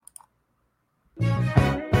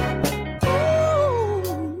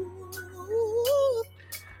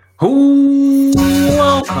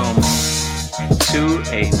Welcome to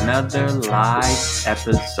another live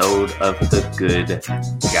episode of the Good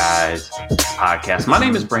Guys Podcast. My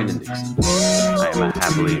name is Brandon Dixon. I am a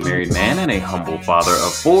happily married man and a humble father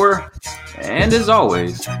of four. And as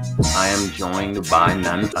always, I am joined by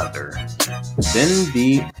none other than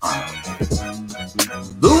the Honorable,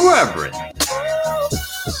 the Reverend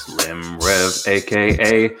Slim Rev,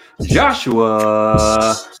 aka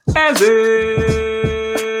Joshua Azzy.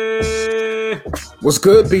 What's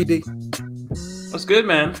good, BD? What's good,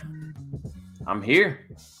 man? I'm here.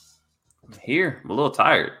 I'm a little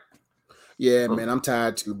tired. Yeah, man, I'm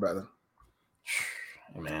tired too, brother.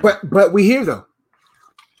 Hey, man. But we here though.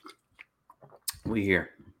 We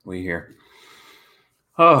here.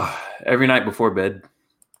 Oh, every night before bed.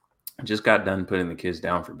 I just got done putting the kids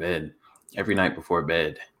down for bed. Every night before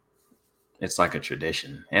bed. It's like a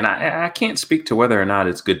tradition. And I can't speak to whether or not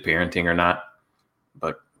it's good parenting or not,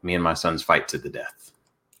 but me and my sons fight to the death.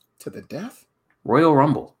 To the death? Royal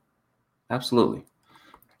Rumble. Absolutely.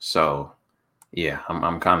 So, yeah,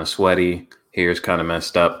 I'm kind of sweaty. Hair's kind of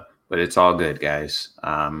messed up, but it's all good, guys.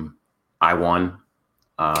 I won.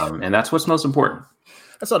 And that's what's most important.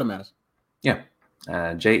 That's all that matters. Yeah.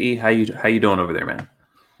 J.E., how you doing over there, man?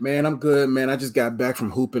 Man, I'm good, man. I just got back from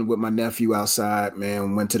hooping with my nephew outside,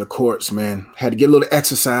 man. Went to the courts, man. Had to get a little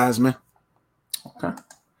exercise, man. Okay.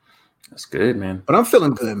 That's good, man. But I'm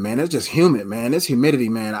feeling good, man. It's just humid, man. It's humidity,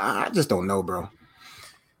 man. I just don't know, bro.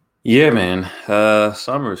 Yeah, man.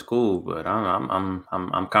 Summer is cool, but I'm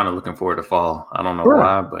kind of looking forward to fall. I don't know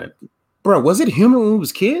why, but bro, was it humid when we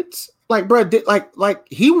was kids? Like, bro, like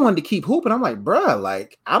he wanted to keep hooping. I'm like, bro,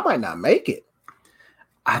 like I might not make it.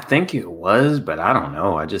 I think it was, but I don't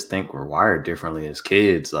know. I just think we're wired differently as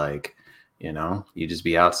kids. Like, you know, you just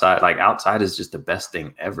be outside. Like outside is just the best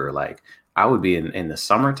thing ever. Like I would be in the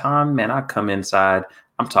summertime, man. I'd come inside.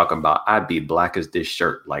 I'm talking about I'd be black as this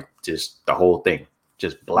shirt, like just the whole thing,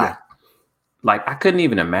 just black. Yeah. Like I couldn't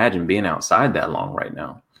even imagine being outside that long right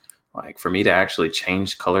now. Like for me to actually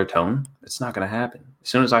change color tone, it's not going to happen. As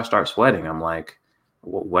soon as I start sweating, I'm like,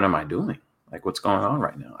 what am I doing? Like what's going on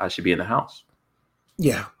right now? I should be in the house.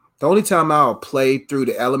 Yeah. The only time I'll play through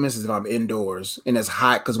the elements is if I'm indoors and it's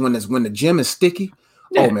hot. Because when the gym is sticky,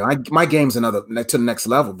 yeah. Oh man, my game's to the next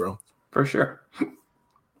level, bro. For sure.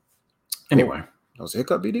 Anyway, that was a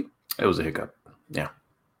hiccup, BD. It was a hiccup. Yeah.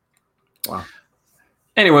 Wow.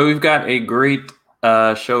 Anyway, we've got a great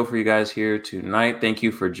show for you guys here tonight. Thank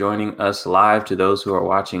you for joining us live. To those who are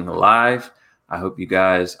watching live, I hope you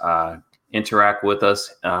guys interact with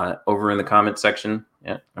us over in the comment section.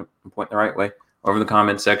 Yeah, I'm pointing the right way. Over in the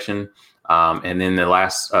comment section. And then the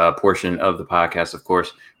last portion of the podcast, of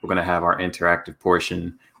course, we're going to have our interactive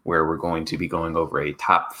portion where we're going to be going over a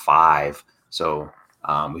top 5. So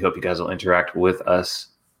we hope you guys will interact with us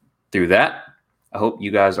through that. I hope you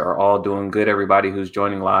guys are all doing good, everybody who's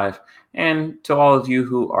joining live. And to all of you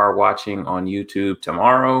who are watching on YouTube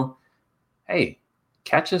tomorrow, hey,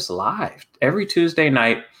 catch us live every Tuesday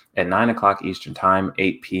night at 9 o'clock Eastern Time,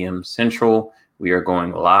 8 p.m. Central. We are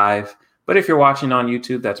going live. But if you're watching on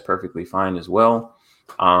YouTube, that's perfectly fine as well.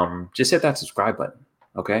 Just hit that subscribe button,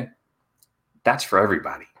 okay? That's for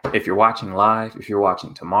everybody. If you're watching live, if you're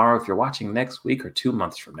watching tomorrow, if you're watching next week or 2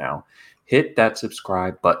 months from now, hit that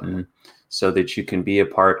subscribe button so that you can be a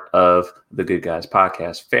part of the Good Guys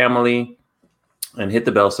Podcast family, and hit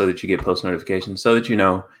the bell so that you get post notifications so that you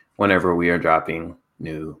know whenever we are dropping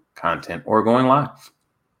new content or going live.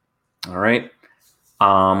 All right.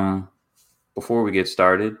 Before we get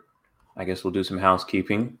started, I guess we'll do some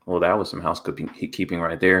housekeeping. Well, that was some housekeeping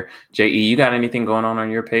right there. J.E., you got anything going on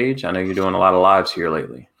your page? I know you're doing a lot of lives here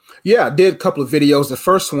lately. Yeah, I did a couple of videos. The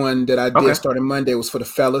first one that I did starting Monday was for the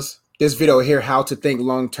fellas. This video here, how to think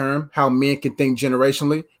long-term, how men can think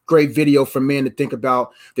generationally. Great video for men to think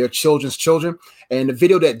about their children's children. And the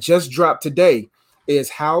video that just dropped today is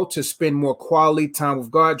how to spend more quality time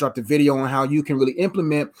with God. Dropped a video on how you can really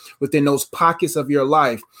implement within those pockets of your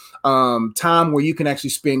life, time where you can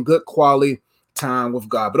actually spend good quality time with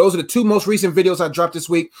God. But those are the 2 most recent videos I dropped this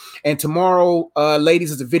week. And tomorrow,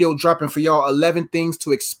 ladies, is a video dropping for y'all, 11 things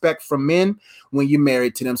to expect from men when you're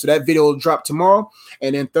married to them. So that video will drop tomorrow.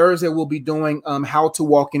 And then Thursday, we'll be doing how to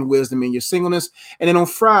walk in wisdom in your singleness. And then on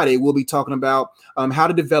Friday, we'll be talking about how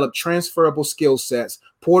to develop transferable skill sets,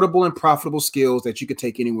 portable and profitable skills that you could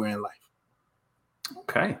take anywhere in life.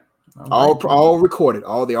 Okay. All recorded.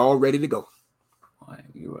 They're all ready to go.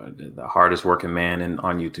 You are the hardest working man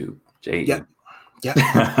on YouTube. J.E.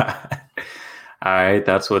 Yeah. All right,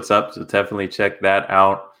 that's what's up. So definitely check that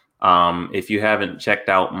out. If you haven't checked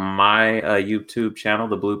out my YouTube channel,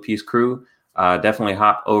 the Blue Peace Crew, definitely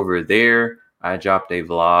hop over there. I dropped a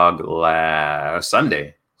vlog last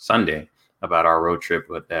Sunday about our road trip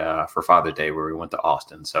for Father's Day where we went to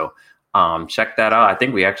Austin. So check that out. I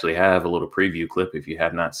think we actually have a little preview clip if you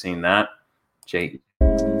have not seen that. Jake. So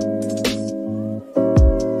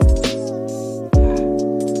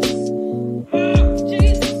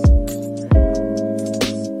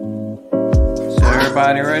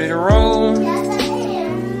everybody ready to roll? Yes, I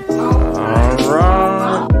am. All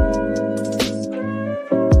right.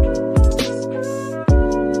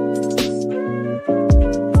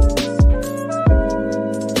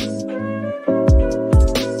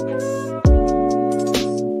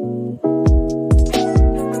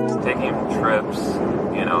 Taking trips,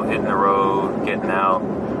 hitting the road, getting out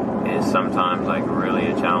is sometimes like really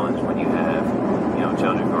a challenge when you have,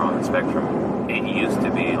 children who are on the spectrum. It used to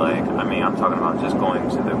be like, I'm talking about just going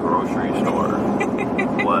to the grocery store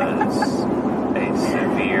was a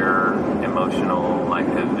severe emotional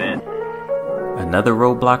event. Another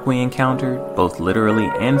roadblock we encountered, both literally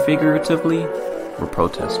and figuratively, were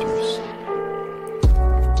protesters.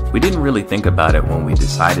 We didn't really think about it when we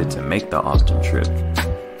decided to make the Austin trip,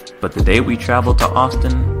 but the day we traveled to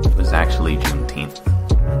Austin was actually Juneteenth.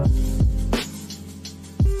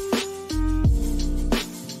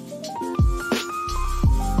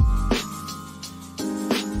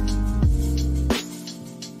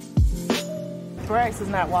 Brax is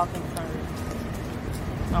not walking first.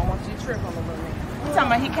 I don't want you to trip on the little nigga. You talking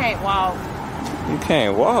about he can't walk? You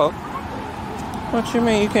can't walk? What you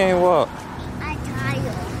mean you can't walk? I'm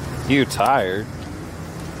tired. You tired?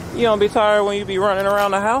 You don't be tired when you be running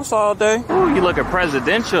around the house all day? Ooh, you look a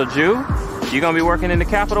presidential Jew. You gonna be working in the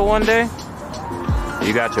Capitol one day?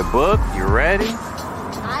 You got your book? You ready?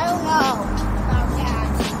 I don't know about that.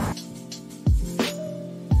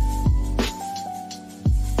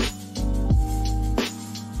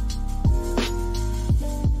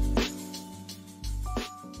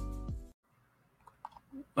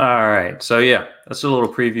 All right. So yeah, that's a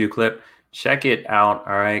little preview clip. Check it out.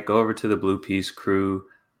 All right. Go over to the Blue Peace Crew.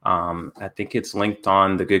 I think it's linked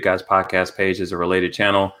on the Good Guys podcast page as a related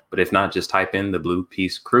channel, but if not, just type in the Blue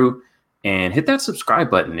Peace Crew and hit that subscribe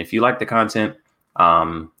button. If you like the content,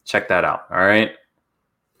 check that out. All right.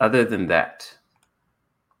 Other than that,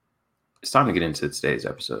 it's time to get into today's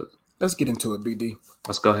episode. Let's get into it, BD.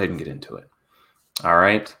 Let's go ahead and get into it. All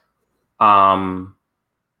right.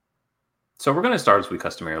 So we're going to start as we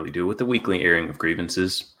customarily do with the weekly airing of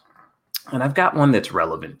grievances. And I've got one that's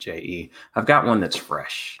relevant, J.E. I've got one that's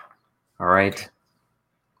fresh. All right.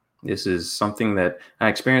 This is something that I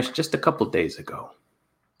experienced just a couple days ago.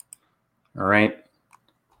 All right.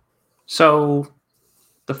 So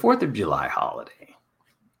the 4th of July holiday.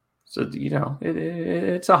 So,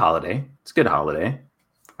 it's a holiday. It's a good holiday.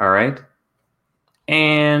 All right.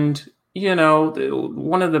 And,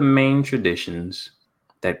 one of the main traditions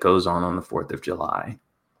that goes on the 4th of July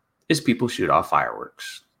is people shoot off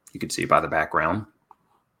fireworks. You can see by the background.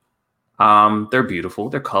 They're beautiful.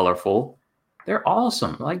 They're colorful. They're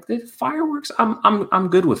awesome. Like the fireworks, I'm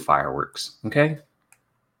good with fireworks. Okay,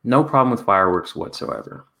 no problem with fireworks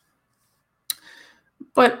whatsoever.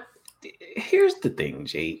 But here's the thing,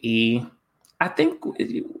 J.E. I think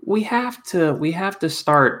we have to start. We have to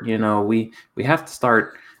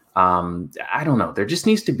start. I don't know. There just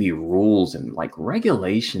needs to be rules and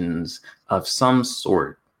regulations of some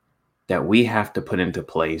sort that we have to put into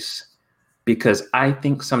place, because I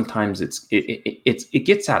think sometimes it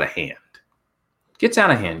gets out of hand. Gets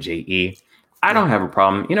out of hand, J.E. I don't have a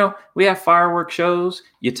problem. We have fireworks shows.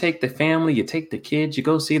 You take the family, you take the kids, you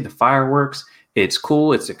go see the fireworks. It's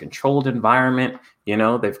cool. It's a controlled environment.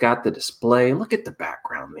 They've got the display. Look at the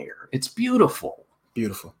background there. It's beautiful.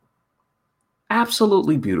 Beautiful.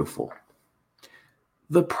 Absolutely beautiful.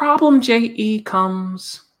 The problem, J.E.,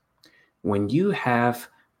 comes when you have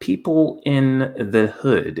people in the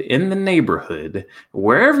hood, in the neighborhood,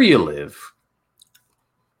 wherever you live,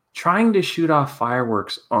 trying to shoot off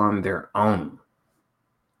fireworks on their own.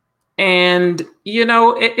 And,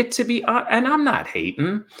 to be, and I'm not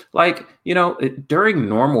hating, during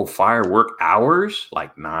normal firework hours,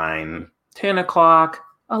 9, 10 o'clock,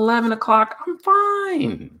 11 o'clock, I'm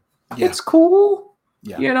fine. Yeah. It's cool.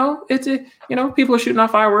 Yeah. People are shooting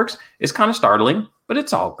off fireworks. It's kind of startling, but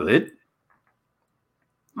it's all good.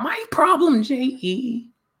 My problem, J.E.,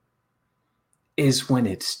 is when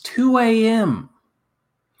it's 2 a.m.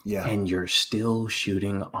 Yeah. And you're still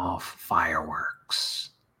shooting off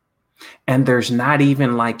fireworks. And there's not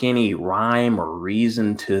even like any rhyme or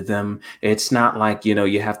reason to them. It's not like,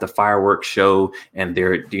 you have the fireworks show and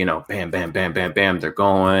they're, bam, bam, bam, bam, bam, they're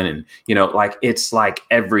going. And, like it's like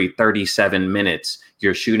every 37 minutes,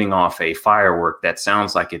 you're shooting off a firework that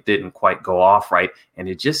sounds like it didn't quite go off right. And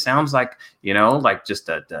it just sounds like, like just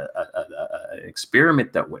an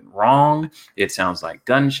experiment that went wrong. It sounds like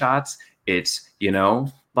gunshots. It's,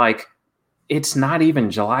 like it's not even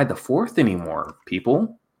July the 4th anymore,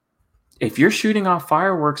 people. If you're shooting off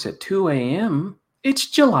fireworks at 2 a.m.,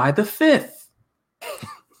 it's July the 5th.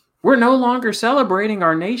 We're no longer celebrating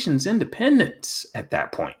our nation's independence at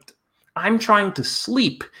that point. I'm trying to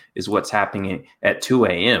sleep is what's happening at 2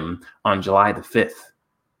 a.m. on July the 5th.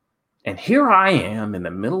 And here I am in the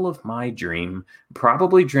middle of my dream,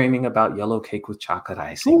 probably dreaming about yellow cake with chocolate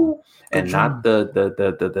icing. Ooh, and not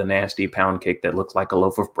the nasty pound cake that looks like a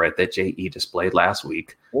loaf of bread that J.E. displayed last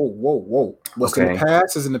week. Whoa. What's in the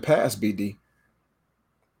past is in the past, BD.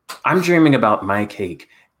 I'm dreaming about my cake.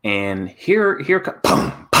 And here,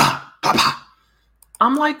 boom, pa, pa, pa.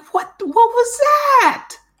 I'm like, what was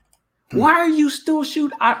that? Why are you still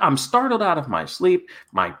shooting? I'm startled out of my sleep.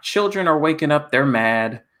 My children are waking up. They're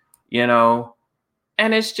mad.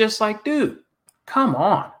 And it's just like, dude, come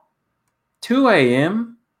on. 2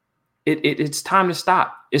 a.m. It's time to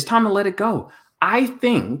stop. It's time to let it go. I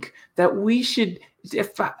think that we should,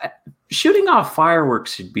 shooting off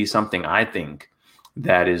fireworks should be something I think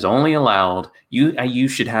that is only allowed. You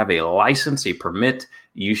should have a license, a permit.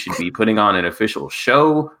 You should be putting on an official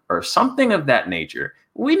show or something of that nature.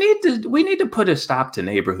 We need to put a stop to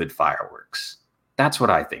neighborhood fireworks. That's what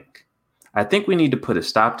I think. I think we need to put a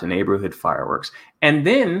stop to neighborhood fireworks. And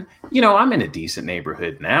then, I'm in a decent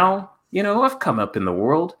neighborhood now. I've come up in the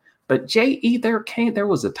world. But J.E., there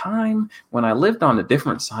was a time when I lived on a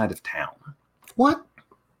different side of town. What?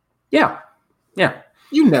 Yeah.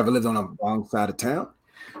 You never lived on the wrong side of town.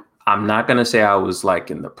 I'm not going to say I was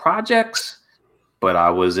like in the projects, but I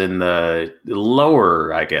was in the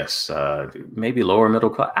lower, I guess, maybe lower middle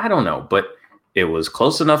class. I don't know. But it was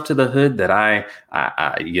close enough to the hood that I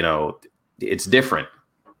it's different.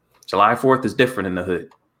 July 4th is different in the hood.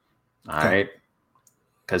 All right.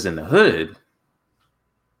 Because in the hood,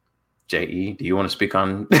 J.E., do you want to speak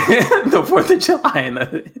on the 4th of July in the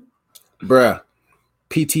hood? Bruh.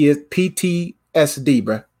 PTSD,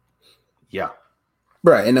 bruh. Yeah.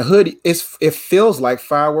 Bruh, in the hood, it feels like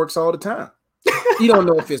fireworks all the time. You don't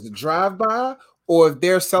know if it's a drive-by or if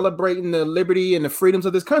they're celebrating the liberty and the freedoms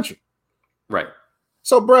of this country. Right.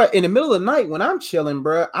 So, bruh, in the middle of the night when I'm chilling,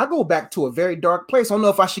 bruh, I go back to a very dark place. I don't know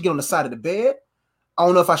if I should get on the side of the bed. I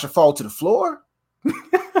don't know if I should fall to the floor.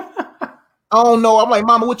 I don't know. I'm like,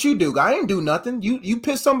 Mama, what you do? I ain't do nothing. You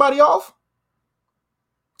piss somebody off?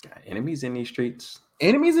 Got enemies in these streets.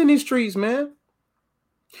 Enemies in these streets, man.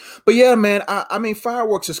 But yeah, man, I mean,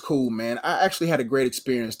 fireworks is cool, man. I actually had a great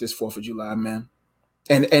experience this 4th of July, man.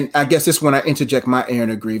 And I guess this is when I interject my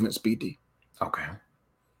errand of grievance, BD. Okay.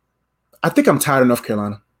 I think I'm tired of North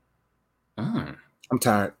Carolina. Mm. I'm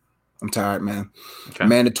tired, man. Okay.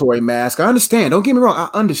 Mandatory mask. I understand. Don't get me wrong.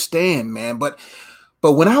 I understand, man. But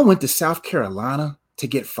when I went to South Carolina to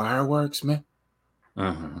get fireworks, man,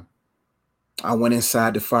 I went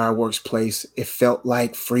inside the fireworks place. It felt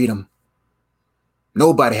like freedom.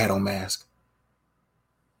 Nobody had on mask.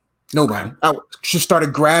 Nobody. I just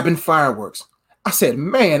started grabbing fireworks. I said,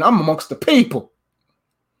 man, I'm amongst the people.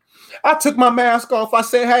 I took my mask off. I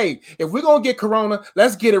said, hey, if we're going to get corona,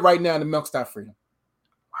 let's get it right now in amongst our freedom.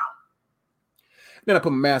 Wow. Then I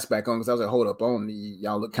put my mask back on because I was like, hold up,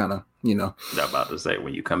 y'all look kind of, I'm about to say,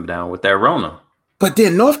 when you come down with that Rona. But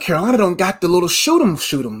then North Carolina don't got the little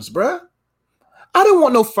shoot-'ems, bruh. I don't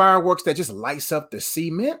want no fireworks that just lights up the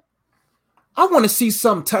cement. I want to see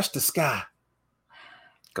something touch the sky.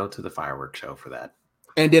 Go to the fireworks show for that.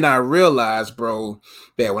 And then I realized, bro,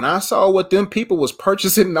 that when I saw what them people was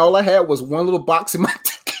purchasing, and all I had was one little box in my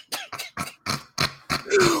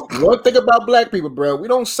One thing about black people, bro, we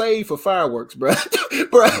don't save for fireworks, bro.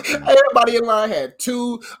 Bro, everybody in line had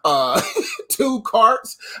two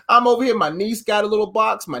carts. I'm over here. My niece got a little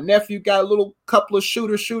box. My nephew got a little couple of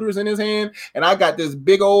shooters in his hand, and I got this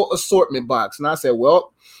big old assortment box. And I said,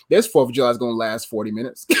 well, this 4th of July is gonna last 40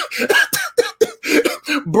 minutes.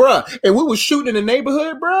 Bruh, and we was shooting in the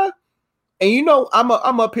neighborhood, bruh. And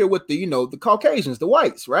I'm up here with the the Caucasians, the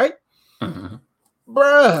whites, right? Mm-hmm.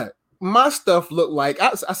 Bruh, my stuff looked like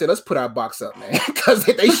I said, let's put our box up, man, because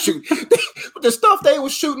they shoot the stuff they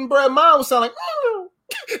was shooting, bruh. Mine was sound like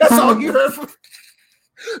that's all you heard from.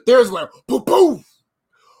 There's like poof poof,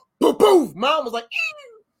 poof poof. Mine was like.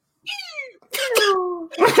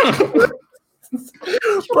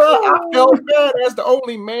 Bro, I felt bad as the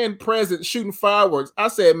only man present shooting fireworks. I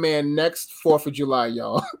said, man, next 4th of July,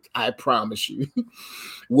 y'all, I promise you,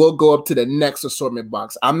 we'll go up to the next assortment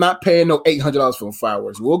box. I'm not paying no $800 for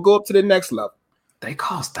fireworks. We'll go up to the next level. They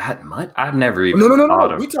cost that much? I've never even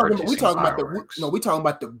No. We talking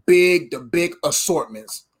about the big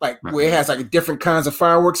assortments, like where it has like different kinds of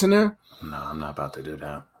fireworks in there. No, I'm not about to do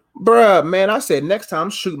that. Bruh, man, I said next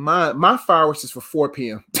time shoot my fireworks is for 4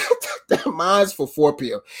 p.m. Mine's for 4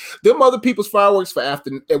 p.m. Them other people's fireworks for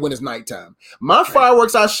after when it's nighttime. My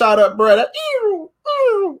fireworks I shot up, bruh.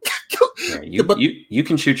 You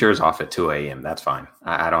can shoot yours off at 2 a.m. That's fine.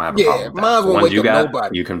 I don't have a problem with that. Mine won't wake up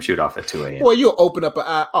nobody. You can shoot off at 2 a.m. Boy, you'll open up an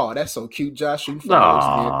eye. Oh, that's so cute, Josh. Shooting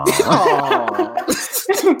fireworks.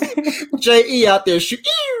 J.E. out there shooting.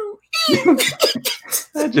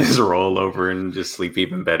 I just roll over and just sleep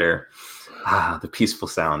even better. The peaceful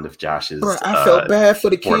sound of Josh's. Bro, I felt bad for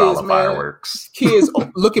the kids, man. Fireworks. Kids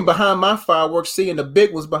looking behind my fireworks, seeing the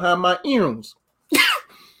big ones behind my earrings.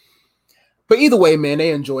 But either way, man,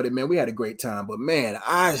 they enjoyed it, man. We had a great time. But man,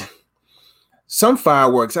 some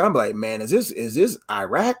fireworks, I'm like, man, is this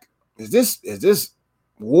Iraq? Is this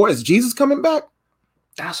war? Is Jesus coming back?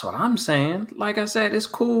 That's what I'm saying. Like I said, it's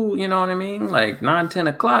cool. You know what I mean? Like 9, 10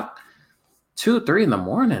 o'clock, 2, 3 in the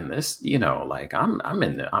morning. This, like I'm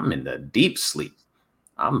in the deep sleep.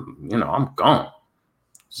 I'm gone.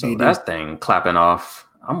 So that thing clapping off.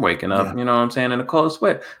 I'm waking up, you know what I'm saying, in a cold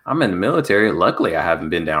sweat. I'm in the military. Luckily, I haven't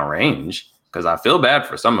been down range because I feel bad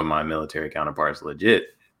for some of my military counterparts. Legit,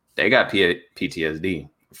 they got PTSD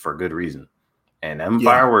for good reason. And them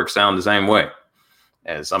fireworks sound the same way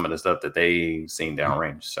as some of the stuff that they seen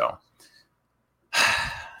downrange. So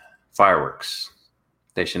fireworks,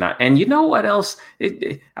 they should not. And you know what else?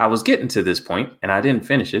 I was getting to this point and I didn't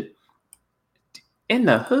finish it. In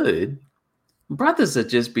the hood, brothers would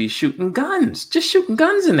just be shooting guns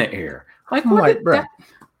in the air. Like, what? Bro.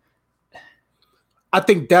 I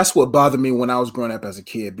think that's what bothered me when I was growing up as a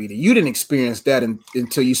kid, BD. You didn't experience that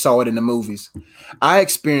until you saw it in the movies. I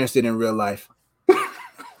experienced it in real life.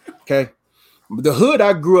 Okay. The hood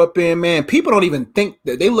I grew up in, man, people don't even think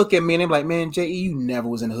that. They look at me and they're like, man, J.E., you never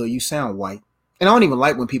was in the hood. You sound white. And I don't even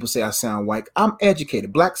like when people say I sound white. I'm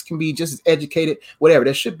educated. Blacks can be just as educated, whatever.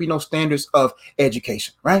 There should be no standards of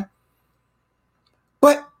education, right?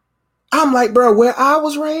 But I'm like, bro, where I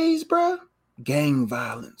was raised, bro, gang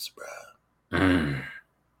violence, bro.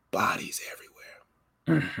 Bodies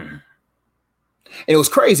everywhere. Mm-hmm. And it was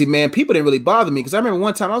crazy, man. People didn't really bother me because I remember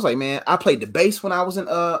one time I was like, man, I played the bass when I was in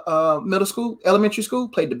middle school, elementary school,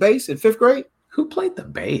 played the bass in 5th grade. Who played the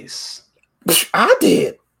bass? I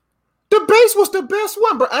did. The bass was the best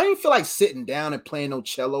one, bro. I didn't feel like sitting down and playing no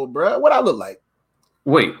cello, bro. What I look like?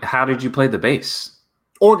 Wait, how did you play the bass?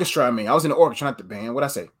 Orchestra, I mean. I was in the orchestra, not the band. What'd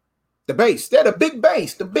I say? The bass. They're the big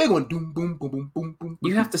bass. The big one. Boom, boom, boom, boom, boom, boom.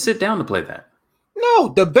 You have to sit down to play that. No,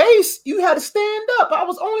 the bass, you had to stand up. I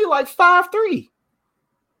was only like 5'3".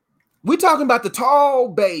 We talking about the tall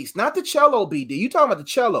bass, not the cello, BD. You talking about the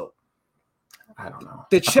cello. I don't know.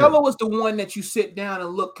 The cello is the one that you sit down and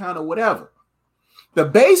look kind of whatever. The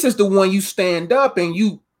bass is the one you stand up and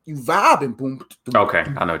you vibe and boom. Okay,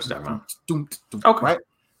 I know what you're talking about. Okay. Right?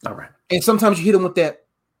 All right. And sometimes you hit them with that.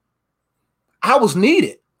 I was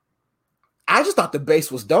needed. I just thought the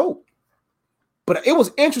bass was dope. But it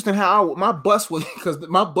was interesting how my bus would, because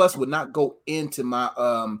my bus would not go into my,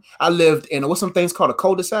 I lived in, what's some things called a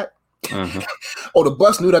cul-de-sac? Mm-hmm. Oh, the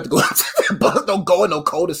bus knew that to go. The bus don't go in no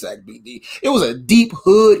cul-de-sac, BD. It was a deep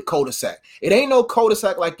hood cul-de-sac. It ain't no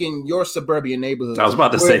cul-de-sac like in your suburban neighborhood. I was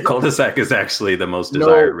about to say cul-de-sac is actually the most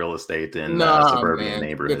desired real estate in suburban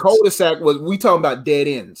neighborhoods. The cul-de-sac was, we talking about dead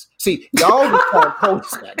ends. See, y'all was called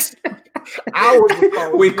cul-de-sacs.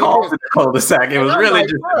 We called it a cul-de-sac. It was really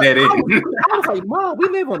just a dead end. I was like, Mom, we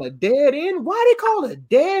live on a dead end. Why they call it a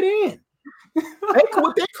dead end?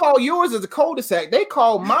 What they call yours is a cul-de-sac. They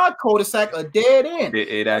call my cul-de-sac a dead end.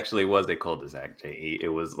 It actually was a cul-de-sac, J.E. It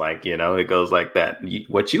was like, it goes like that.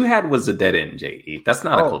 What you had was a dead end, J.E. That's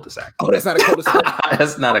not a cul-de-sac. Oh, that's not a cul-de-sac.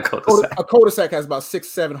 That's not a cul-de-sac. A cul-de-sac has about 6,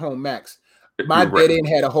 7 home max. My dead end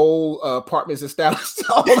had a whole apartments established.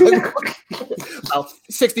 About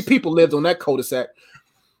 60 people lived on that cul-de-sac.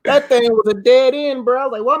 That thing was a dead end, bro. I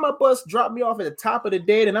was like, why my bus dropped me off at the top of the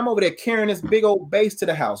dead end? I'm over there carrying this big old bass to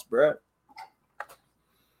the house, bro.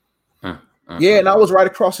 Yeah, and I was right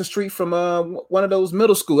across the street from one of those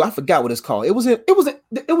middle schools. I forgot what it's called. It was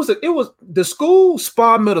the school,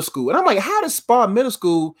 Spa Middle School. And I'm like, how does Spa Middle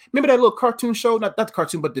School? Remember that little cartoon show? Not the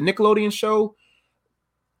cartoon, but the Nickelodeon show.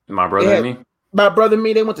 My Brother and Me. My Brother and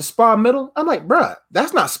Me. They went to Spa Middle. I'm like, bruh,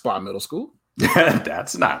 that's not Spa Middle School.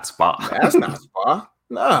 That's not Spa. That's not Spa.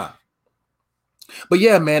 Nah. But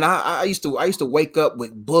yeah, man, I used to wake up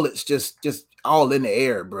with bullets just all in the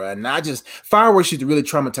air, bro. And fireworks used to really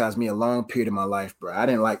traumatize me a long period of my life, bro. I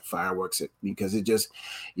didn't like fireworks because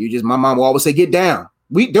my mom would always say, get down.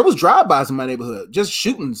 There was drive-bys in my neighborhood, just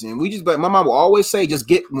shootings, and my mom would always say, just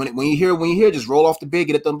get when you hear, just roll off the bed,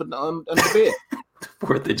 get it under the bed.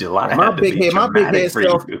 4th of July. My big head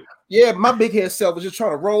self, my big head self was just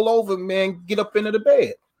trying to roll over, man, get up into the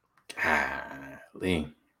bed. Lee.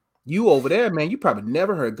 You over there, man, you probably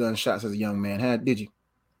never heard gunshots as a young man, did you?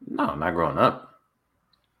 No, not growing up.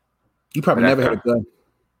 You probably never had a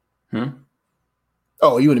gun.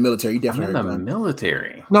 Oh, you in the military? You definitely heard guns. In the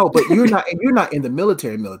military. No, but you're not in the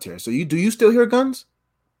military. So do you still hear guns?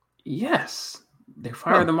 Yes, they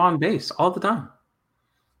fire them on base all the time.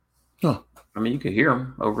 Oh, I mean, you could hear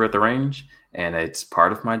them over at the range, and it's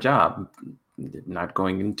part of my job. Not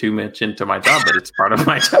going too much into my job, but it's part of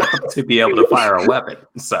my job to be able to fire a weapon.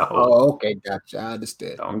 So, okay, gotcha. I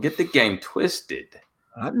understand. Don't get the game twisted.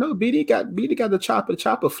 I know BD got the chopper. The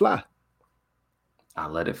chopper fly. I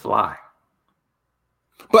let it fly.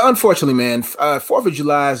 But unfortunately, man, 4th of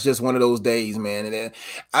July is just one of those days, man. And then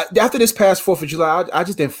after this past 4th of July, I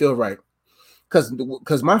just didn't feel right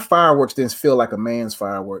because my fireworks didn't feel like a man's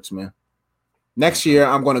fireworks, man. Next year,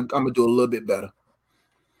 I'm gonna do a little bit better.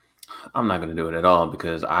 I'm not gonna do it at all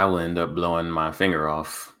because I will end up blowing my finger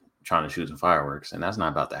off trying to shoot some fireworks, and that's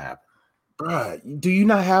not about to happen. Bruh, do you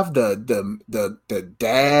not have the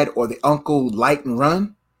dad or the uncle light and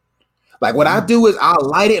run? Like what I do is I'll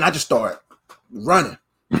light it and I just start running.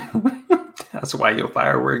 That's why your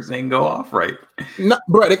fireworks ain't go off right. No,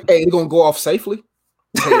 bro, they're gonna go off safely.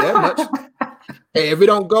 I'll tell you that much. Hey, if it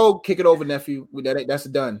don't go, kick it over, nephew. That's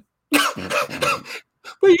done.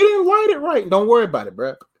 But you didn't light it right. Don't worry about it,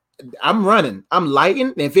 bro. I'm running. I'm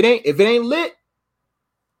lighting. If it ain't lit,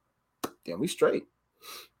 then we straight.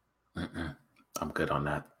 I'm good on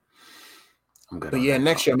that. But yeah,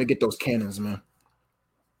 next year I'm gonna get those cannons, man.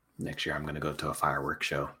 Next year I'm gonna go to a fireworks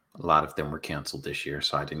show. A lot of them were canceled this year,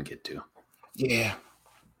 so I didn't get to. Yeah,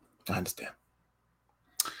 I understand.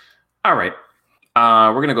 All right.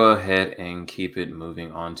 We're going to go ahead and keep it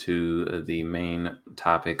moving on to the main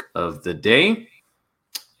topic of the day.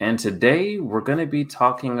 And today we're going to be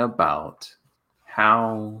talking about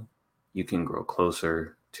how you can grow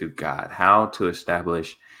closer to God, how to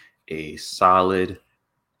establish a solid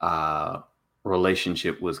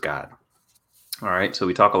relationship with God. All right. So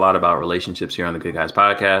we talk a lot about relationships here on the Good Guys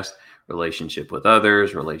podcast, relationship with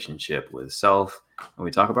others, relationship with self. And we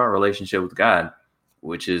talk about relationship with God,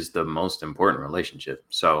 which is the most important relationship.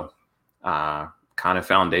 So kind of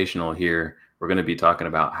foundational here. We're going to be talking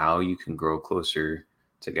about how you can grow closer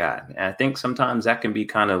to God. And I think sometimes that can be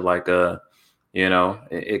kind of like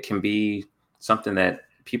it can be something that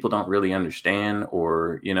people don't really understand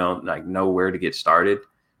or, like know where to get started.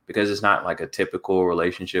 Because it's not like a typical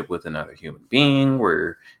relationship with another human being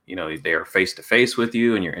where, they are face to face with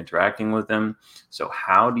you and you're interacting with them. So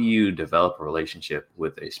how do you develop a relationship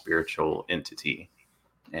with a spiritual entity?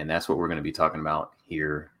 And that's what we're going to be talking about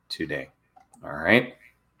here today. All right.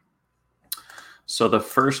 So the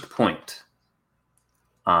first point,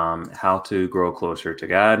 how to grow closer to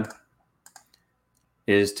God,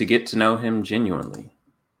 is to get to know him genuinely.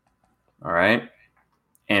 All right.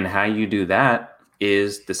 And how you do that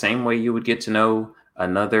is the same way you would get to know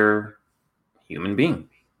another human being.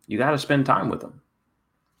 You got to spend time with them.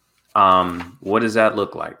 What does that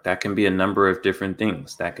look like? That can be a number of different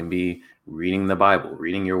things. That can be reading the Bible,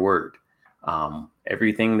 reading your word.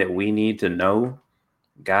 Everything that we need to know,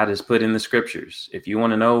 God has put in the scriptures. If you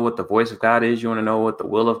want to know what the voice of God is, you want to know what the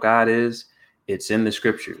will of God is, it's in the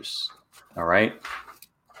scriptures. All right.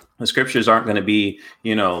 The scriptures aren't going to be,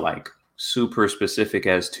 like super specific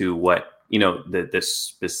as to what, the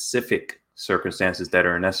specific circumstances that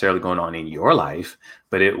are necessarily going on in your life,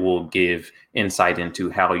 but it will give insight into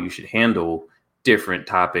how you should handle different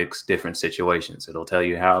topics, different situations. It'll tell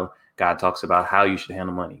you how God talks about how you should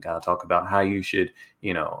handle money. God talk about how you should,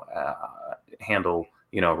 handle,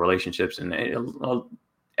 relationships, and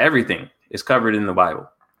everything is covered in the Bible.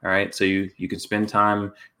 All right. So you can spend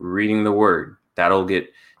time reading the word. That'll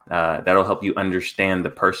help you understand the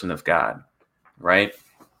person of God. Right.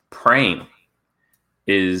 Praying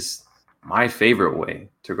is my favorite way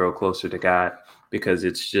to grow closer to God because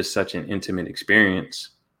it's just such an intimate experience.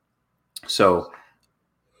 So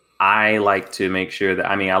I like to make sure that,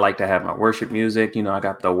 I like to have my worship music. I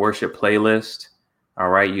got the worship playlist. All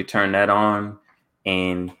right. You turn that on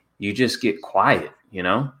and you just get quiet,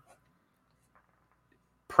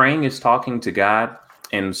 Praying is talking to God.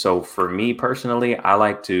 And so for me personally, I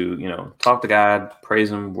like to, talk to God,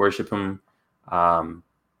 praise him, worship him,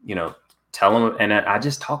 tell them, and I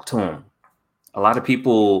just talk to them. A lot of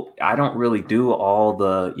people, I don't really do all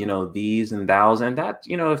the, these and thous and that,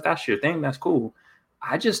 if that's your thing, that's cool.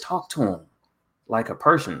 I just talk to them like a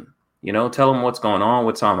person, tell them what's going on,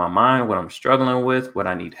 what's on my mind, what I'm struggling with, what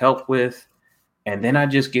I need help with. And then I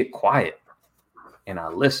just get quiet and I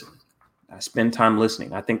listen. I spend time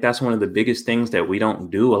listening. I think that's one of the biggest things that we don't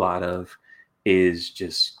do a lot of, is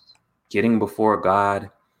just getting before God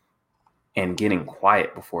and getting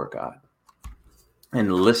quiet before God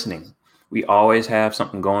and listening. We always have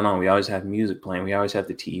something going on. We always have music playing. We always have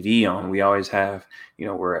the TV on. We always have,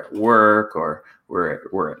 we're at work or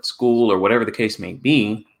we're at school or whatever the case may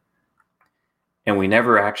be. And we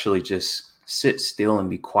never actually just sit still and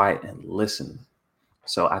be quiet and listen.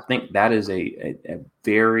 So I think that is a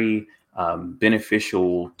very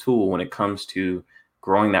beneficial tool when it comes to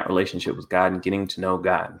growing that relationship with God and getting to know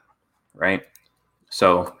God, right?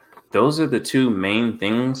 So those are the two main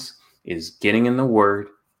things, is getting in the Word,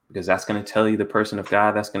 because that's going to tell you the person of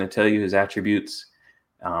God. That's going to tell you his attributes,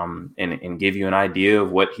 and give you an idea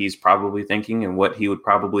of what he's probably thinking and what he would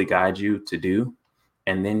probably guide you to do.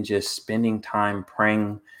 And then just spending time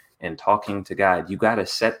praying and talking to God. You got to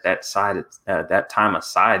set that time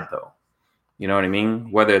aside, though. You know what I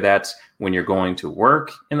mean? Whether that's when you're going to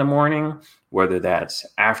work in the morning, whether that's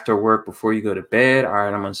after work before you go to bed. All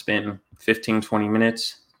right, I'm going to spend 15, 20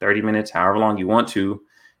 minutes, 30 minutes, however long you want to,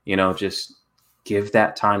 just give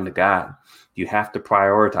that time to God. You have to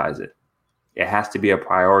prioritize it. It has to be a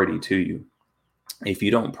priority to you. If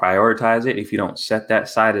you don't prioritize it, if you don't set that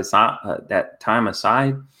time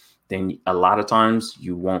aside, then a lot of times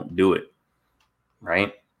you won't do it,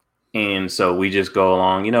 right? And so we just go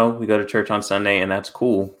along, we go to church on Sunday, and that's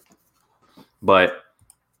cool. But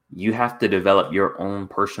you have to develop your own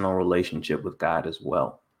personal relationship with God as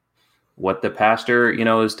well. What the pastor,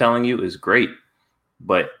 is telling you is great,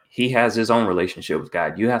 but he has his own relationship with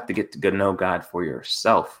God. You have to get to know God for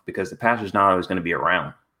yourself, because the pastor's not always going to be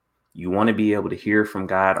around. You want to be able to hear from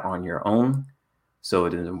God on your own. So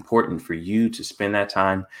it is important for you to spend that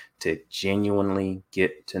time to genuinely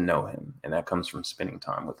get to know him. And that comes from spending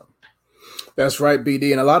time with him. That's right,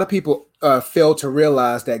 BD. And a lot of people fail to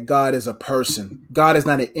realize that God is a person. God is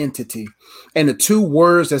not an entity. And the two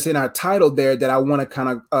words that's in our title there that I want to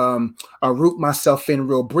kind of root myself in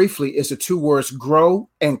real briefly is the two words, grow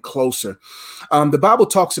and closer. The Bible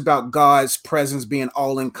talks about God's presence being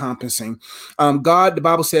all encompassing. God, the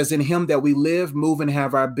Bible says, in him that we live, move, and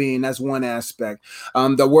have our being. That's one aspect.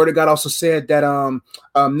 The word of God also said that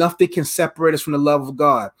nothing can separate us from the love of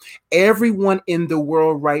God. Everyone in the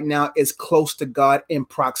world right now is close to God in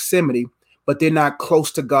proximity, but they're not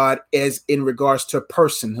close to God as in regards to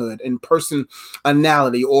personhood and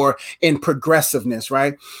personality or in progressiveness,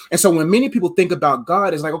 right? And so when many people think about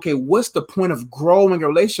God, it's like, okay, what's the point of growing a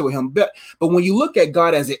relationship with him? But when you look at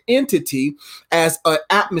God as an entity, as an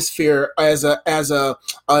atmosphere, as a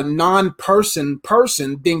non-person,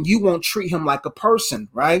 then you won't treat him like a person,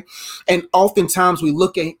 right? And oftentimes we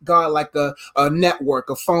look at God like a network,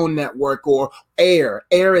 a phone network, or Air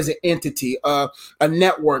is an entity, a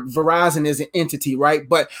network. Verizon is an entity, right?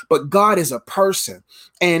 But God is a person,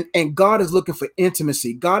 and God is looking for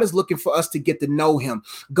intimacy. God is looking for us to get to know him.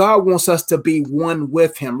 God wants us to be one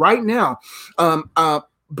with him. Right now,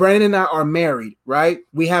 Brandon and I are married, right?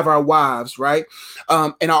 We have our wives, right?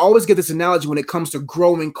 And I always get this analogy when it comes to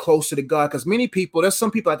growing closer to God, because there's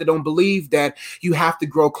some people out there don't believe that you have to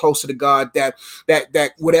grow closer to God, that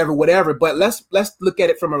whatever. But let's look at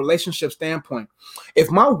it from a relationship standpoint. If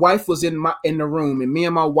my wife was in the room and me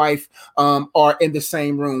and my wife are in the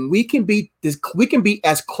same room, we can be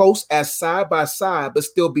as close as side by side, but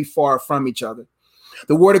still be far from each other.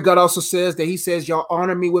 The word of God also says that he says, y'all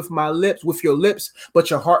honor me with your lips, but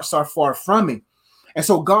your hearts are far from me. And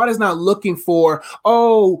so God is not looking for,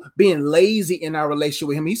 being lazy in our relationship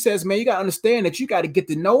with him. He says, man, you got to understand that you got to get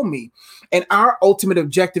to know me. And our ultimate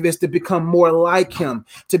objective is to become more like him,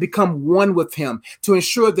 to become one with him, to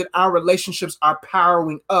ensure that our relationships are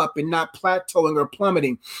powering up and not plateauing or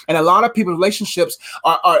plummeting. And a lot of people's relationships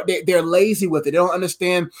they're lazy with it. They don't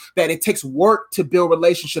understand that it takes work to build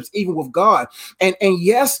relationships, even with God. And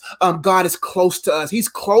yes, God is close to us. He's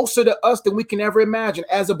closer to us than we can ever imagine.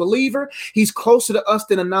 As a believer, he's closer to us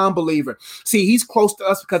than a non-believer. See, he's close to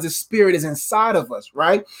us because his spirit is inside of us,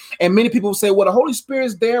 right? And many people say, well, the Holy Spirit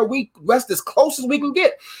is there. We rest as close as we can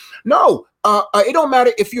get. No, It don't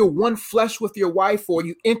matter if you're one flesh with your wife or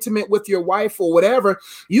you intimate with your wife or whatever.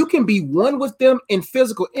 You can be one with them in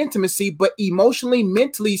physical intimacy, but emotionally,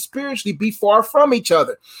 mentally, spiritually be far from each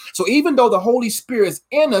other. So even though the Holy Spirit is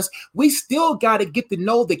in us, we still got to get to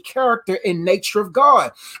know the character and nature of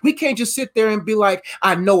God. We can't just sit there and be like,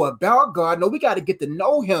 I know about God. No, we got to get to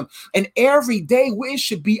know him. And every day it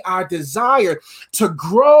should be our desire to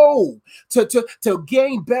grow, to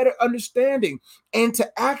gain better understanding, and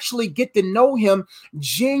to actually get to know him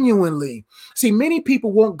genuinely. See, many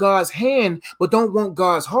people want God's hand, but don't want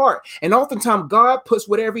God's heart. And oftentimes God puts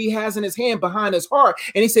whatever he has in his hand behind his heart.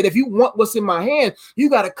 And he said, if you want what's in my hand, you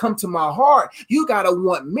got to come to my heart. You got to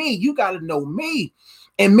want me. You got to know me.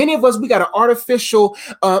 And many of us, we got an artificial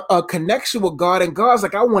connection with God. And God's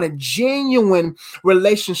like, I want a genuine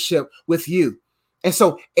relationship with you. And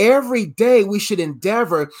so every day we should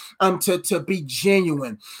endeavor to be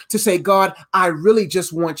genuine, to say, God, I really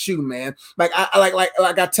just want you, man. Like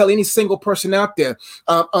I tell any single person out there,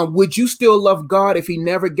 would you still love God if he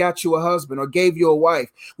never got you a husband or gave you a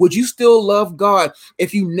wife? Would you still love God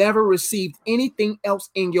if you never received anything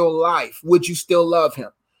else in your life? Would you still love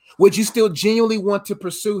him? Would you still genuinely want to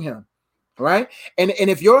pursue him? Right. And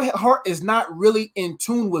if your heart is not really in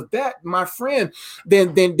tune with that, my friend,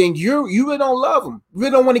 then you really don't love him. You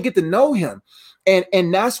really don't want to get to know him.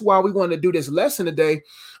 And that's why we want to do this lesson today,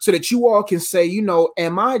 so that you all can say, you know,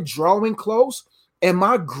 am I drawing close? Am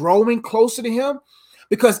I growing closer to him?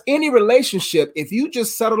 Because any relationship, if you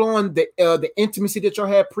just settle on the intimacy that y'all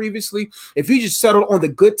had previously, if you just settle on the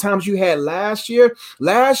good times you had last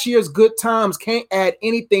year's good times can't add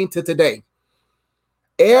anything to today.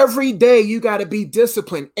 Every day you got to be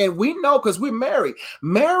disciplined. And we know, because we're married.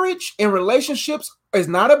 Marriage and relationships is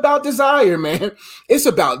not about desire, man. It's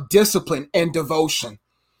about discipline and devotion.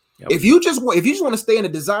 Yep. If you just want to stay in the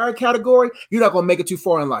desire category, you're not going to make it too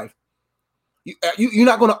far in life. You're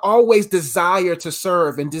not going to always desire to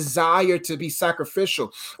serve and desire to be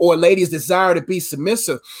sacrificial, or ladies desire to be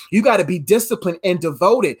submissive. You got to be disciplined and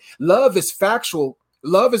devoted. Love is factual.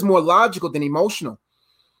 Love is more logical than emotional.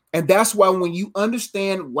 And that's why when you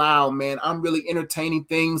understand, wow, man, I'm really entertaining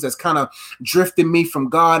things that's kind of drifting me from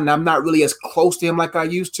God, and I'm not really as close to him like I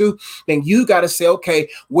used to, then you got to say, okay,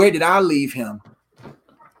 where did I leave him?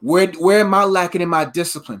 Where am I lacking in my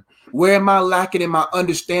discipline? Where am I lacking in my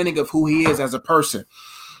understanding of who he is as a person?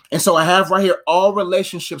 And so I have right here, all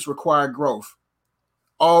relationships require growth.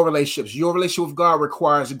 All relationships. Your relationship with God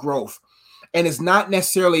requires growth. And it's not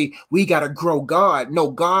necessarily we got to grow God.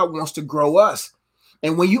 No, God wants to grow us.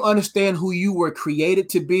 And when you understand who you were created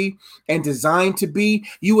to be and designed to be,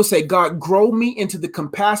 you will say, God, grow me into the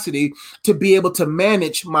capacity to be able to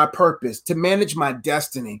manage my purpose, to manage my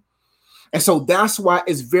destiny. And so that's why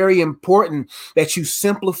it's very important that you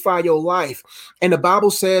simplify your life. And the Bible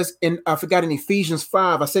says, in Ephesians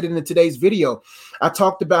 5, I said it in today's video, I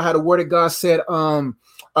talked about how the word of God said,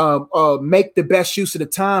 make the best use of the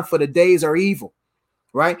time, for the days are evil.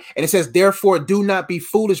 Right. And it says, therefore, do not be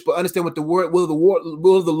foolish, but understand what the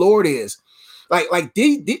will of the Lord is. Like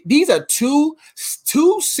these are too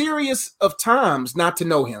serious of times not to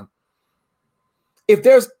know him. If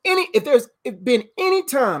there's been any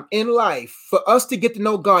time in life for us to get to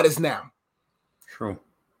know God, is now. True.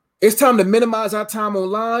 It's time to minimize our time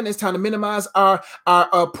online. It's time to minimize our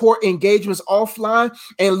poor engagements offline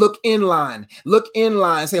and look in line. Look in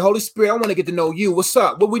line. Say, Holy Spirit, I want to get to know you. What's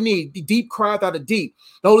up? What we need? The deep cry out of deep.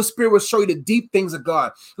 The Holy Spirit will show you the deep things of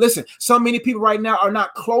God. Listen, so many people right now are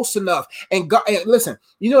not close enough. And God, and listen,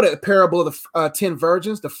 you know the parable of the 10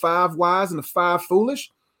 virgins, the 5 wise and the 5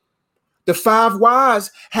 foolish? The 5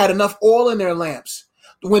 wise had enough oil in their lamps.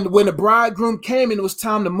 When the bridegroom came and it was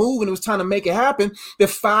time to move and it was time to make it happen, the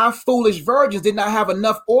 5 foolish virgins did not have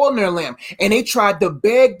enough oil in their lamp. And they tried to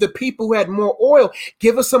beg the people who had more oil,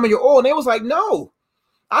 give us some of your oil. And they was like, no,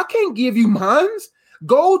 I can't give you mine.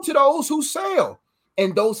 Go to those who sell.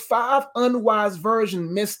 And those 5 unwise virgins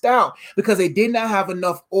missed out because they did not have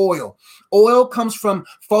enough oil. Oil comes from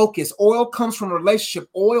focus. Oil comes from relationship.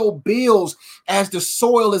 Oil builds as the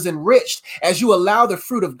soil is enriched, as you allow the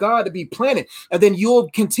fruit of God to be planted. And then you'll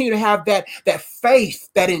continue to have that faith,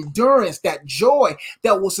 that endurance, that joy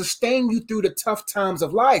that will sustain you through the tough times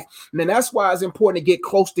of life. And then that's why it's important to get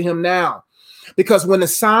close to him now. Because when the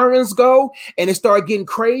sirens go and it start getting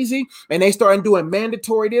crazy and they start doing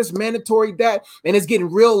mandatory this, mandatory that, and it's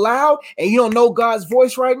getting real loud and you don't know God's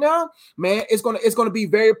voice right now, man, it's gonna be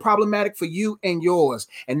very problematic for you and yours.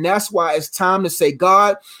 And that's why it's time to say,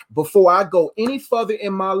 God, before I go any further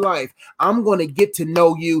in my life, I'm going to get to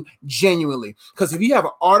know you genuinely. Because if you have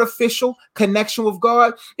an artificial connection with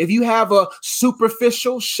God, if you have a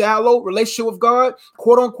superficial, shallow relationship with God,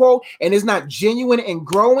 quote unquote, and it's not genuine and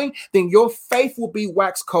growing, then your faith will be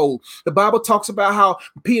wax cold. The Bible talks about how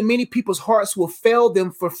many people's hearts will fail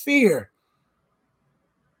them for fear.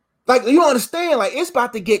 Like, you don't understand, like, it's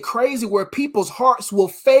about to get crazy where people's hearts will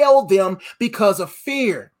fail them because of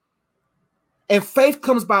fear. And faith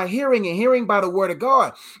comes by hearing, and hearing by the word of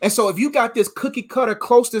God. And so if you got this cookie cutter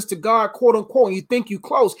closeness to God, quote unquote, and you think you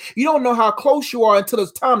close, you don't know how close you are until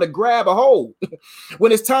it's time to grab a hold,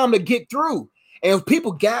 when it's time to get through. And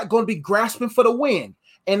people going to be grasping for the wind.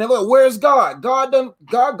 And they're like, where's God? God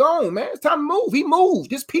gone, man. It's time to move. He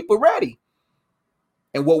moved. His people ready.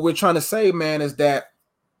 And what we're trying to say, man, is that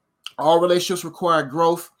all relationships require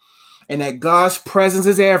growth and that God's presence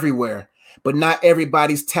is everywhere, but not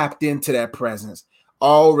everybody's tapped into that presence.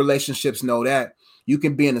 All relationships know that. You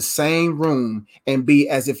can be in the same room and be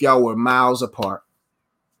as if y'all were miles apart.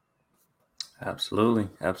 Absolutely.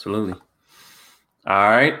 Absolutely. All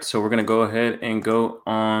right. So we're going to go ahead and go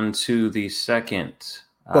on to the second.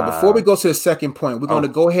 But before we go to the second point, we're going to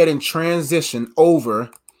go ahead and transition over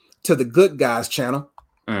to the Good Guys channel.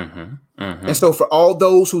 And so for all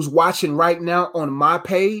those who's watching right now on my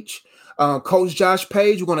page, Coach Josh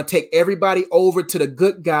page, we're going to take everybody over to the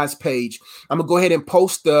Good Guys page. I'm going to go ahead and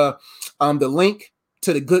post the link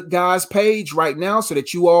to the Good Guys page right now so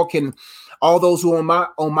that you all can, all those who are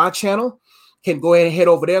on my channel can go ahead and head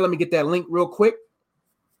over there. Let me get that link real quick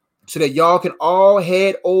so that y'all can all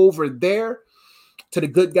head over there to the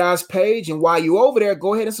Good Guys page. And while you're over there,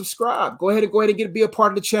 go ahead and subscribe. Go ahead and be a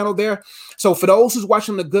part of the channel there. So for those who's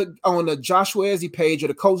watching on the Joshua Ezzy page or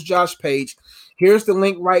the Coach Josh page, here's the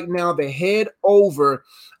link right now to head over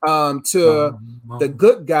to the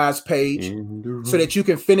Good Guys page so that you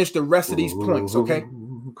can finish the rest of these points, okay?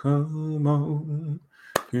 Come on.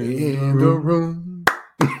 In the room.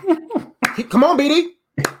 Come on, BD.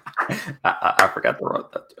 I forgot the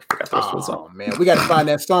rest of the song. Man, we got to find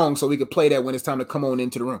that song so we can play that when it's time to come on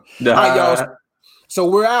into the room. All right, y'all. So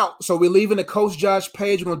we're out. So we're leaving the Coach Josh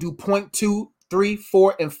page. We're going to do point 2, 3,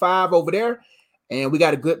 4, and 5 over there. And we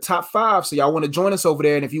got a good top 5. So y'all want to join us over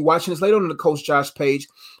there. And if you're watching this later on the Coach Josh page,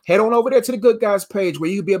 head on over there to the Good Guys page where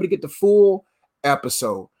you'll be able to get the full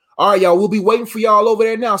episode. All right, y'all. We'll be waiting for y'all over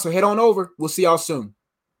there now. So head on over. We'll see y'all soon.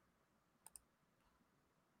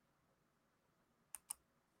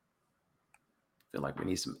 I feel like we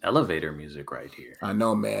need some elevator music right here. I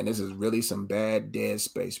know, man. This is really some bad dead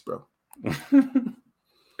space, bro.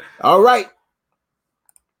 All right.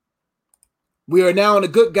 We are now on the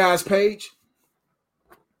Good Guys page.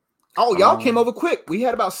 Oh, y'all came over quick. We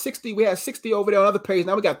had about 60. We had 60 over there on the other page.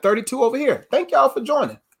 Now we got 32 over here. Thank y'all for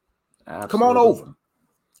joining. Absolutely. Come on over.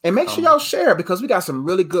 And make sure y'all share because we got some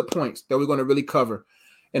really good points that we're going to really cover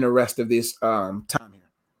in the rest of this time here.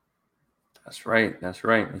 That's right. That's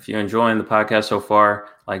right. If you're enjoying the podcast so far,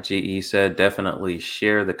 like GE said, definitely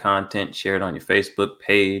share the content, share it on your Facebook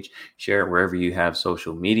page, share it wherever you have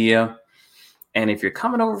social media. And if you're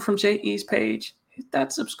coming over from JE's page, hit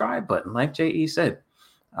that subscribe button. Like JE said,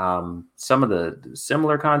 some of the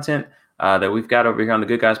similar content that we've got over here on the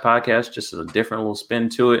Good Guys podcast, just a different little spin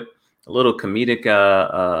to it, a little comedic,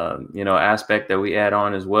 aspect that we add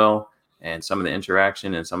on as well. And some of the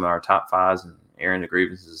interaction and some of our top 5s and airing the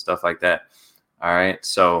grievances and stuff like that. All right.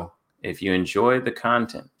 So if you enjoy the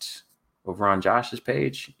content over on Josh's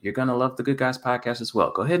page, you're going to love the Good Guys podcast as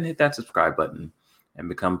well. Go ahead and hit that subscribe button and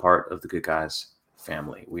become part of the Good Guys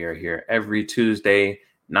family. We are here every Tuesday,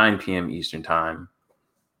 9 p.m. Eastern time,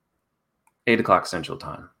 8 o'clock Central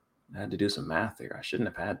time. I had to do some math there. I shouldn't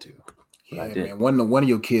have had to. Yeah, I did. Man. One of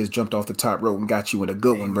your kids jumped off the top rope and got you with a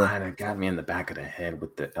good one, bro. It got me in the back of the head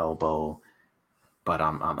with the elbow. But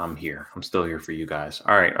I'm here. I'm still here for you guys.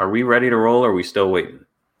 All right. Are we ready to roll or are we still waiting?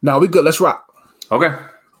 No, we good. Let's rock. Okay.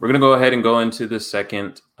 We're going to go ahead and go into the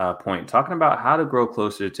second point, talking about how to grow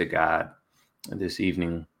closer to God this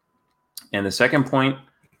evening. And the second point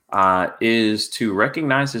is to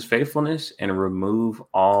recognize his faithfulness and remove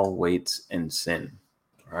all weights and sin.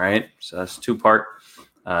 All right. So that's two-part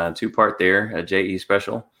there, a JE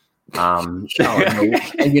special. And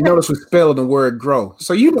you notice we spelled the word grow.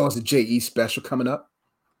 So you know it's a JE special coming up.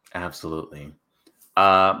 Absolutely.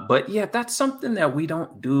 But yeah, that's something that we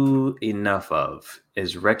don't do enough of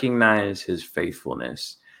is recognize his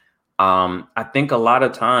faithfulness. I think a lot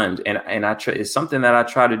of times, and it's something that I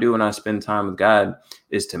try to do when I spend time with God,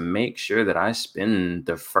 is to make sure that I spend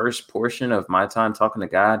the first portion of my time talking to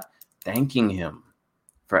God, thanking him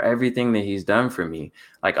for everything that he's done for me.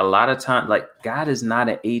 Like a lot of times, like God is not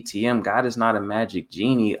an ATM. God is not a magic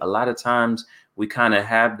genie. A lot of times we kind of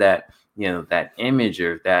have that, that image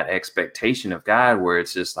or that expectation of God where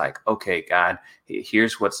it's just like, okay, God,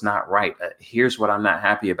 here's what's not right. Here's what I'm not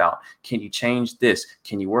happy about. Can you change this?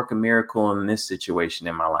 Can you work a miracle in this situation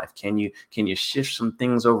in my life? Can you shift some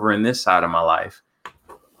things over in this side of my life?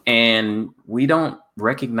 And we don't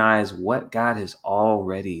recognize what God has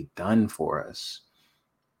already done for us.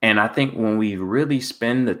 And I think when we really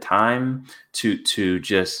spend the time to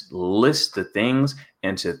just list the things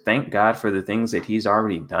and to thank God for the things that he's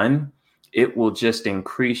already done, it will just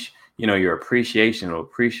increase, your appreciation. It'll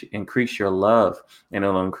increase your love, and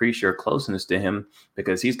it'll increase your closeness to him,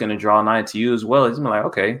 because he's going to draw nigh to you as well. He's gonna be like,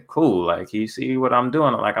 okay, cool. Like, you see what I'm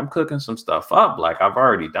doing? Like, I'm cooking some stuff up. Like, I've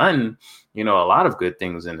already done, a lot of good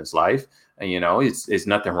things in his life. And, it's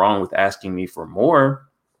nothing wrong with asking me for more.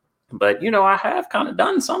 But, I have kind of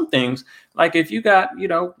done some things. Like if you got,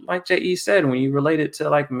 like J.E. said, when you relate it to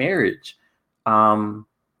like marriage,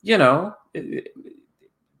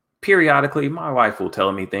 periodically my wife will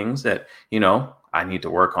tell me things that, I need to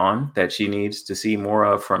work on, that she needs to see more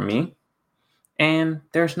of from me. And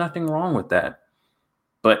there's nothing wrong with that.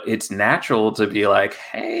 But it's natural to be like,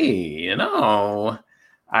 hey,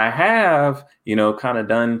 I have, kind of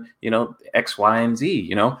done, X, Y, and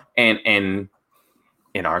Z, and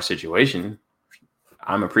in our situation,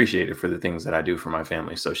 I'm appreciated for the things that I do for my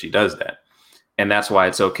family. So she does that. And that's why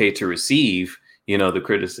it's okay to receive,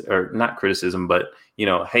 the or not criticism, but,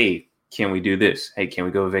 hey, can we do this? Hey, can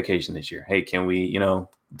we go on vacation this year? Hey, can we,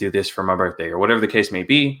 do this for my birthday or whatever the case may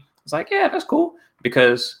be? It's like, yeah, that's cool.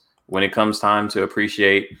 Because when it comes time to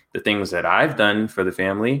appreciate the things that I've done for the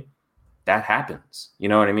family, that happens. You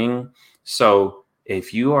know what I mean? So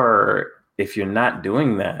if you're not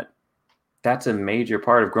doing that, that's a major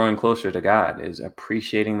part of growing closer to God, is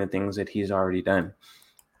appreciating the things that he's already done.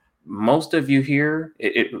 Most of you here,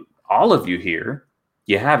 all of you here,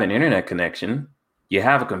 you have an internet connection, you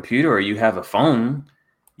have a computer, or you have a phone,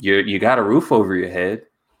 you got a roof over your head.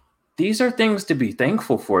 These are things to be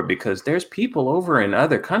thankful for, because there's people over in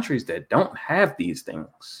other countries that don't have these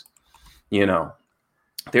things.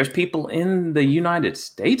 There's people in the United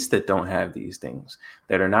States that don't have these things,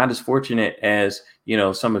 that are not as fortunate as,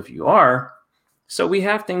 some of you are. So we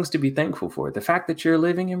have things to be thankful for. The fact that you're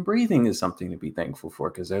living and breathing is something to be thankful for,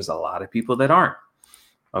 because there's a lot of people that aren't.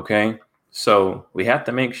 Okay. So we have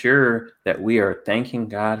to make sure that we are thanking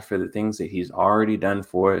God for the things that he's already done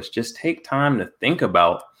for us. Just take time to think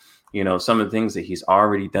about, some of the things that he's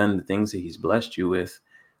already done, the things that he's blessed you with.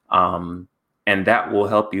 And that will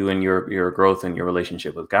help you in your growth and your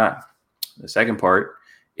relationship with God. The second part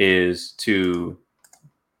is to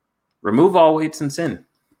remove all weights and sin.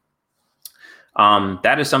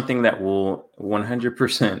 That is something that will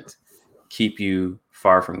 100% keep you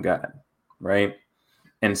far from God, right?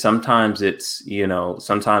 And sometimes it's,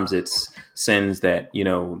 sins that,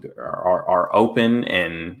 are open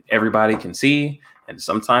and everybody can see. And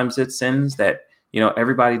sometimes it's sins that,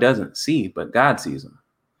 everybody doesn't see, but God sees them.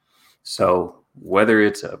 So whether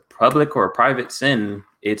it's a public or a private sin,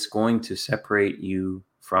 it's going to separate you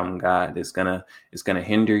from God. It's gonna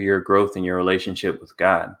hinder your growth in your relationship with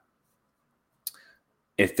God.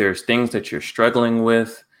 If there's things that you're struggling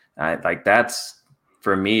with, that's,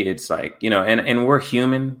 for me, it's like, and we're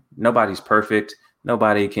human. Nobody's perfect.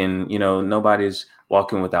 Nobody can, nobody's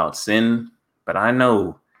walking without sin. But I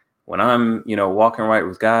know when I'm, walking right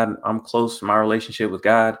with God, I'm close to my relationship with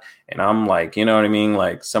God. And I'm like, you know what I mean?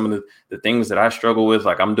 Like some of the things that I struggle with,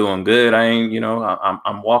 like I'm doing good. I ain't,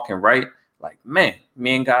 I'm walking right. Like, man,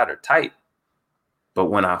 me and God are tight. But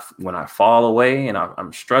when I fall away and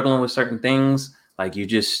I'm struggling with certain things, like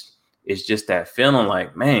it's just that feeling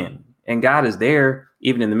like, man, and God is there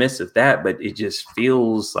even in the midst of that. But it just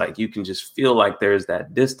feels like you can just feel like there's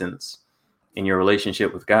that distance in your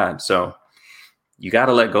relationship with God. So you got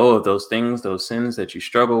to let go of those things, those sins that you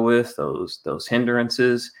struggle with, those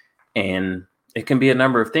hindrances. And it can be a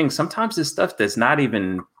number of things. Sometimes it's stuff that's not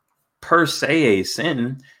even per se a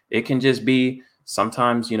sin. It can just be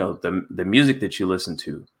sometimes, the music that you listen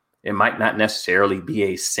to. It might not necessarily be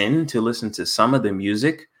a sin to listen to some of the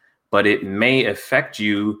music, but it may affect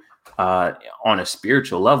you on a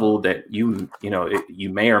spiritual level that you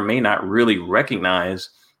may or may not really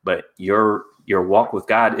recognize. But your walk with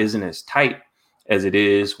God isn't as tight as it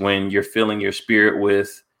is when you're filling your spirit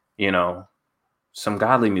with, some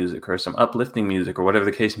godly music or some uplifting music or whatever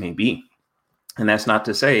the case may be. And that's not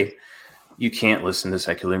to say you can't listen to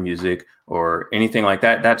secular music or anything like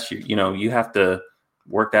that. That's, you have to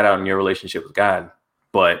work that out in your relationship with God,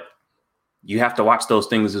 but you have to watch those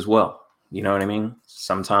things as well. You know what I mean?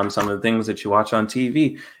 Sometimes some of the things that you watch on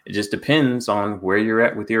TV, it just depends on where you're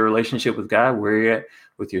at with your relationship with God, where you're at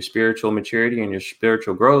with your spiritual maturity and your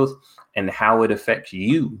spiritual growth, and how it affects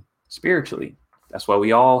you spiritually. That's why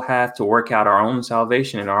we all have to work out our own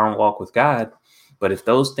salvation and our own walk with God. But if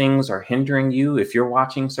those things are hindering you, if you're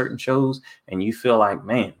watching certain shows and you feel like,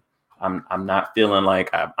 man, I'm not feeling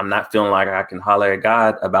like I can holler at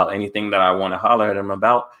God about anything that I want to holler at him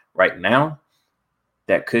about right now,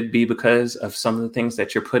 that could be because of some of the things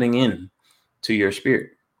that you're putting in to your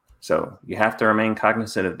spirit. So you have to remain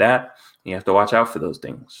cognizant of that. You have to watch out for those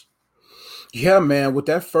things. Yeah, man, with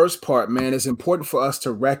that first part, man, it's important for us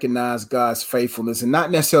to recognize God's faithfulness and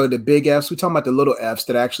not necessarily the big F's. We're talking about the little F's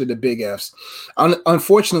that are actually the big F's.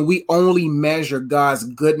 Unfortunately, we only measure God's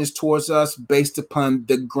goodness towards us based upon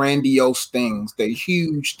the grandiose things, the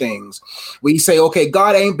huge things. We say, okay,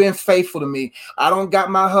 God ain't been faithful to me. I don't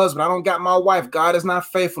got my husband. I don't got my wife. God is not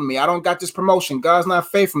faithful to me. I don't got this promotion. God's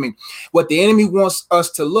not faithful to me. What the enemy wants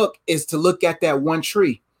us to look at that one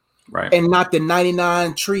tree. Right. And not the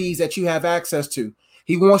 99 trees that you have access to.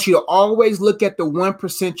 He wants you to always look at the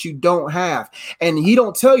 1% you don't have. And he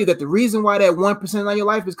don't tell you that the reason why that 1% on your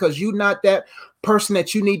life is because you're not that person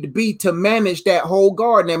that you need to be to manage that whole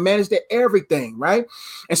garden and manage that everything, right?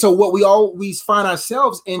 And so what we always find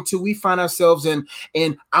ourselves in,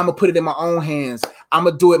 I'm gonna put it in my own hands. I'm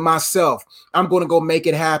gonna do it myself. I'm gonna go make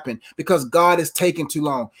it happen because God is taking too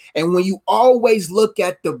long. And when you always look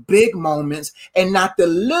at the big moments and not the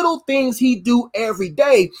little things he do every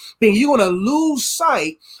day, then you're gonna lose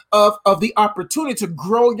sight of the opportunity to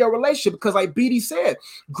grow your relationship. Because like BD said,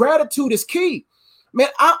 gratitude is key. Man,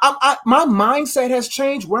 my mindset has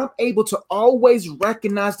changed where I'm able to always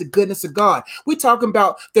recognize the goodness of God. We're talking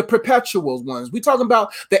about the perpetual ones. We're talking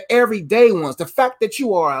about the everyday ones. The fact that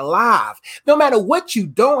you are alive. No matter what you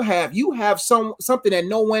don't have, you have something that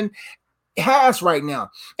no one has right now.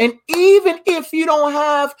 And even if you don't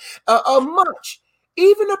have much,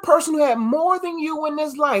 even the person who had more than you in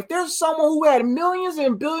this life, there's someone who had millions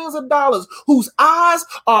and billions of dollars whose eyes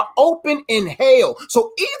are open in hell.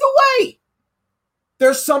 So either way,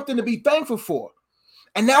 there's something to be thankful for.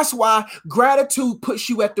 And that's why gratitude puts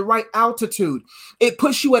you at the right altitude. It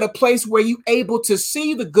puts you at a place where you're able to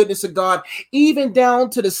see the goodness of God, even down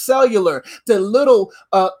to the cellular, the little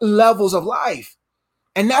levels of life.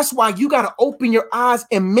 And that's why you got to open your eyes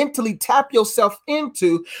and mentally tap yourself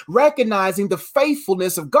into recognizing the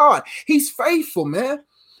faithfulness of God. He's faithful, man.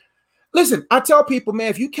 Listen, I tell people, man,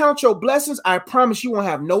 if you count your blessings, I promise you won't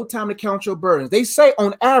have no time to count your burdens. They say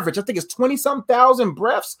on average, I think it's 20-some thousand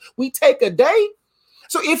breaths we take a day.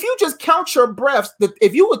 So if you just count your breaths,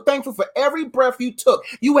 if you were thankful for every breath you took,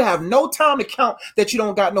 you would have no time to count that you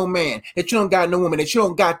don't got no man, that you don't got no woman, that you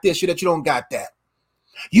don't got this, that you don't got that.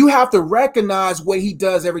 You have to recognize what he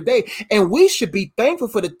does every day. And we should be thankful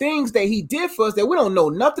for the things that he did for us that we don't know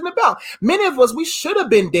nothing about. Many of us, we should have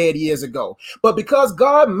been dead years ago. But because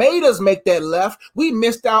God made us make that left, we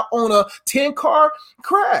missed out on a 10-car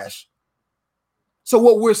crash. So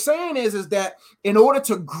what we're saying is that in order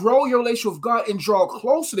to grow your relationship with God and draw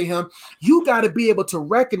closer to him, you got to be able to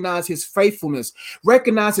recognize his faithfulness,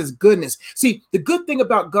 recognize his goodness. See, the good thing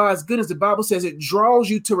about God's goodness, the Bible says it draws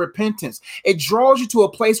you to repentance. It draws you to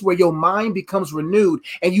a place where your mind becomes renewed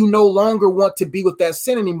and you no longer want to be with that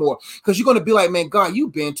sin anymore. Because you're going to be like, man, God,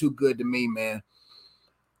 you've been too good to me, man.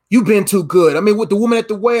 You've been too good. I mean, with the woman at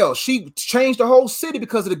the well, she changed the whole city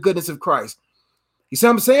because of the goodness of Christ. You see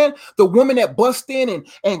what I'm saying? The woman that bust in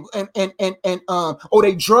or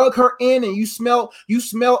they drug her in and you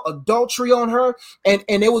smell adultery on her and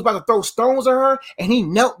they was about to throw stones at her and he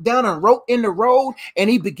knelt down and wrote in the road and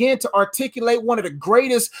he began to articulate one of the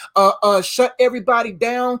greatest shut everybody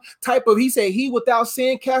down type of, he said, he without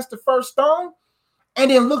sin cast the first stone, and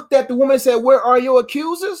then looked at the woman and said, where are your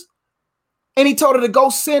accusers? And he told her to go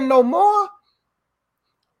sin no more.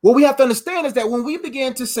 What we have to understand is that when we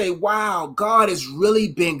begin to say, wow, God has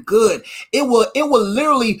really been good, it will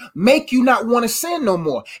literally make you not want to sin no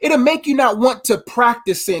more. It'll make you not want to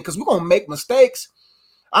practice sin because we're going to make mistakes.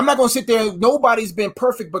 I'm not going to sit there. Nobody's been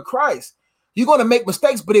perfect but Christ. You're going to make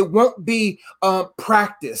mistakes, but it won't be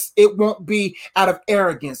practice. It won't be out of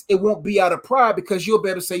arrogance. It won't be out of pride because you'll be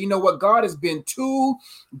able to say, you know what? God has been too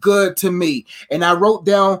good to me. And I wrote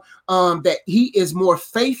down that he is more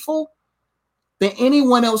faithful than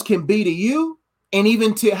anyone else can be to you, and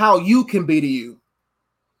even to how you can be to you.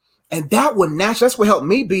 And that would naturally, that's what helped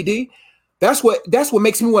me, BD. That's what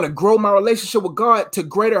makes me want to grow my relationship with God to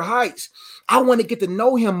greater heights. I want to get to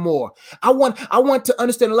know him more. I want to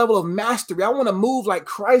understand the level of mastery. I want to move like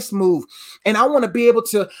Christ moved. And I want to be able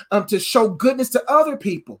to show goodness to other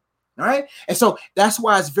people. All right. And so that's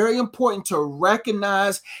why it's very important to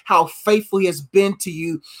recognize how faithful he has been to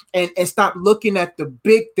you and stop looking at the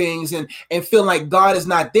big things and feeling like God is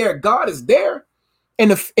not there. God is there.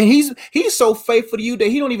 And he's so faithful to you that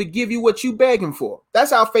he don't even give you what you begging for.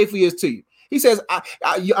 That's how faithful he is to you. He says,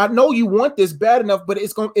 I know you want this bad enough, but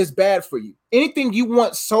it's bad for you. Anything you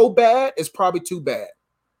want so bad is probably too bad.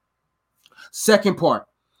 Second part.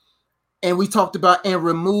 And we talked about and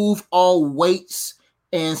remove all weights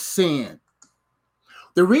and sin.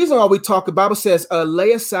 The reason why we talk, the Bible says,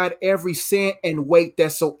 lay aside every sin and weight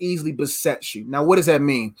that so easily besets you. Now, what does that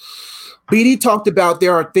mean? BD talked about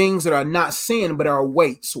there are things that are not sin, but are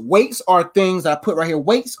weights. Weights are things I put right here.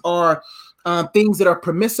 Weights are things that are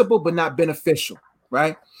permissible, but not beneficial,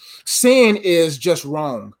 right? Sin is just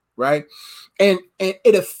wrong, right? And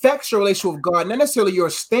it affects your relationship with God, not necessarily your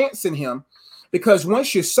stance in him, because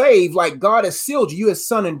once you're saved, like God has sealed you as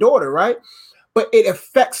son and daughter, right? But it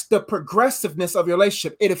affects the progressiveness of your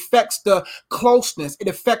relationship. It affects the closeness. It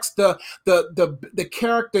affects the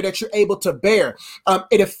character that you're able to bear.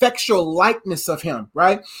 It affects your likeness of him,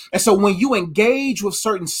 right? And so when you engage with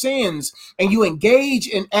certain sins and you engage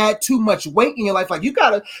and add too much weight in your life, like you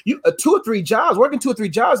 2 or 3 jobs, working 2 or 3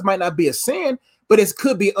 jobs might not be a sin, but it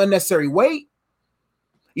could be unnecessary weight.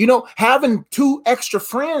 You know, having 2 extra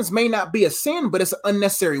friends may not be a sin, but it's an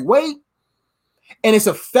unnecessary weight. And it's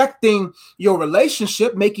affecting your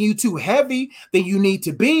relationship, making you too heavy than you need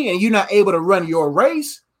to be, and you're not able to run your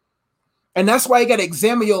race. And that's why you got to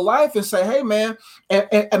examine your life and say, hey, man,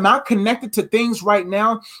 am I connected to things right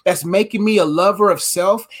now that's making me a lover of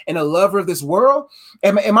self and a lover of this world?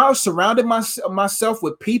 Am I surrounding myself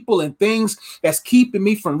with people and things that's keeping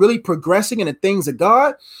me from really progressing in the things of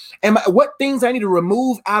God? What things I need to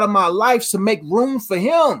remove out of my life to make room for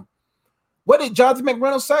him? What did Jonathan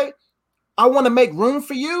McReynolds say? I want to make room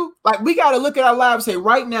for you. Like, we got to look at our lives and say,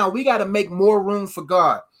 right now, we got to make more room for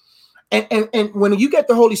God. And when you get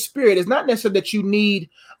the Holy Spirit, it's not necessarily that you need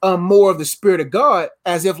more of the Spirit of God,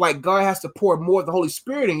 as if like God has to pour more of the Holy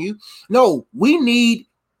Spirit in you. No, he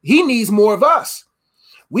needs more of us.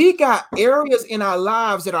 We got areas in our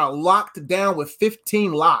lives that are locked down with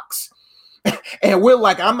 15 locks. And we're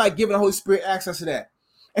like, I'm not giving the Holy Spirit access to that.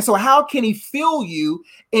 And so how can he fill you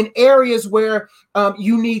in areas where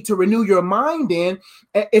you need to renew your mind in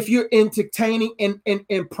if you're entertaining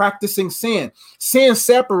and practicing sin? Sin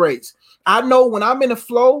separates. I know when I'm in the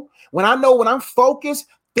flow, when I'm focused,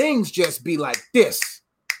 things just be like this.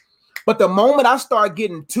 But the moment I start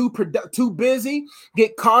getting too busy,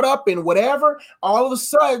 get caught up in whatever, all of a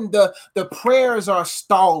sudden the prayers are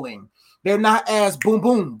stalling. They're not as boom,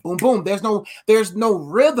 boom, boom, boom. There's no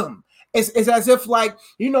rhythm. It's as if, like,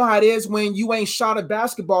 you know how it is when you ain't shot a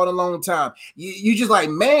basketball in a long time. You just like,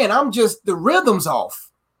 man, the rhythm's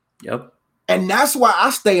off. Yep. And that's why I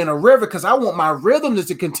stay in a river, because I want my rhythm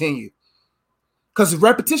to continue. Because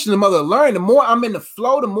repetition, the mother of learning. The more I'm in the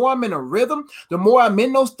flow, the more I'm in a rhythm, the more I'm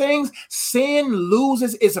in those things, sin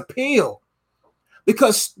loses its appeal.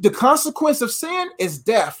 Because the consequence of sin is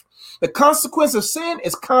death. The consequence of sin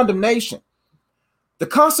is condemnation. The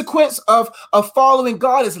consequence of following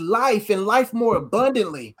God is life, and life more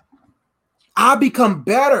abundantly. I become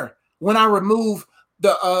better when I remove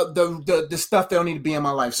the stuff that don't need to be in my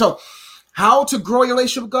life. So how to grow your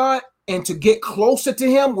relationship with God and to get closer to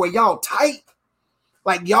him, where y'all tight,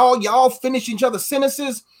 like y'all finish each other's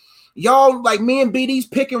sentences. Y'all like me and BD's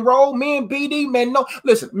pick and roll. Me and BD, man, no.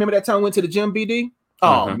 Listen, remember that time we went to the gym, BD?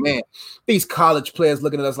 Oh man, these college players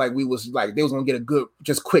looking at us like they was gonna get a good,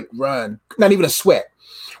 just quick run, not even a sweat.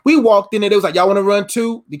 We walked in there, they was like, y'all want to run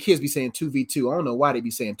 2? The kids be saying 2v2. I don't know why they be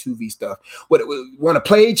saying 2v stuff. What, want to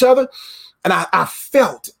play each other? And I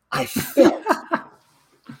felt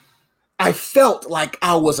like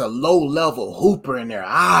I was a low-level hooper in their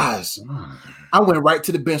eyes. I went right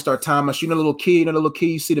to the bench, started tying my shoes. You know, the little kid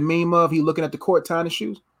you see the meme of, he looking at the court tying his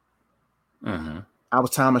shoes. I was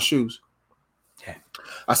tying my shoes. Yeah.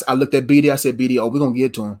 I looked at BD. I said, BD, we're going to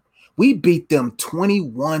get to him. We beat them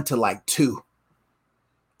 21-2.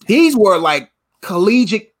 These were like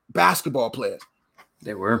collegiate basketball players.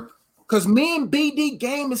 They were. Because me and BD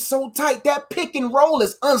game is so tight. That pick and roll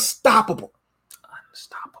is unstoppable.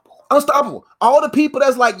 Unstoppable. All the people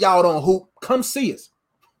that's like, y'all don't hoop, come see us.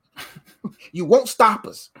 You won't stop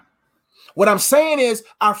us. What I'm saying is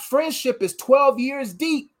our friendship is 12 years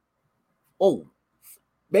deep. Oh,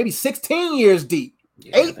 maybe 16 years deep.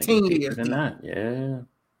 Yeah, 18 years deep. Yeah.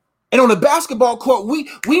 And on the basketball court,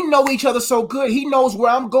 we know each other so good. He knows where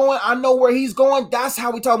I'm going. I know where he's going. That's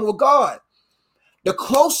how we talk with God. The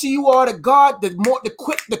closer you are to God, the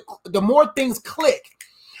more things click.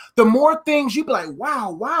 The more things you be like,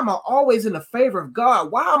 wow, why am I always in the favor of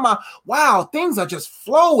God? Wow, things are just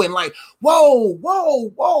flowing like,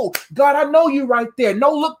 whoa. God, I know you right there.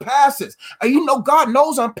 No look passes. And you know, God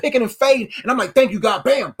knows I'm picking and fading. And I'm like, thank you, God.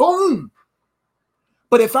 Bam, boom.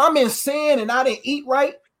 But if I'm in sin and I didn't eat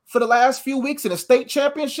right for the last few weeks in the state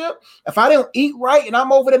championship, if I didn't eat right and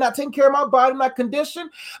I'm over there not taking care of my body, my condition,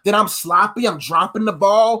 then I'm sloppy. I'm dropping the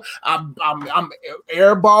ball. I'm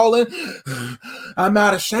airballing. I'm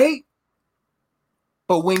out of shape.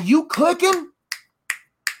 But when you clicking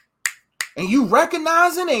and you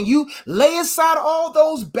recognizing and you lay aside all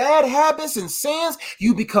those bad habits and sins,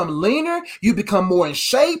 you become leaner, you become more in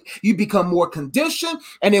shape, you become more conditioned.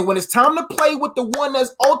 And then when it's time to play with the one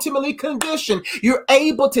that's ultimately conditioned, you're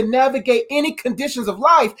able to navigate any conditions of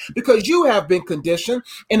life because you have been conditioned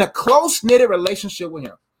in a close-knitted relationship with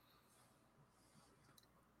him.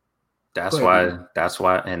 That's why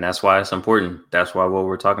it's important. That's why what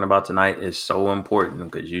we're talking about tonight is so important,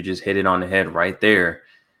 because you just hit it on the head right there.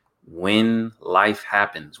 When life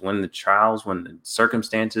happens, when the trials, when the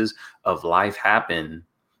circumstances of life happen,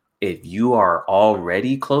 if you are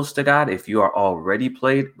already close to God, if you are already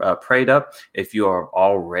prayed up, if you are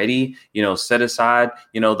already, set aside,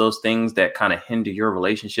 those things that kind of hinder your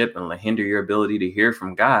relationship and hinder your ability to hear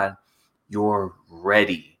from God, you're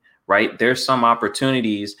ready, right? There's some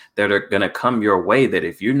opportunities that are going to come your way that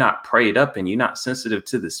if you're not prayed up and you're not sensitive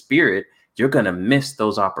to the Spirit, you're going to miss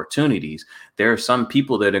those opportunities. There are some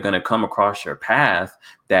people that are going to come across your path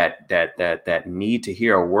that need to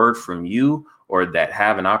hear a word from you, or that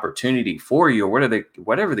have an opportunity for you, or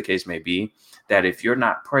whatever the case may be, that if you're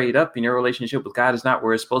not prayed up and your relationship with God is not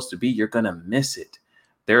where it's supposed to be, you're going to miss it.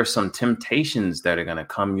 There are some temptations that are going to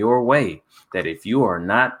come your way that if you are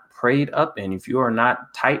not prayed up and if you are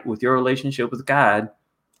not tight with your relationship with God,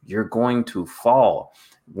 you're going to fall.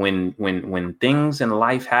 When things in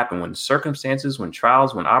life happen, when circumstances, when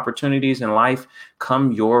trials, when opportunities in life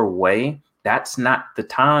come your way, that's not the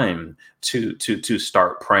time to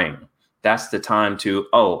start praying. That's the time to,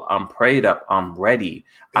 I'm prayed up. I'm ready.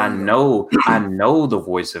 I know the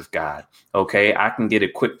voice of God. Okay. I can get a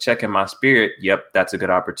quick check in my spirit. Yep. That's a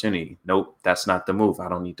good opportunity. Nope. That's not the move. I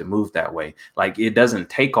don't need to move that way. Like, it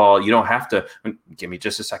doesn't take all, you don't have to give me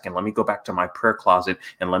just a second. Let me go back to my prayer closet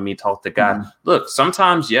and let me talk to God. Mm-hmm. Look,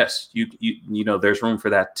 sometimes, yes, you there's room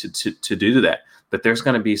for that to do that. But there's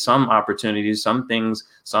going to be some opportunities, some things,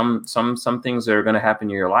 some things that are going to happen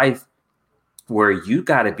in your life where you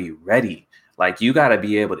got to be ready. Like, you got to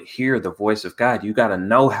be able to hear the voice of God. You got to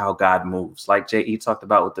know how God moves. Like J.E. talked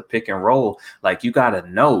about with the pick and roll. Like, you got to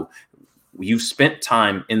know. You've spent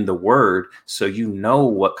time in the word, so you know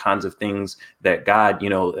what kinds of things that God,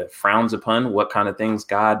 frowns upon, what kind of things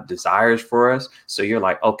God desires for us. So you're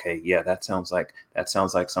like, okay, yeah, that sounds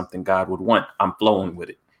like something God would want. I'm flowing with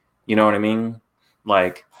it. You know what I mean?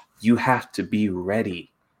 Like, you have to be ready.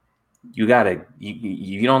 You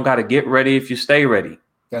don't gotta get ready if you stay ready.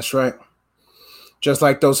 That's right. Just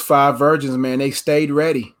like those 5 virgins, man, they stayed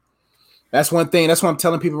ready. That's one thing. That's what I'm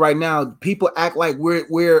telling people right now. People act like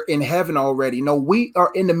we're in heaven already. No, we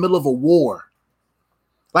are in the middle of a war.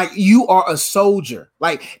 Like, you are a soldier.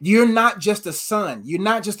 Like, you're not just a son. You're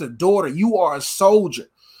not just a daughter. You are a soldier.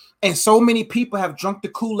 And so many people have drunk the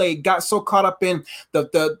Kool-Aid, got so caught up in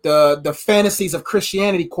the fantasies of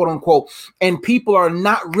Christianity, quote unquote, and people are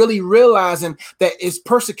not really realizing that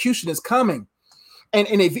persecution is coming. And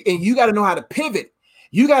you got to know how to pivot.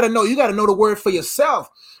 You got to know the word for yourself.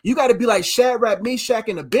 You got to be like Shadrach, Meshach,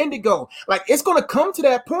 and Abednego. Like, it's going to come to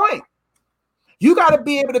that point. You got to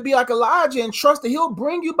be able to be like Elijah and trust that he'll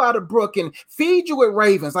bring you by the brook and feed you with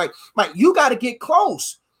ravens. Like you got to get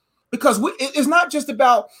close. Because it's not just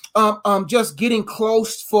about just getting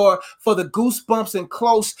close for the goosebumps and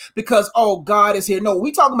close because, God is here. No,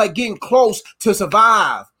 we talking about getting close to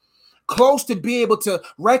survive, close to be able to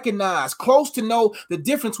recognize, close to know the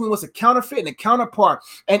difference between what's a counterfeit and a counterpart,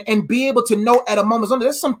 and be able to know at a moment's notice.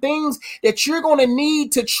 There's some things that you're going to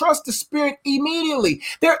need to trust the Spirit immediately.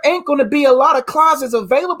 There ain't going to be a lot of closets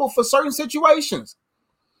available for certain situations.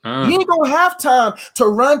 You ain't gonna have time to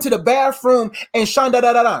run to the bathroom and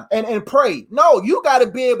and pray. No, you got to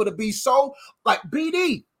be able to be so like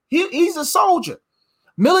BD. He's a soldier.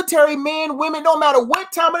 Military men, women, no matter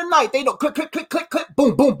what time of the night, they don't click, click, click, click, click,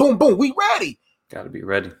 boom, boom, boom, boom. We ready. Got to be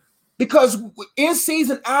ready. Because in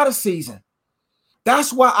season, out of season.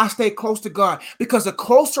 That's why I stay close to God, because the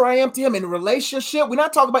closer I am to him in relationship, we're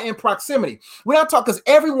not talking about in proximity. We're not talking because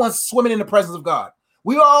everyone's swimming in the presence of God.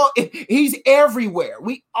 He's everywhere.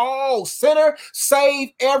 We all sinner,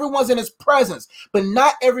 saved, everyone's in his presence, but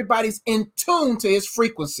not everybody's in tune to his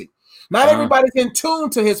frequency. Not everybody's in tune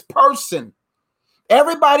to his person.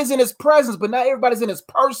 Everybody's in his presence, but not everybody's in his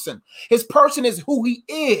person. His person is who he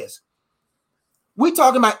is. We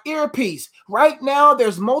talking about earpiece. Right now,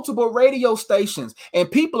 there's multiple radio stations,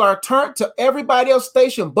 and people are turned to everybody else's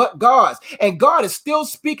station but God's. And God is still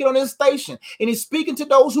speaking on his station, and he's speaking to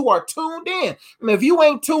those who are tuned in. And if you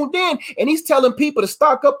ain't tuned in, and he's telling people to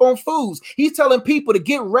stock up on foods, he's telling people to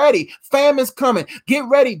get ready. Famine's coming. Get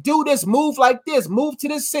ready. Do this. Move like this. Move to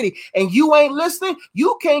this city. And you ain't listening.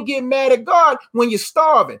 You can't get mad at God when you're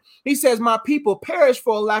starving. He says, my people perish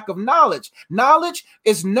for a lack of knowledge. Knowledge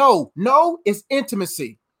is no. No is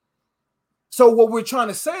intimacy. So what we're trying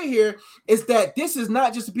to say here is that this is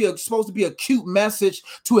not just supposed to be a cute message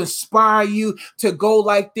to inspire you to go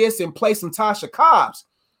like this and play some Tasha Cobbs.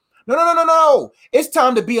 No. It's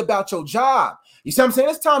time to be about your job. You see what I'm saying?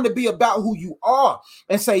 It's time to be about who you are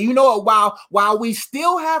and say, you know what, while we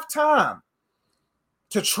still have time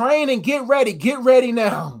to train and get ready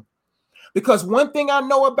now. Because one thing I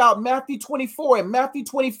know about Matthew 24 and Matthew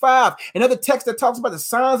 25 and other texts that talks about the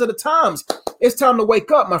signs of the times, it's time to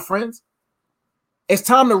wake up, my friends. It's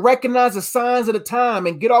time to recognize the signs of the time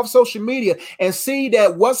and get off social media and see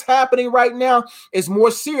that what's happening right now is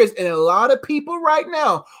more serious. And a lot of people right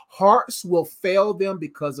now, hearts will fail them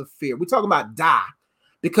because of fear. We're talking about die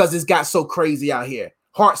because it's got so crazy out here.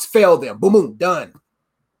 Hearts fail them. Boom, boom, done.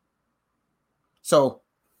 So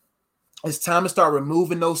it's time to start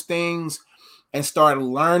removing those things and start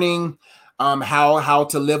learning how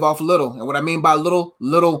to live off little. And what I mean by little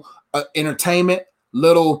entertainment,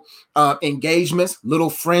 little engagements, little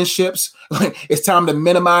friendships. It's time to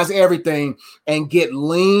minimize everything and get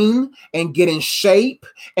lean and get in shape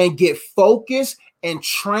and get focused and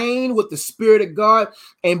train with the Spirit of God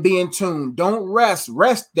and be in tune. Don't rest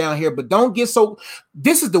down here, but don't get so.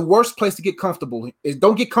 This is the worst place to get comfortable.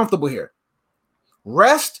 Don't get comfortable here.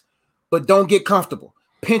 Rest, but don't get comfortable.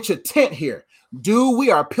 Pinch a tent here. We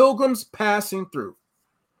are pilgrims passing through.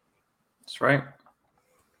 That's right.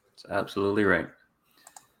 That's absolutely right.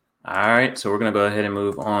 All right, so we're going to go ahead and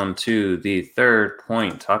move on to the third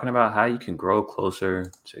point, talking about how you can grow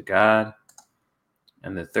closer to God.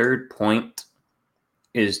 And the third point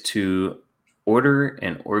is to order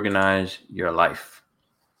and organize your life.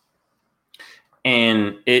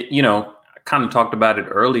 And I kind of talked about it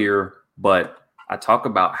earlier, but I talk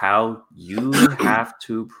about how you have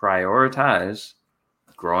to prioritize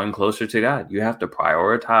growing closer to God. You have to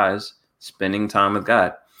prioritize spending time with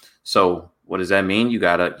God. So what does that mean? You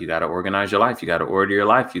gotta organize your life. You gotta order your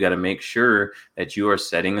life. You gotta make sure that you are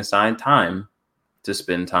setting aside time to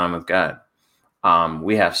spend time with God.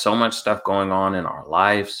 We have so much stuff going on in our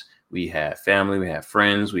lives. We have family, we have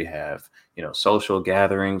friends, we have social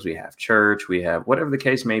gatherings, we have church, we have whatever the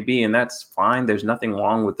case may be, and that's fine. There's nothing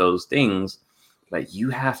wrong with those things, but you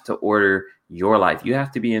have to order your life. You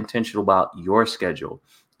have to be intentional about your schedule.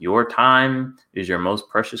 Your time is your most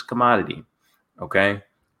precious commodity. Okay,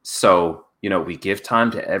 so we give time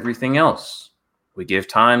to everything else. We give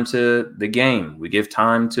time to the game. We give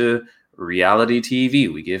time to reality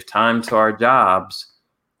TV. We give time to our jobs.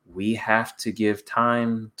 We have to give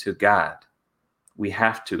time to God. We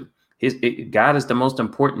have to. God is the most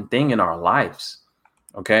important thing in our lives.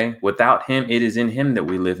 Okay. Without him, it is in him that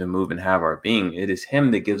we live and move and have our being. It is him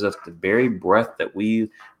that gives us the very breath that we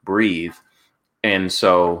breathe. And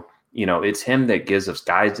so, it's him that gives us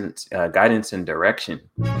guidance and direction.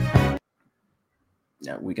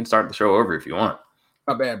 Yeah, we can start the show over if you want.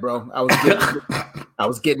 My bad, bro. I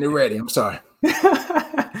was getting it ready. I'm sorry.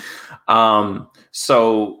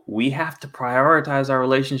 So we have to prioritize our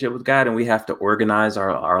relationship with God, and we have to organize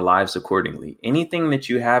our lives accordingly. Anything that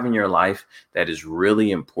you have in your life that is really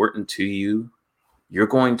important to you, you're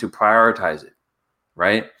going to prioritize it,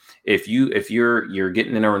 right? If you're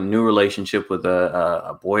getting in a new relationship with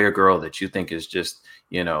a boy or girl that you think is just,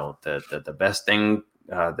 the best thing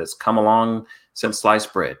that's come along since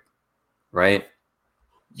sliced bread, right?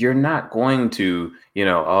 You're not going to,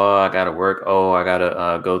 I got to work. Oh, I got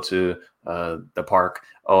to go to the park.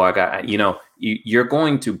 Oh, you're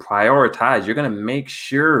going to prioritize. You're going to make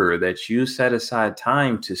sure that you set aside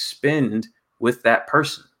time to spend with that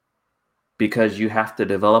person because you have to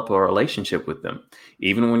develop a relationship with them.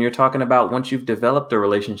 Even when you're talking about once you've developed a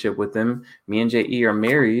relationship with them, me and JE are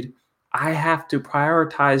married. I have to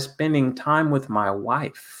prioritize spending time with my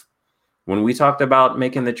wife. When we talked about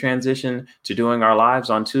making the transition to doing our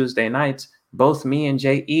lives on Tuesday nights, both me and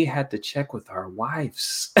JE had to check with our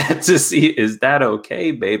wives to see, is that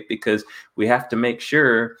okay, babe? Because we have to make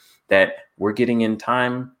sure that we're getting in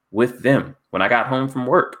time with them. When I got home from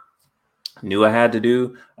work, knew I had to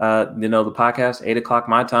do, the podcast, 8:00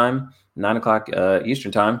 my time, 9:00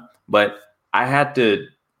 Eastern time. But I had to,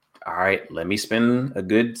 all right, let me spend a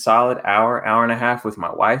good solid hour and a half with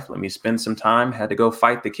my wife. Let me spend some time. Had to go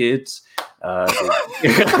fight the kids. I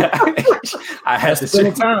had to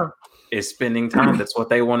spend time. It's spending time. That's what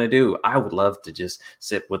they want to do. I would love to just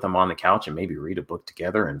sit with them on the couch and maybe read a book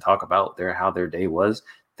together and talk about how their day was.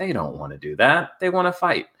 They don't want to do that. They want to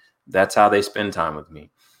fight. That's how they spend time with me.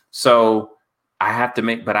 So I have to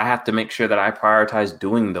make sure that I prioritize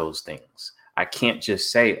doing those things. I can't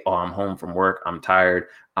just say, oh, I'm home from work, I'm tired,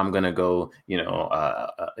 I'm going to go,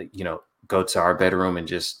 go to our bedroom and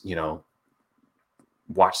just,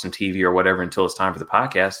 watch some TV or whatever until it's time for the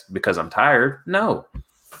podcast because I'm tired. No,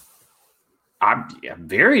 I'm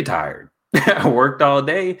very tired. I worked all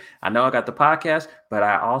day. I know I got the podcast, but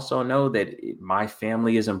I also know that my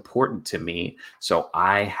family is important to me. So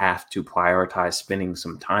I have to prioritize spending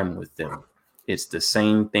some time with them. It's the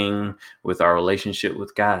same thing with our relationship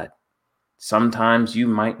with God. Sometimes you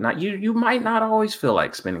might not always feel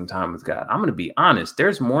like spending time with God. I'm going to be honest.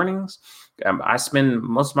 There's mornings I spend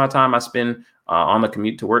most of my time on the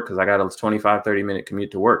commute to work because I got a 25-30 minute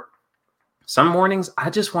commute to work. Some mornings I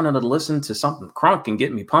just wanted to listen to something crunk and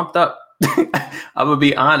get me pumped up. I'm going to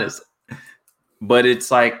be honest. But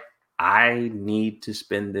it's like, I need to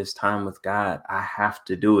spend this time with God. I have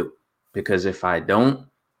to do it because if I don't,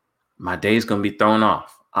 my day's going to be thrown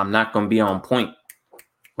off. I'm not going to be on point.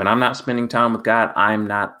 When I'm not spending time with God, I'm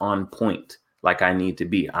not on point like I need to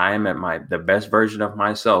be. I am at the best version of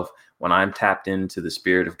myself when I'm tapped into the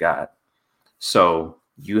Spirit of God. So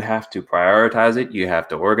you have to prioritize it. You have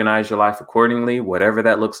to organize your life accordingly, whatever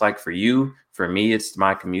that looks like for you. For me, it's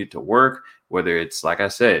my commute to work, whether it's, like I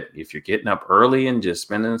said, if you're getting up early and just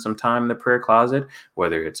spending some time in the prayer closet,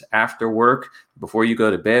 whether it's after work, before you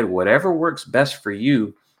go to bed, whatever works best for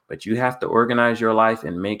you. But you have to organize your life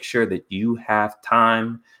and make sure that you have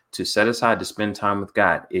time to set aside to spend time with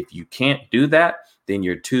God. If you can't do that, then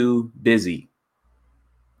you're too busy.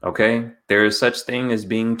 Okay? There is such thing as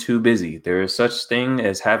being too busy. There is such thing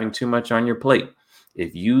as having too much on your plate.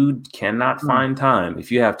 If you cannot find time,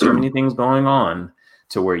 if you have too many things going on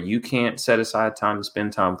to where you can't set aside time to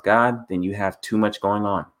spend time with God, then you have too much going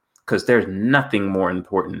on. Because there's nothing more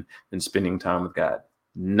important than spending time with God.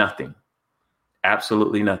 Nothing.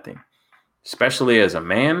 Absolutely nothing. Especially as a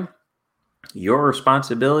man, your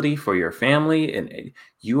responsibility for your family and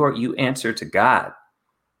you answer to God.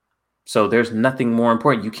 So there's nothing more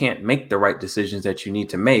important. You can't make the right decisions that you need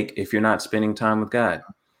to make if you're not spending time with God.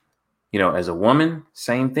 As a woman,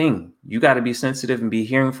 same thing. You got to be sensitive and be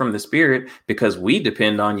hearing from the Spirit because we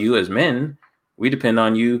depend on you as men. We depend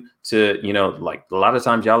on you to, like a lot of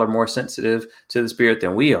times y'all are more sensitive to the Spirit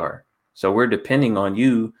than we are. So we're depending on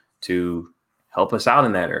you to help us out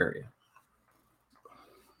in that area.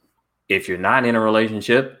 If you're not in a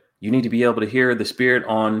relationship, you need to be able to hear the Spirit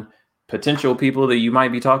on potential people that you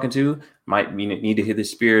might be talking to. Might need to hear the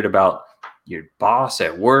Spirit about your boss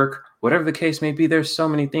at work, whatever the case may be. There's so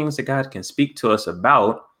many things that God can speak to us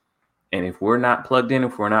about. And if we're not plugged in,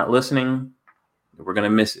 if we're not listening, we're going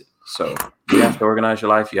to miss it. So you have to organize your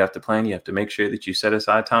life. You have to plan. You have to make sure that you set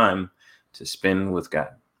aside time to spend with God.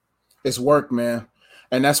 It's work, man.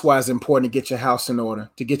 And that's why it's important to get your house in order,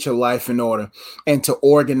 to get your life in order, and to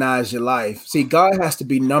organize your life. See, God has to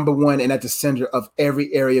be number one and at the center of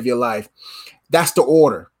every area of your life. That's the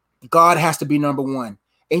order. God has to be number one.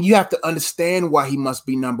 And you have to understand why he must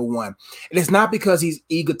be number one. And it's not because he's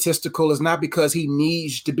egotistical. It's not because he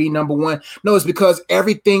needs to be number one. No, it's because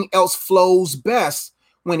everything else flows best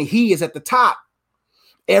when he is at the top.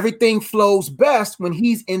 Everything flows best when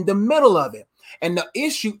he's in the middle of it. And the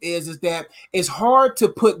issue is that it's hard to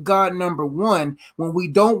put God number one when we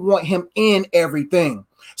don't want him in everything.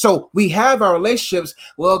 So we have our relationships.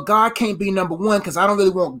 Well, God can't be number one because I don't really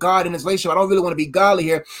want God in this relationship. I don't really want to be godly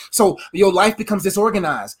here. So your life becomes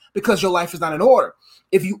disorganized because your life is not in order.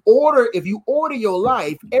 If you order your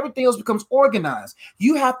life, everything else becomes organized.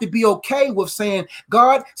 You have to be okay with saying,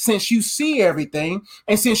 God, since you see everything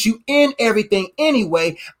and since you in everything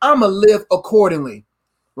anyway, I'm going to live accordingly.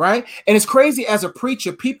 Right. And it's crazy as a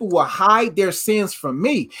preacher, people will hide their sins from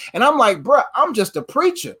me. And I'm like, bro, I'm just a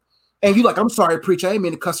preacher. And you like, I'm sorry, preacher. I ain't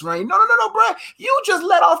mean to cuss around you. No, bro. You just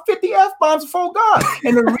let off 50 F-bombs before God.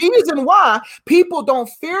 And the reason why people don't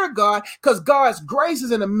fear God, because God's grace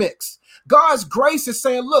is in the mix. God's grace is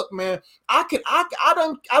saying, look, man, I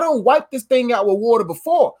don't wipe this thing out with water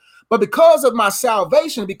before. But because of my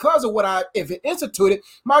salvation, because of what if it instituted,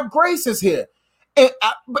 my grace is here.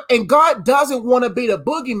 And God doesn't want to be the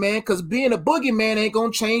boogeyman, because being a boogeyman ain't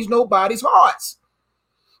going to change nobody's hearts.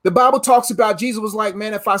 The Bible talks about Jesus was like,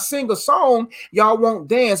 man, if I sing a song, y'all won't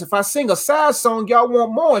dance. If I sing a sad song, y'all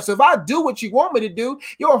won't mourn. So if I do what you want me to do,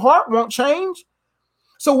 your heart won't change.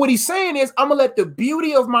 So what he's saying is, I'm going to let the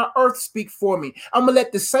beauty of my earth speak for me. I'm going to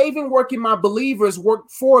let the saving work in my believers work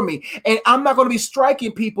for me. And I'm not going to be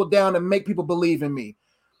striking people down to make people believe in me.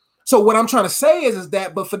 So what I'm trying to say is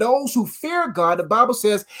that, but for those who fear God, the Bible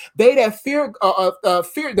says they that fear,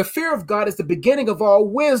 the fear of God is the beginning of all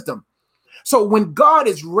wisdom. So when God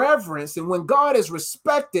is reverenced and when God is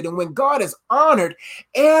respected and when God is honored,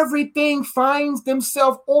 everything finds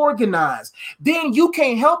themselves organized. Then you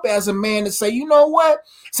can't help as a man to say, you know what?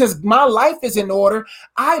 Since my life is in order,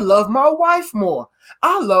 I love my wife more.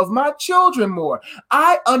 I love my children more.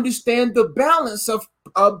 I understand the balance of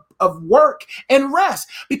work and rest,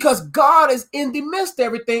 because God is in the midst of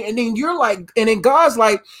everything. And then you're like, and then God's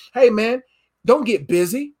like, hey man, don't get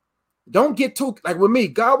busy. Don't get too, like with me,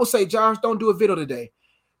 God will say, Josh, don't do a video today.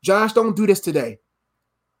 Josh, don't do this today.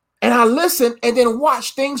 And I listen and then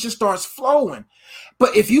watch, things just starts flowing.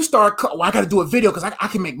 But if you start, well, I got to do a video because I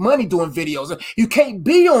can make money doing videos. You can't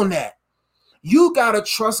be on that. You got to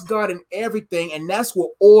trust God in everything. And that's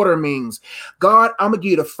what order means. God, I'm going to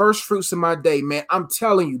give you the first fruits of my day, man. I'm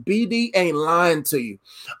telling you, BD ain't lying to you.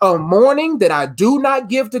 A morning that I do not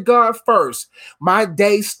give to God first, my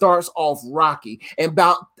day starts off rocky. And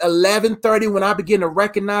about 11:30, when I begin to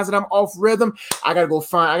recognize that I'm off rhythm, I got to go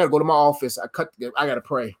to my office. I got to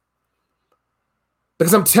pray.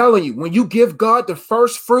 Because I'm telling you, when you give God the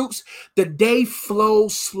first fruits, the day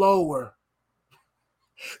flows slower.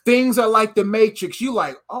 Things are like the Matrix. You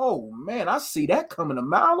like, oh man, I see that coming a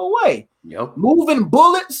mile away. Yep. Moving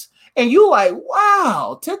bullets. And you like,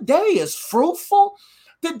 wow, today is fruitful.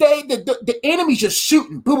 Today, the enemy's just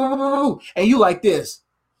shooting. Boom, boom, boom, boom, boom. And you like this.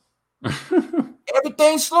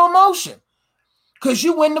 Everything's slow motion. Because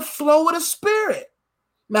you in the flow of the spirit.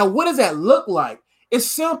 Now, what does that look like? It's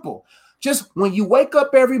simple. Just when you wake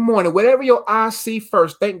up every morning, whatever your eyes see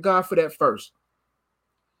first, thank God for that first.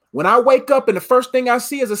 When I wake up and the first thing I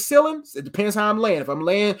see is a ceiling, it depends how I'm laying. If I'm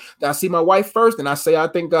laying, I see my wife first, and I say, I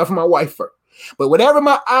thank God for my wife first. But whatever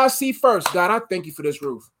my eyes see first, God, I thank you for this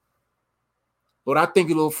roof. Lord, I thank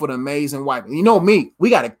you, Lord, for the amazing wife. And you know me, we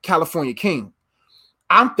got a California king.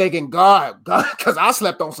 I'm thanking God, because I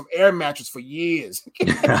slept on some air mattress for years.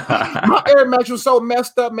 My air mattress was so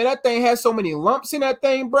messed up, man. That thing had so many lumps in that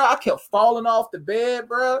thing, bro. I kept falling off the bed,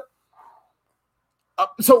 bro.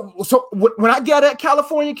 So when I got that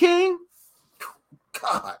California king,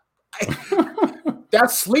 God, that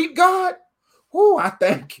sleep God, I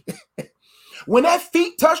thank you. When that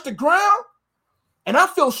feet touch the ground and I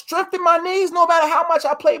feel strength in my knees, no matter how much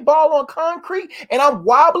I play ball on concrete and I'm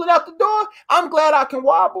wobbling out the door, I'm glad I can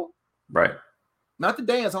wobble. Right. Not to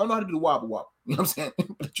dance. I don't know how to do the wobble. You know what I'm saying?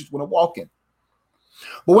 But just when I'm walking.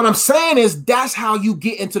 But what I'm saying is that's how you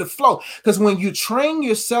get into the flow. Because when you train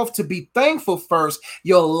yourself to be thankful first,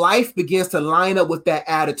 your life begins to line up with that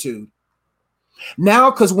attitude. Now,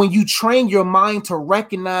 because when you train your mind to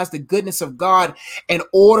recognize the goodness of God and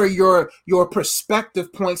order your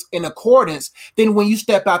perspective points in accordance, then when you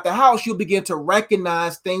step out the house, you'll begin to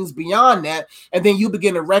recognize things beyond that. And then you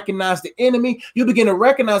begin to recognize the enemy. You begin to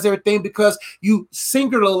recognize everything because you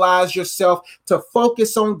singularize yourself to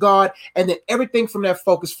focus on God. And then everything from that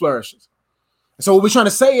focus flourishes. So what we're trying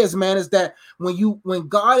to say is, man, is that when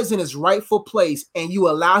God is in his rightful place and you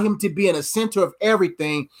allow him to be in the center of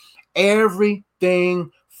everything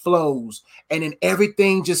flows, and then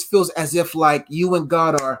everything just feels as if like you and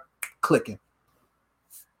God are clicking.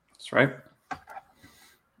 That's right.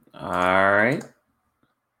 All right.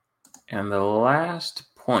 And the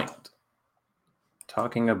last point,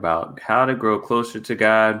 talking about how to grow closer to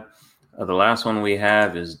God. The last one we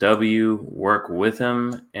have is W, work with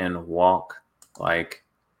him and walk like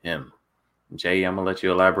him. Jay, I'm going to let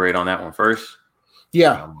you elaborate on that one first.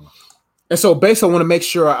 Yeah. And so basically, I want to make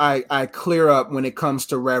sure I clear up when it comes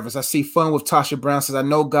to reverence. I see Fun with Tasha Brown says, I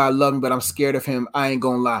know God loves me, but I'm scared of him. I ain't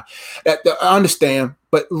going to lie. I understand,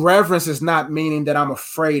 but reverence is not meaning that I'm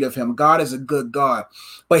afraid of him. God is a good God,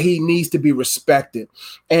 but he needs to be respected.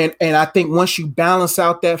 And I think once you balance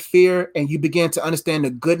out that fear and you begin to understand the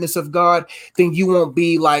goodness of God, then you won't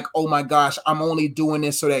be like, oh my gosh, I'm only doing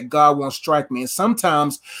this so that God won't strike me. And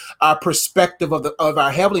sometimes our perspective of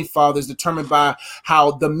our Heavenly Father is determined by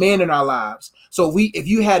how the men in our lives. So if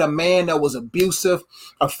you had a man that was abusive,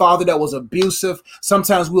 a father that was abusive,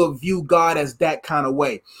 sometimes we'll view God as that kind of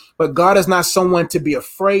way. But God is not someone to be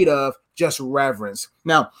afraid of, just reverence.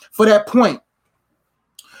 Now, for that point,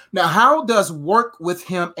 Now, how does work with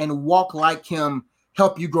him and walk like him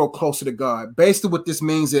help you grow closer to God? Basically, what this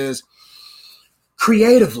means is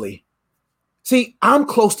creatively. See, I'm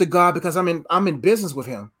close to God because I'm in business with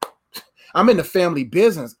him. I'm in the family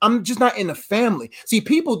business. I'm just not in the family. See,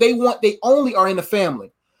 people, they only are in the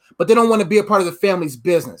family, but they don't want to be a part of the family's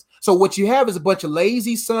business. So what you have is a bunch of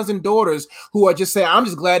lazy sons and daughters who are just saying, I'm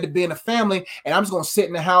just glad to be in a family and I'm just going to sit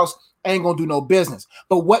in the house. I ain't going to do no business.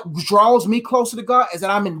 But what draws me closer to God is that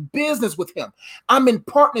I'm in business with him. I'm in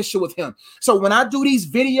partnership with him. So when I do these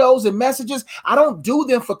videos and messages, I don't do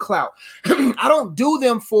them for clout. I don't do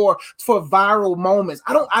them for viral moments.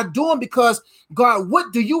 I do them because, God,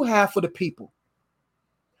 what do you have for the people?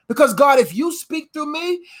 Because, God, if you speak through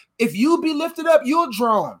me, if you be lifted up, you'll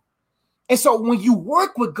draw them. And so when you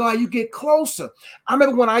work with God, you get closer. I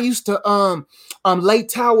remember when I used to lay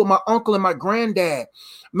towel with my uncle and my granddad,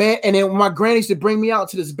 man. And then my granny used to bring me out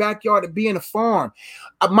to this backyard to be in a farm.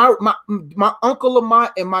 My uncle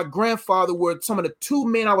and my grandfather were some of the two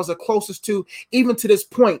men I was the closest to, even to this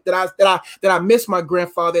point that I miss my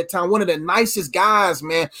grandfather at the time. One of the nicest guys,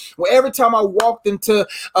 man. Well, every time I walked into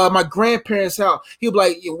my grandparents' house, he'd be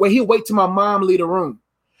like, he'd wait till my mom leave the room.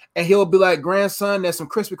 And he'll be like, grandson, there's some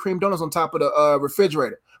Krispy Kreme donuts on top of the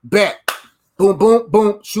refrigerator. Bet. Boom, boom,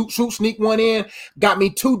 boom. Shoot, sneak one in. Got me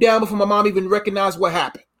 2 down before my mom even recognized what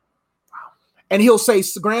happened. And he'll say,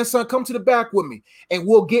 grandson, come to the back with me. And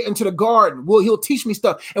we'll get into the garden. He'll teach me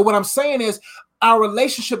stuff. And what I'm saying is, our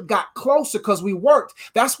relationship got closer because we worked.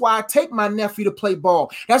 That's why I take my nephew to play ball.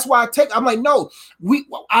 That's why I'm like, no,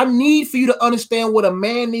 I need for you to understand what a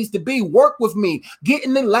man needs to be. Work with me. Get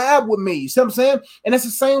in the lab with me. You see what I'm saying? And it's the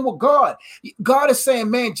same with God. God is saying,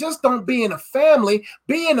 man, just don't be in a family.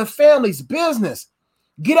 Be in the family's business.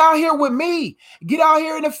 Get out here with me. Get out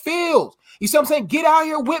here in the field. You see what I'm saying? Get out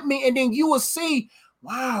here with me, and then you will see,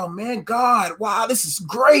 wow, man, God, wow, this is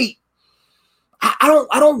great. I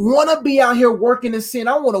don't want to be out here working in sin.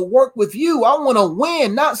 I want to work with you. I want to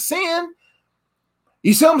win, not sin.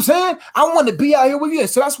 You see what I'm saying? I want to be out here with you.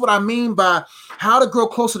 So that's what I mean by how to grow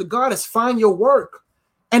closer to God is find your work.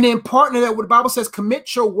 And then partner that with the Bible says,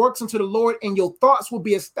 commit your works unto the Lord and your thoughts will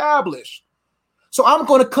be established. So I'm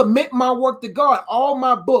going to commit my work to God. All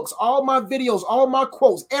my books, all my videos, all my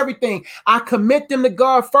quotes, everything. I commit them to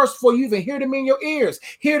God first before you even hear them in your ears.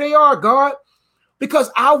 Here they are, God.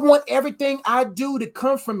 Because I want everything I do to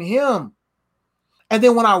come from him. And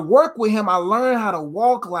then when I work with him, I learn how to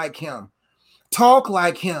walk like him, talk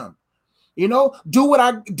like him, do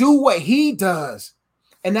what he does.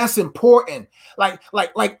 And that's important. Like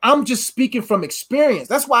I'm just speaking from experience.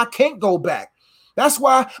 That's why I can't go back. That's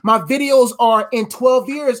why my videos are in 12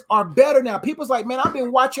 years are better now. People's like, man, I've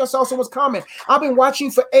been watching. I saw someone's comment. I've been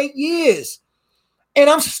watching for 8 years. And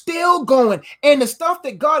I'm still going. And the stuff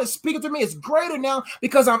that God is speaking to me is greater now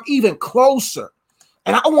because I'm even closer.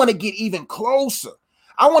 And I want to get even closer.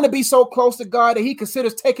 I want to be so close to God that he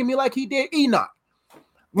considers taking me like he did Enoch.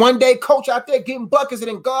 One day, coach out there getting buckets, and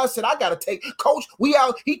then God said, I got to take coach. We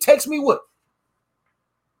out. He takes me with.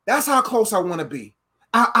 That's how close I want to be.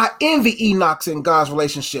 I envy Enoch's in God's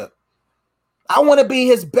relationship. I want to be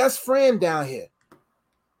his best friend down here.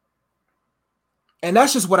 And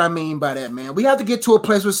that's just what I mean by that, man. We have to get to a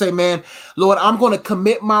place where we say, man, Lord, I'm going to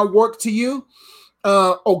commit my work to you.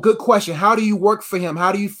 Good question. How do you work for him?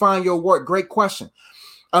 How do you find your work? Great question.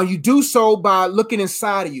 You do so by looking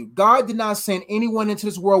inside of you. God did not send anyone into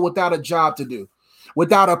this world without a job to do,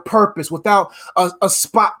 without a purpose, without a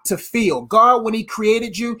spot to fill. God, when he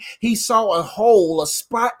created you, he saw a hole, a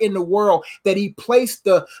spot in the world that he placed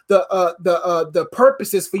the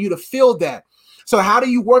purposes for you to fill that. So how do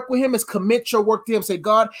you work with him is commit your work to him. Say,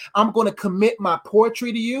 God, I'm going to commit my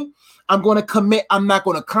poetry to you. I'm going to commit. I'm not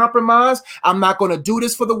going to compromise. I'm not going to do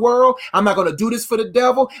this for the world. I'm not going to do this for the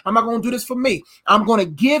devil. I'm not going to do this for me. I'm going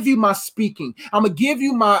to give you my speaking. I'm going to give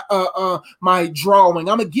you my my drawing.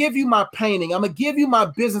 I'm going to give you my painting. I'm going to give you my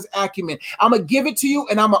business acumen. I'm going to give it to you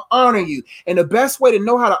and I'm going to honor you. And the best way to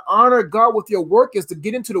know how to honor God with your work is to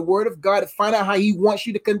get into the word of God to find out how he wants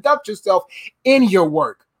you to conduct yourself in your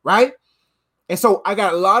work, right? And so I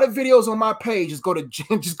got a lot of videos on my page. Just go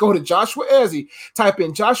to Joshua Ezzy, type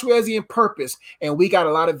in Joshua Ezzy and purpose, and we got a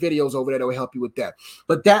lot of videos over there that will help you with that.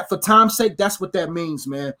 But that, for time's sake, that's what that means,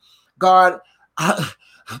 man. God,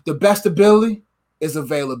 the best ability is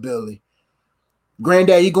availability.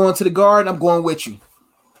 Granddad, you going to the garden? I'm going with you.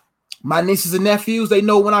 My nieces and nephews, they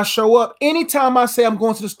know when I show up. Anytime I say I'm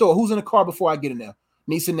going to the store, who's in the car before I get in there?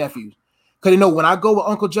 Niece and nephews. Because they know when I go with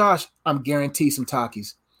Uncle Josh, I'm guaranteed some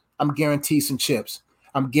Takis. I'm guaranteed some chips.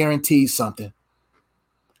 I'm guaranteed something.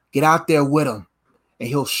 Get out there with him, and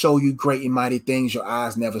he'll show you great and mighty things your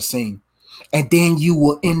eyes never seen. And then you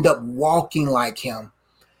will end up walking like him.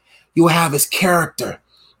 You'll have his character.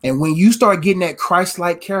 And when you start getting that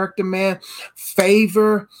Christ-like character, man,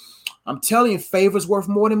 favor, I'm telling you, favor is worth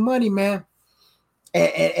more than money, man.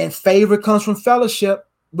 And favor comes from fellowship.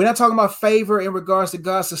 We're not talking about favor in regards to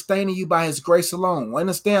God sustaining you by his grace alone. I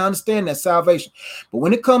understand that salvation. But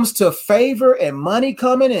when it comes to favor and money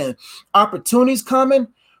coming and opportunities coming,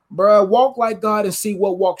 bro, walk like God and see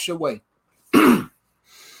what walks your way.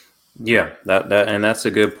 Yeah, that's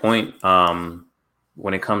a good point.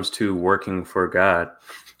 When it comes to working for God,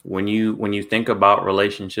 when you think about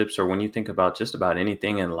relationships, or when you think about just about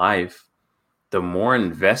anything in life, the more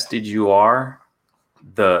invested you are,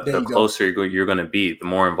 the closer you're going to be, the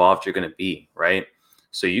more involved you're going to be, right?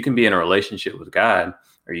 So you can be in a relationship with God,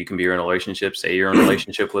 or you can be in a relationship, say you're in a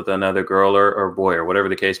relationship with another girl or boy, or whatever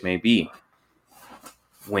the case may be.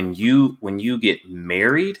 When you get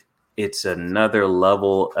married, it's another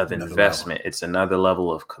level of investment. It's another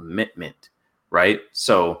level of commitment, right?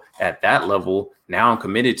 So at that level, now I'm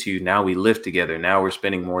committed to you. Now we live together. Now we're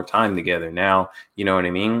spending more time together. Now, you know what I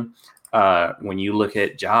mean? When you look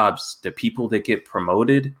at jobs, the people that get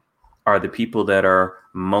promoted are the people that are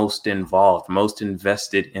most involved, most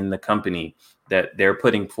invested in the company, that they're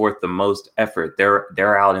putting forth the most effort.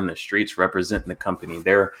 They're out in the streets representing the company.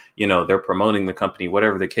 They're promoting the company,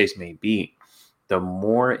 whatever the case may be. The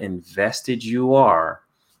more invested you are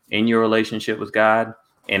in your relationship with God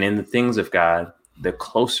and in the things of God, the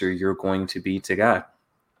closer you're going to be to God.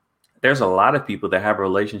 There's a lot of people that have a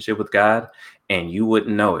relationship with God and you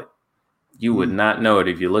wouldn't know it. You would not know it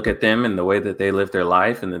if you look at them and the way that they live their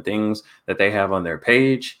life and the things that they have on their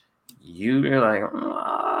page. You're like,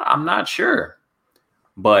 I'm not sure.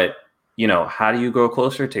 But, how do you grow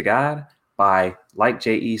closer to God? By, like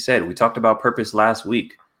J.E. said, we talked about purpose last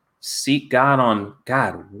week. Seek God on,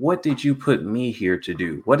 God, what did you put me here to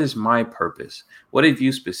do? What is my purpose? What have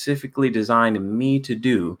you specifically designed me to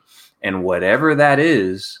do? And whatever that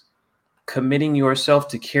is, committing yourself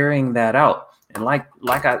to carrying that out. And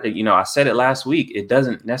like I said it last week, it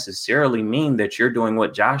doesn't necessarily mean that you're doing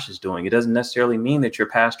what Josh is doing. It doesn't necessarily mean that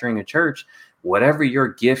you're pastoring a church. Whatever your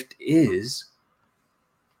gift is,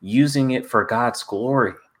 using it for God's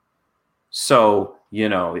glory. So,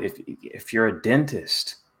 if you're a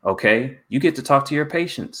dentist, okay, you get to talk to your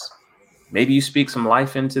patients. Maybe you speak some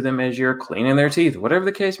life into them as you're cleaning their teeth, whatever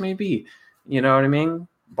the case may be. You know what I mean?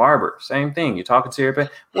 Barber, same thing. You're talking to your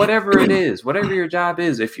patient, whatever it is, whatever your job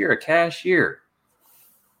is. If you're a cashier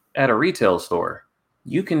at a retail store,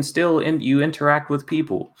 you can still you interact with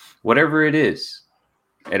people, whatever it is,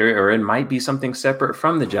 or it might be something separate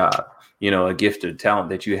from the job. A gift or talent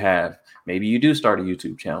that you have. Maybe you do start a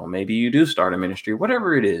YouTube channel. Maybe you do start a ministry,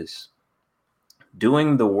 whatever it is.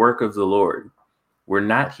 Doing the work of the Lord. We're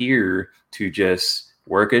not here to just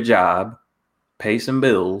work a job, pay some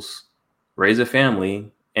bills, raise a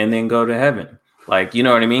family, and then go to heaven. Like, you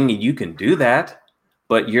know what I mean? You can do that,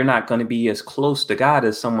 but you're not going to be as close to God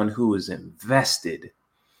as someone who is invested,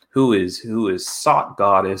 who is sought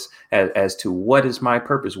God as to what is my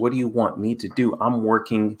purpose? What do you want me to do? I'm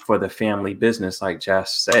working for the family business, like Josh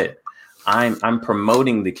said. I'm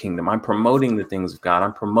promoting the kingdom. I'm promoting the things of God.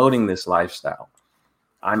 I'm promoting this lifestyle.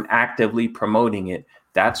 I'm actively promoting it.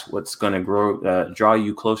 That's what's going to draw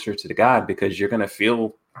you closer to the God, because you're going to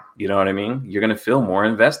feel, you know what I mean? You're going to feel more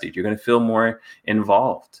invested. You're going to feel more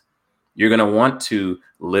involved. You're going to want to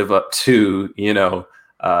live up to,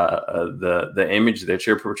 the image that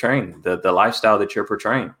you're portraying, the lifestyle that you're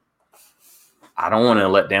portraying. I don't want to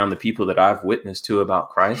let down the people that I've witnessed to about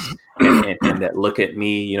Christ and that look at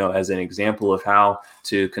me, as an example of how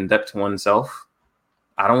to conduct oneself.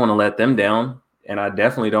 I don't want to let them down, and I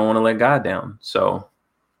definitely don't want to let God down. So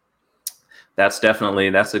that's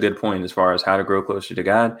a good point as far as how to grow closer to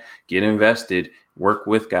God. Get invested, work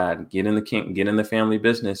with God, get in the family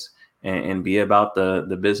business, and be about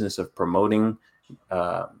the business of promoting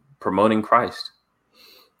Christ.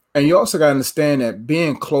 And you also got to understand that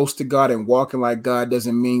being close to God and walking like God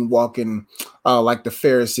doesn't mean walking like the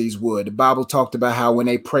Pharisees would. The Bible talked about how when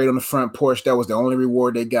they prayed on the front porch, that was the only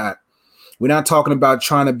reward they got. We're not talking about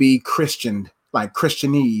trying to be Christian, like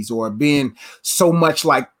Christianese, or being so much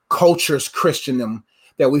like culture's Christendom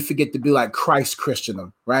that we forget to be like Christ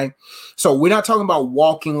Christendom, right? So we're not talking about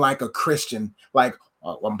walking like a Christian, like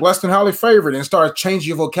I'm blessed and highly favored, and start changing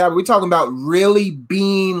your vocabulary. We're talking about really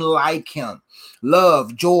being like him.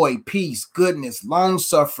 Love, joy, peace, goodness, long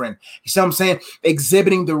suffering. You see what I'm saying?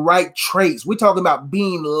 Exhibiting the right traits. We're talking about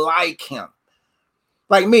being like him.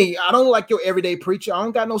 Like me, I don't like your everyday preacher. I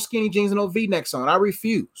don't got no skinny jeans and no V-necks on. I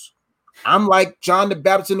refuse. I'm like John the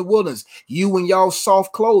Baptist in the wilderness. You and y'all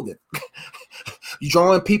soft clothing. You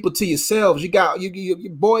drawing people to yourselves. You got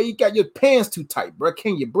you got your pants too tight, bro.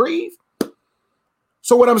 Can you breathe?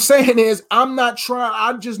 So what I'm saying is, I'm not trying.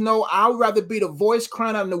 I just know I'd rather be the voice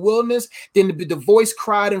crying out in the wilderness than to be the voice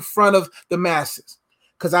cried in front of the masses,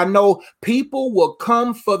 because I know people will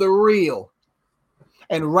come for the real.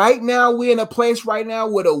 And right now, we're in a place right now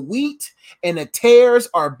where the wheat and the tares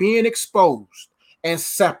are being exposed and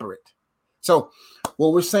separate. So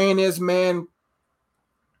what we're saying is, man,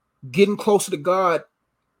 getting closer to God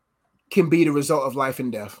can be the result of life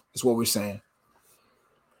and death, is what we're saying.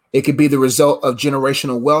 It could be the result of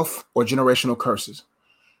generational wealth or generational curses.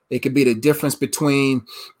 It could be the difference between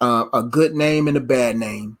a good name and a bad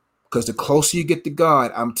name. Because the closer you get to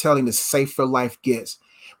God, I'm telling you, the safer life gets.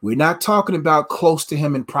 We're not talking about close to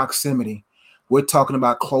him in proximity. We're talking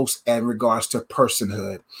about close in regards to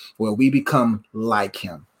personhood, where we become like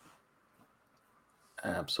him.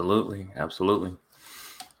 Absolutely. Absolutely.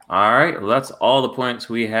 All right. Well, that's all the points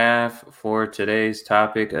we have for today's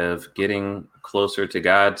topic of getting closer to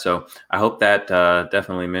God. So I hope that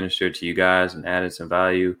definitely ministered to you guys and added some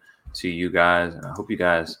value to you guys. And I hope you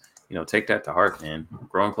guys, take that to heart, man.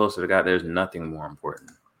 Growing closer to God, there's nothing more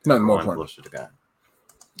important. Nothing more important. Closer to God.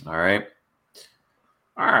 All right.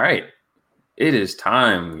 All right. It is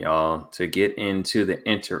time, y'all, to get into the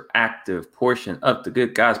interactive portion of the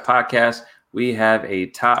Good Guys podcast. We have a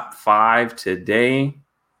top 5 today,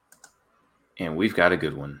 and we've got a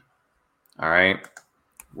good one. All right.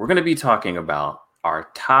 We're going to be talking about our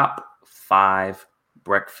top 5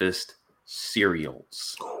 breakfast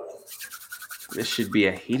cereals. This should be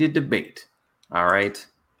a heated debate. All right.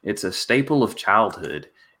 It's a staple of childhood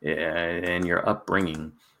and your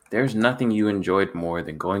upbringing. There's nothing you enjoyed more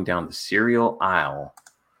than going down the cereal aisle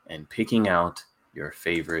and picking out your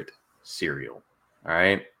favorite cereal. All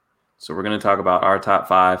right. So we're going to talk about our top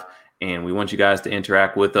 5, and we want you guys to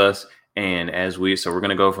interact with us. And so we're going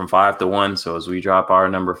to go from 5 to 1. So as we drop our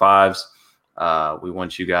number 5s, we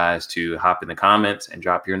want you guys to hop in the comments and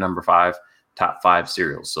drop your number 5 top 5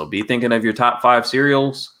 cereals. So be thinking of your top 5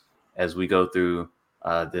 cereals as we go through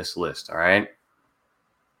this list. All right.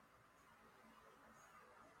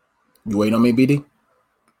 You waiting on me, BD?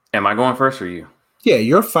 Am I going first or you? Yeah,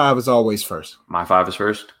 your 5 is always first. My 5 is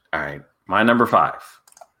first. All right. My number 5,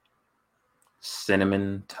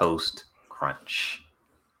 Cinnamon Toast Crunch.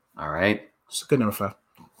 All right. It's a good number 5.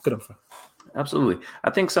 Good number 5. Absolutely. I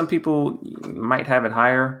think some people might have it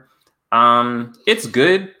higher. It's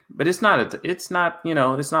good, but it's not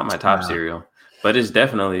my top cereal, but it's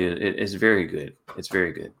definitely, it's very good. It's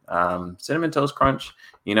very good. Cinnamon Toast Crunch,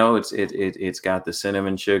 it's got the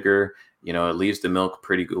cinnamon sugar, it leaves the milk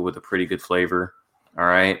pretty good with a pretty good flavor. All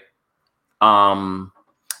right.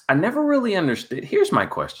 I never really understood. Here's my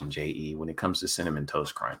question, JE, when it comes to Cinnamon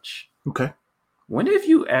Toast Crunch. Okay.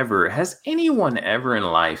 Has anyone ever in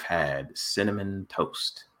life had cinnamon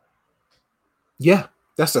toast? Yeah,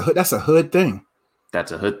 that's a hood thing.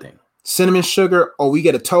 That's a hood thing. Cinnamon sugar, or we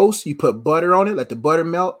get a toast, you put butter on it, let the butter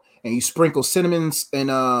melt, and you sprinkle cinnamon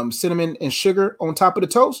and sugar on top of the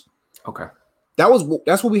toast. Okay.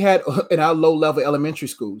 That's what we had in our low-level elementary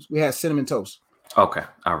schools. We had cinnamon toast. Okay.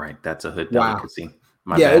 All right. That's a hood delicacy.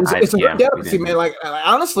 Wow. It's a hood delicacy, man. Like,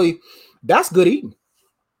 honestly, that's good eating.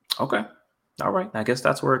 Okay. All right. I guess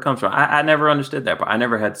that's where it comes from. I never understood that, but I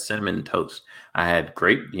never had cinnamon toast. I had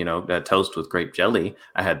that toast with grape jelly.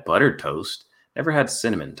 I had buttered toast. Never had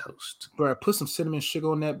cinnamon toast. Bro, put some cinnamon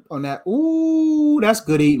sugar on that. Ooh, that's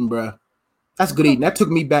good eating, bro. That's good eating. That took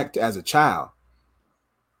me back to as a child.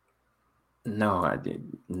 No, I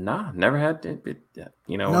did. Nah, never had it.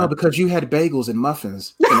 No, because you had bagels and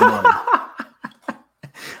muffins in the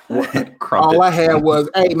morning. All I had was,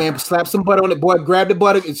 hey man, slap some butter on it, boy. Grab the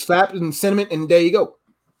butter, and slap it in cinnamon, and there you go.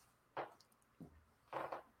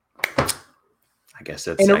 I guess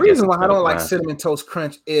that's. And the reason why I don't like Cinnamon Toast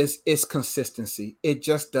Crunch is its consistency. It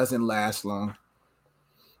just doesn't last long.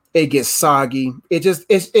 It gets soggy.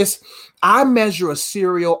 It's. I measure a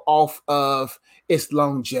cereal off of its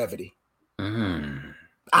longevity.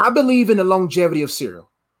 I believe in the longevity of cereal.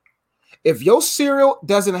 If your cereal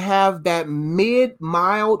doesn't have that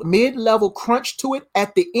mid-level crunch to it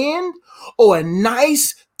at the end, or a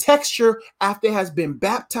nice texture after it has been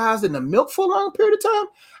baptized in the milk for a long period of time,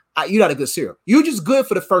 you're not a good cereal. You're just good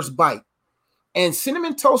for the first bite. And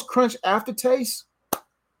Cinnamon Toast Crunch aftertaste,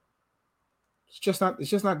 it's just not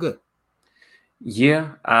good.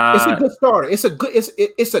 Yeah, it's a good starter. It's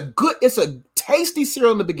a tasty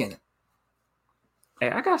cereal in the beginning. Hey,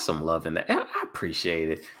 I got some love in that. I appreciate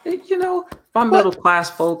it. You know, my middle class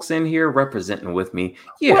folks in here representing with me.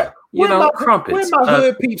 Yeah, crumpets. Where my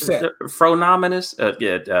hood peeps at? Phronominous.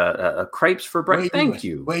 Crepes for breakfast. Thank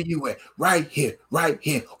you. Where you at? Right here,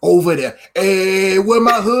 over there. Hey, where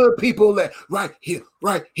my hood people at? Right here,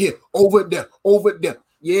 over there.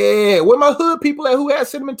 Yeah, where my hood people at? Who had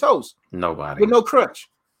cinnamon toast? Nobody. With no crunch.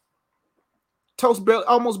 Toast barely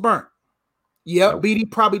almost burnt. Yep, nope. BD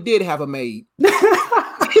probably did have a maid.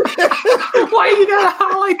 Why you gotta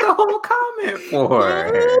highlight the whole comment for?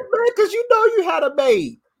 Yeah, man, because you know you had a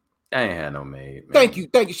maid. I ain't had no maid. Man. Thank you.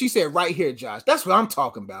 She said right here, Josh. That's what I'm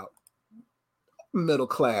talking about. Middle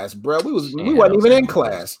class, bro. We wasn't even in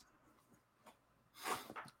class.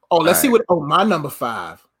 Oh, let's see what. Oh, my number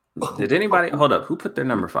 5. Did anybody hold up? Who put their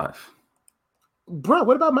number 5? Bro,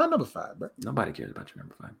 what about my number 5, bro? Nobody cares about your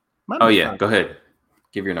number 5. Yeah, go ahead.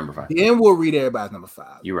 Give your number 5. Then we'll read everybody's number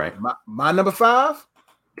 5. You're right. My number 5?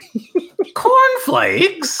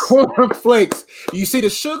 Cornflakes. Cornflakes. You see the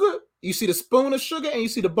sugar? You see the spoon of sugar and you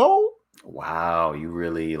see the bowl? Wow, you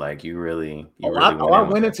really I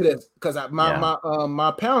went into this because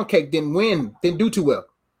my pound cake didn't do too well.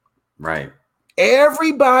 Right.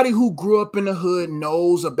 Everybody who grew up in the hood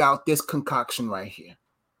knows about this concoction right here.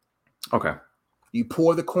 Okay. You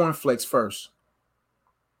pour the cornflakes first.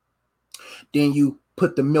 Then you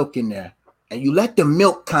put the milk in there. And you let the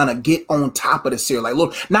milk kind of get on top of the cereal. Like,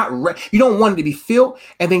 look, you don't want it to be filled.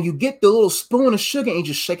 And then you get the little spoon of sugar and you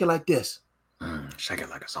just shake it like this. Shake it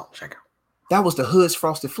like a salt shaker. That was the hood's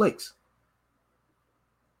Frosted Flakes.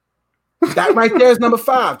 That right there is number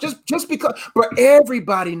 5. Just because, but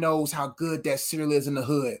everybody knows how good that cereal is in the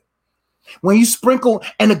hood. When you sprinkle,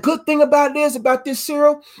 and the good thing about this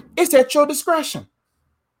cereal, it's at your discretion.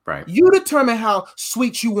 Right. You determine how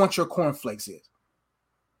sweet you want your cornflakes is.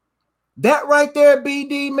 That right there,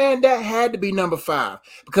 BD, man, that had to be number 5.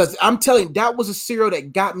 Because I'm telling you, that was a cereal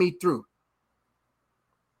that got me through.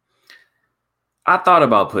 I thought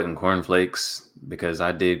about putting cornflakes because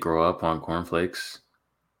I did grow up on cornflakes.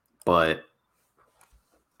 But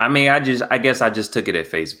I mean, I guess I just took it at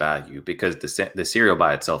face value because the cereal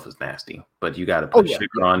by itself is nasty. But you got to put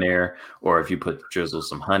sugar on there, or if you drizzle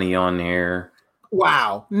some honey on there.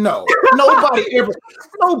 Wow, no, nobody,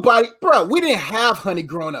 bro. We didn't have honey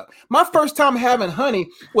growing up. My first time having honey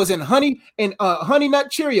was in honey and Honey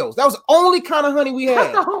Nut Cheerios. That was the only kind of honey we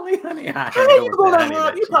had. That's the only honey I had. You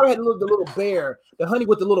probably had the little bear, the honey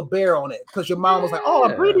with the little bear on it, because your mom was like,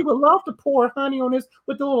 "Oh, Brittany would love to pour honey on this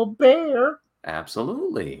with the little bear."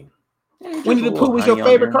 Absolutely. Yeah, Winnie the Pooh was your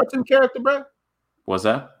favorite cartoon character, bro? What's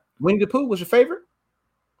that? Winnie the Pooh was your favorite?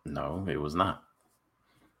 No, it was not.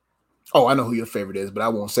 Oh, I know who your favorite is, but I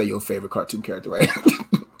won't say your favorite cartoon character, right?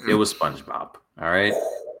 It was SpongeBob. All right.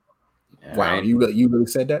 Wow, right. You really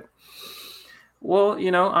said that? Well,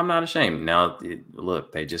 I'm not ashamed. Now,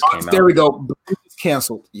 look, they just came out. There we go.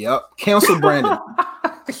 Canceled. Yep. Cancel Brandon.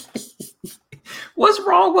 What's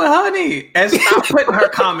wrong with Honey? And stop putting her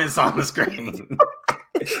comments on the screen.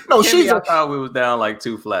 No, I thought we was down like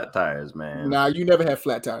 2 flat tires, man. Nah, you never had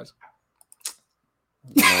flat tires.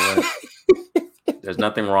 You know what? There's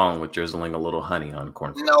nothing wrong with drizzling a little honey on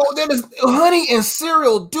cornflakes. No, that is honey and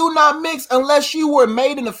cereal do not mix unless you were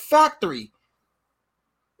made in a factory.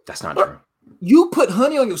 That's not true. You put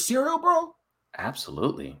honey on your cereal, bro?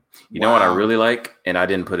 Absolutely. You know what I really like? And I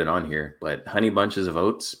didn't put it on here, but Honey Bunches of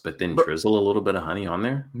Oats, but then drizzle a little bit of honey on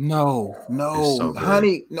there. No, so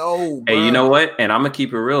honey, no. Hey, bro. You know what? And I'm gonna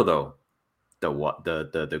keep it real though.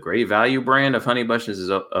 The Great Value brand of Honey Bunches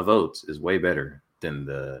of Oats is way better than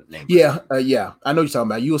the name. Yeah, I know what you're talking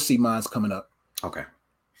about. You'll see mine's coming up. Okay.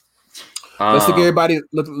 Let's look at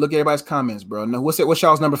everybody's comments, bro. No, what's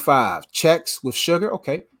y'all's number 5? Chex with sugar.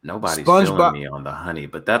 Okay. Nobody's feeling me on the honey,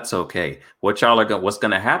 but that's okay. What's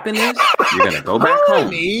gonna happen is you're gonna go back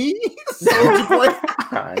home.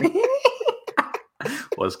 Honey.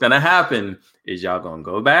 What's gonna happen is y'all gonna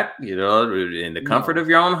go back, in the comfort of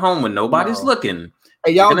your own home when nobody's looking.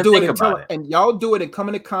 And y'all do it and y'all do it and come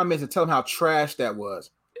in the comments and tell them how trash that was.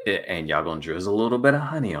 And y'all gonna drizzle a little bit of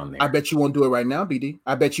honey on there. I bet you won't do it right now, BD.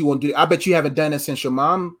 I bet you won't do it. I bet you haven't done it since your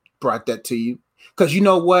mom brought that to you. Because you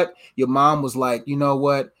know what? Your mom was like, you know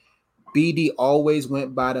what? BD always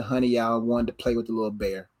went by the honey y'all wanted to play with the little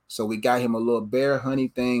bear. So we got him a little bear honey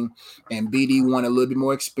thing, and BD wanted a little bit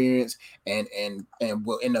more experience. And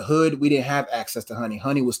well, in the hood, we didn't have access to honey.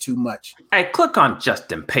 Honey was too much. Hey, click on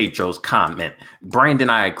Justin Pedro's comment. Brandon,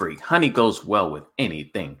 I agree. Honey goes well with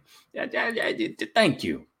anything. Thank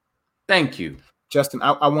you. Justin,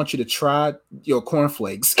 I want you to try your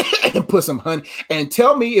cornflakes and put some honey. And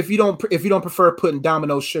tell me if you don't prefer putting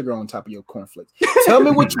Domino's sugar on top of your cornflakes. Tell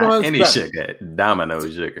me which one's any better. sugar,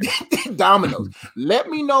 Domino's sugar. Domino's. Let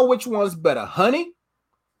me know which one's better, honey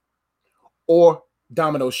or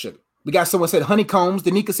Domino's sugar. We got someone said honeycombs.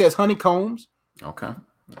 Danica says honeycombs. Okay.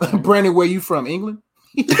 Brandon, where you from? England?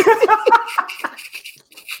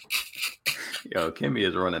 Yo, Kimmy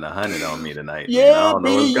is running 100 on me tonight. Yeah,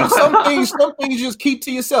 some things you just keep to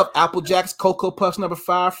yourself. Apple Jacks, Cocoa Puffs number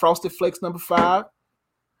 5, Frosted Flakes number 5.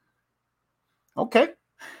 Okay.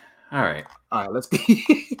 All right, let's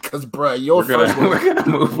because bro, we're gonna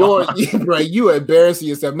move on. Bro, you embarrassing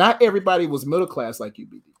yourself. Not everybody was middle class like you,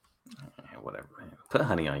 BD. Whatever, man. Put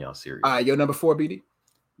honey on y'all cereal. All right, your number 4, BD.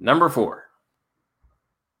 Number 4,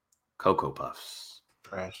 Cocoa Puffs.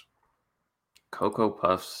 Trash. Cocoa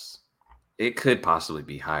Puffs. It could possibly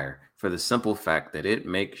be higher for the simple fact that it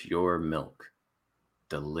makes your milk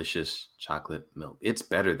delicious chocolate milk. It's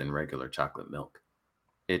better than regular chocolate milk.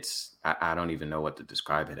 I don't even know what to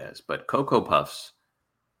describe it as, but Cocoa Puffs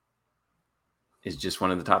is just one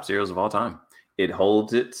of the top cereals of all time. It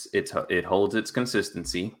holds its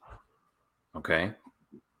consistency. Okay.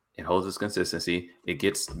 It holds its consistency. It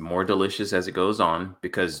gets more delicious as it goes on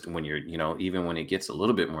because when you're, even when it gets a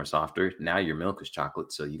little bit more softer, now your milk is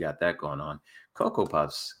chocolate. So you got that going on. Cocoa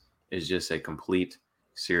Puffs is just a complete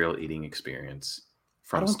cereal eating experience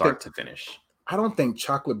from start to finish. I don't think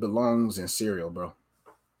chocolate belongs in cereal, bro.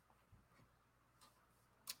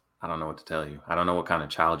 I don't know what to tell you. I don't know what kind of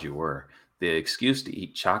child you were. The excuse to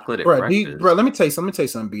eat chocolate at breakfast. Bro, let me tell you something,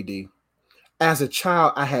 BD. As a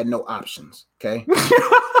child, I had no options. Okay.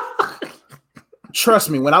 Trust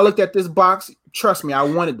me, when I looked at this box, trust me, I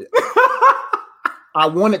wanted it. I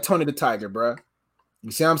wanted Tony the Tiger, bro.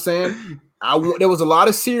 You see what I'm saying? There was a lot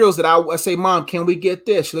of cereals that I say, Mom, can we get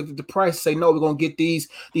this? She looked at the price and say, no, we're gonna get these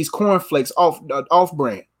cornflakes off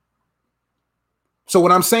brand. So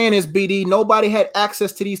what I'm saying is, BD, nobody had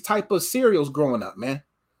access to these type of cereals growing up, man.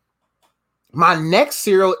 My next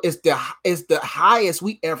cereal is the highest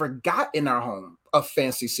we ever got in our home of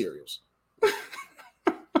fancy cereals.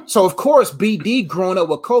 So of course, BD growing up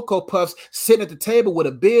with Cocoa Puffs, sitting at the table with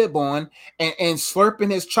a bib on and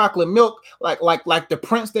slurping his chocolate milk like the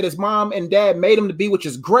prince that his mom and dad made him to be, which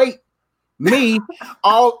is great. Me,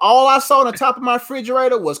 all I saw on the top of my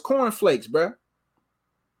refrigerator was cornflakes, bro.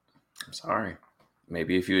 I'm sorry.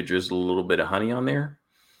 Maybe if you had drizzled a little bit of honey on there,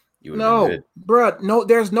 you would have been good. Bro, no,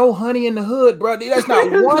 there's no honey in the hood, bro. There's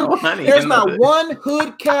not one. There's not one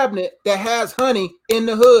hood cabinet that has honey in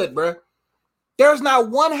the hood, bro. There's not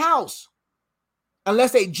one house,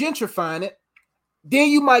 unless they gentrifying it. Then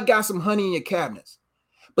you might got some honey in your cabinets,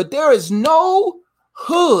 but there is no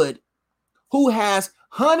hood who has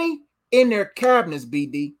honey in their cabinets.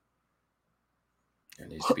 BD. It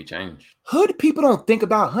needs to be changed. Hood people don't think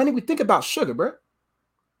about honey. We think about sugar, bro.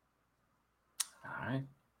 All right.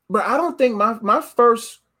 Bro, I don't think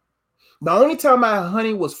the only time I had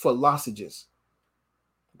honey was for lozenges.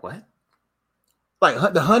 What?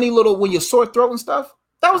 Like the honey little, when you're sore throat and stuff.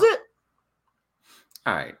 That was it.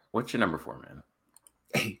 All right. What's your number 4, man?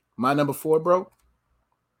 Hey, my number 4, bro.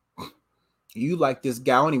 You like this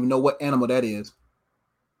guy. I don't even know what animal that is.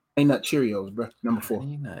 Honey Nut Cheerios, bro. Number 4.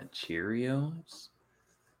 Honey Nut Cheerios?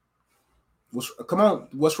 Come on.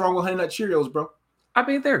 What's wrong with Honey Nut Cheerios, bro? I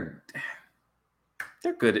mean, they're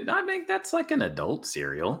good. I think that's like an adult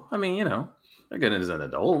cereal. I mean, they're good as an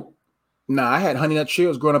adult. Nah, I had Honey Nut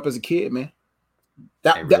Cheerios growing up as a kid, man.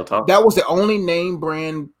 That was the only name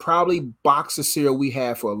brand, probably box of cereal we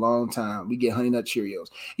had for a long time. We get Honey Nut Cheerios.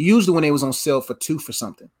 Usually when they was on sale for $2 for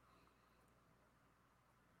something.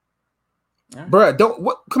 Right.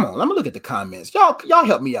 Bruh, come on, let me look at the comments. Y'all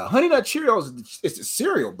help me out. Honey Nut Cheerios is a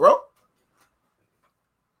cereal, bro.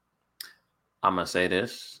 I'm gonna say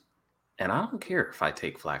this, and I don't care if I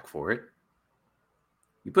take flack for it.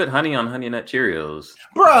 You put honey on Honey Nut Cheerios,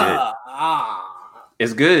 bruh.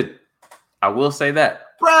 It's good. I will say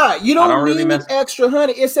that. Bruh, you don't need extra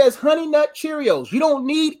honey. It says Honey Nut Cheerios. You don't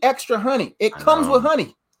need extra honey. It comes with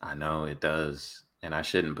honey. I know it does. And I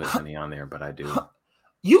shouldn't put honey on there, but I do.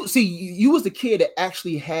 You was the kid that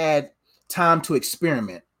actually had time to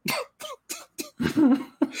experiment.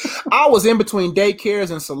 I was in between daycares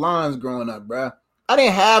and salons growing up, bruh. I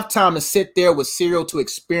didn't have time to sit there with cereal to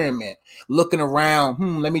experiment, looking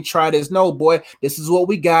around. Let me try this. No, boy, this is what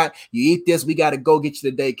we got. You eat this, we got to go get you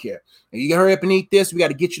to daycare. And you hurry up and eat this, we got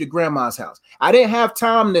to get you to grandma's house. I didn't have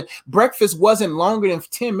time to, breakfast wasn't longer than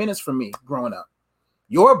 10 minutes for me growing up.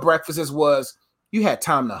 Your breakfasts was, you had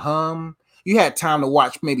time to hum. You had time to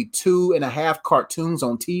watch maybe 2.5 cartoons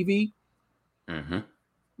on TV. Mm-hmm.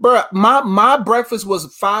 Bro, my breakfast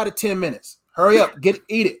was 5 to 10 minutes. Hurry up,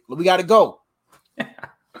 eat it. We got to go.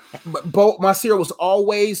 But my cereal was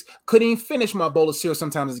always couldn't even finish my bowl of cereal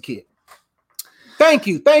sometimes as a kid. Thank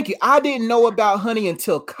you. I didn't know about honey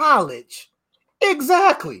until college.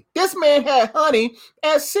 Exactly. This man had honey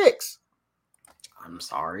at 6. I'm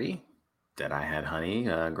sorry that I had honey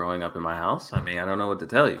growing up in my house. I mean, I don't know what to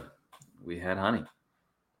tell you. We had honey.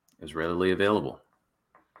 It was readily available.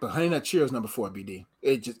 But Honey Nut Cheerios number 4, BD.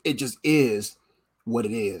 It just is what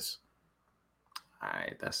it is. All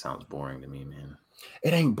right, that sounds boring to me, man.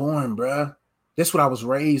 It ain't boring, bruh. This what I was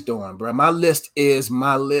raised on, bruh. My list is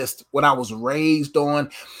my list. What I was raised on,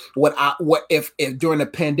 what if during the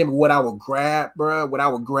pandemic, what I would grab, bruh, what I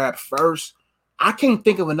would grab first. I can't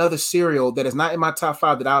think of another cereal that is not in my top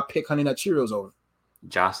 5 that I'll pick Honey Nut Cheerios over.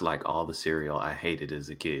 Just like all the cereal I hated as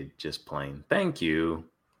a kid, just plain. Thank you.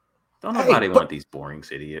 Don't nobody want these boring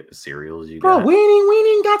cereals you got. Bro, we ain't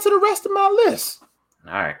even got to the rest of my list.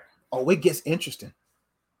 All right. Oh, it gets interesting.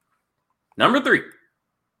 Number 3.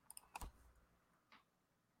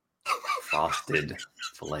 Frosted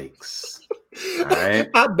Flakes. All right.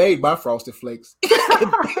 I made my Frosted Flakes.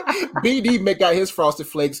 BD got his Frosted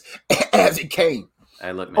Flakes as it came.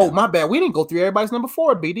 Hey, look, man. Oh, my bad. We didn't go through everybody's number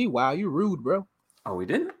 4, BD. Wow, you rude, bro. Oh, we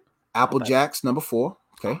didn't? Apple Jacks, number 4.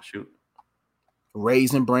 Okay. Oh, shoot.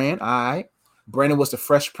 Raisin Bran. All right. Brandon was the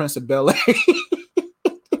Fresh Prince of Bel-Air.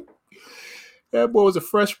 That boy was a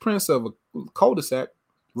Fresh Prince of a cul-de-sac.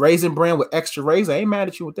 Raisin Bran with extra raisin. I ain't mad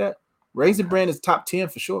at you with that. Raisin Bran is top 10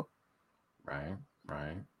 for sure. Right.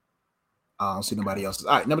 I don't see nobody else's.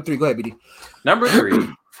 All right, number 3. Go ahead, BD. Number 3,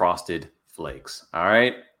 Frosted Flakes. All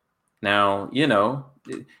right. Now, you know,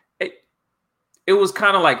 it was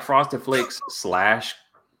kind of like Frosted Flakes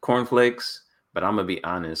 / cornflakes, but I'm going to be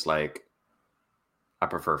honest, like, I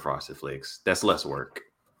prefer Frosted Flakes. That's less work.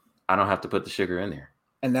 I don't have to put the sugar in there.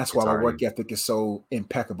 And that's why my work ethic is so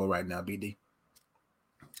impeccable right now, BD.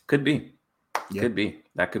 Could be. Yeah. Could be.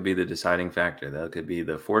 That could be the deciding factor. That could be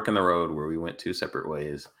the fork in the road where we went 2 separate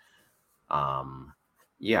ways.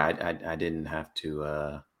 Yeah, I didn't have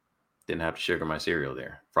to sugar my cereal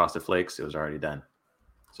there. Frosted Flakes, it was already done.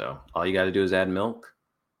 So all you got to do is add milk.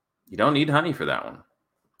 You don't need honey for that one.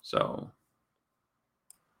 So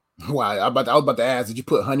wow, I was about to ask, did you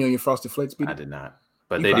put honey on your Frosted Flakes, BD? I did not.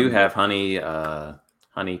 But they do have honey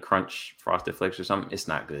crunch Frosted Flakes or something. It's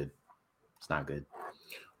not good. It's not good.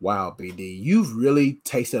 Wow, BD. You've really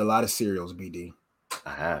tasted a lot of cereals, BD.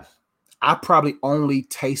 I have. I probably only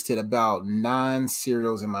tasted about 9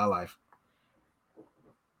 cereals in my life.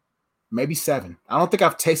 Maybe 7. I don't think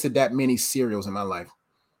I've tasted that many cereals in my life.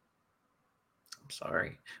 I'm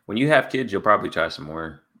sorry. When you have kids, you'll probably try some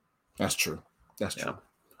more. That's true. That's true.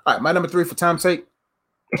 All right, my number 3 for time's sake.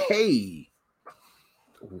 Hey.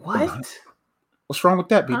 What? What's wrong with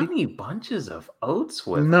that, BD? Honey bunches of oats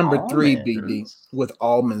with number almonds. 3, BD, with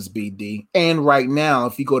almonds, BD. And right now,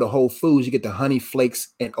 if you go to Whole Foods, you get the honey flakes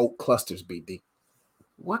and oat clusters, BD.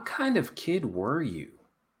 What kind of kid were you?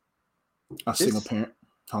 A single parent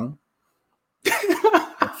home.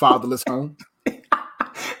 A fatherless home.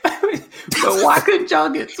 But why couldn't y'all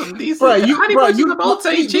get some decent honey bunches of oats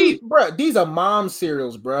ain't cheap? Bro, these are mom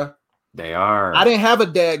cereals, bro. They are. I didn't have a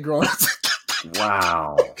dad growing up.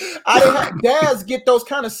 Wow. I didn't have dads get those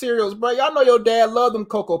kind of cereals, bro. Y'all know your dad love them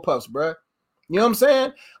Cocoa Puffs, bro. You know what I'm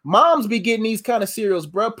saying? Moms be getting these kind of cereals,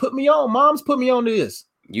 bro. Put me on. Moms put me on to this.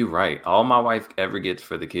 You right. All my wife ever gets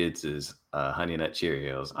for the kids is Honey Nut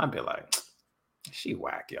Cheerios. I'd be like, she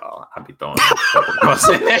whack, y'all. I'd be throwing Cocoa Puffs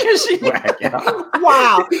in there. She whack, y'all.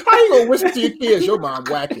 Wow. How you gonna whisper to your kids your mom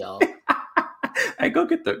whack, y'all? Hey, go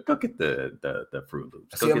get the Fruit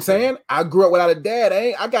Loops. See what I'm saying? I grew up without a dad.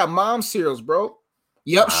 I got mom cereals, bro.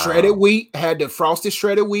 Yep, wow. Shredded wheat. Had the frosted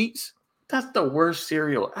shredded wheats. That's the worst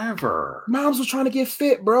cereal ever. Moms was trying to get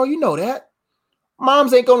fit, bro. You know that.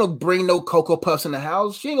 Moms ain't gonna bring no Cocoa Puffs in the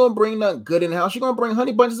house. She ain't gonna bring nothing good in the house. She gonna bring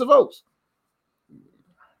honey bunches of oats.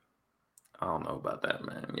 I don't know about that,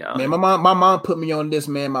 man. Yeah, man, my mom put me on this,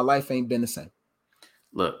 man. My life ain't been the same.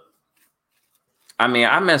 Look, I mean,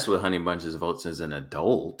 I mess with honey bunches of oats as an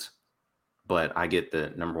adult, but I get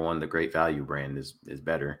the number one, the Great Value brand is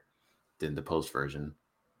better than the Post version.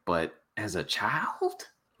 But as a child,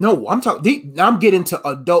 no, I'm getting to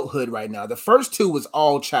adulthood right now. The first 2 was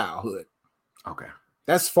all childhood. Okay,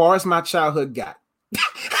 that's as far as my childhood got.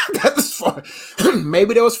 That's as far.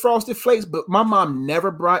 Maybe there was Frosted Flakes, but my mom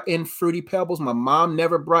never brought in Fruity Pebbles. My mom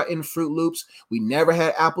never brought in Fruit Loops. We never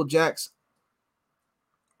had Apple Jacks.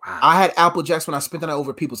 Wow. I had Apple Jacks when I spent the night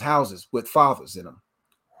over people's houses with fathers in them.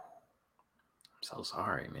 I'm so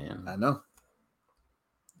sorry, man. I know.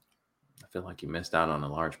 I feel like you missed out on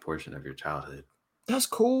a large portion of your childhood. That's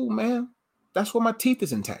cool, man. That's why my teeth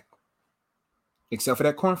is intact. Except for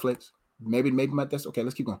that cornflakes. Maybe that's okay.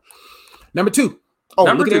 Let's keep going. Number 2. Oh,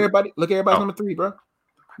 look at everybody. Look at everybody's number 3, bro.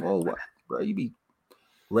 Whoa, what, bro? You be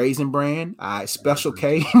Raisin Bran. All right, Special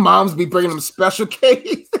K. Moms be bringing them Special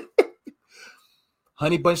K.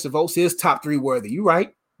 Honey Bunch of Oats is top 3 worthy. You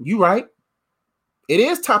right. It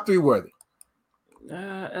is top 3 worthy.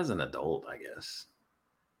 As an adult, I guess.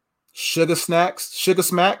 Sugar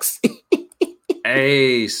Smacks.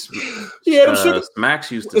 Hey,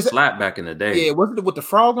 Smacks used to slap back in the day. Yeah, wasn't it with the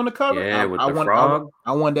frog on the cover? Yeah, with the frog.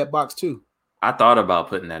 I won that box too. I thought about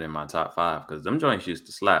putting that in my top 5 because them joints used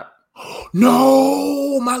to slap.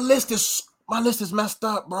 No, my list is messed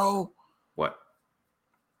up, bro. What?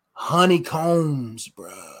 Honeycombs,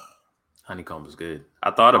 bro. Honeycombs is good.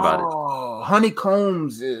 I thought about it.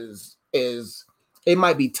 Honeycombs is it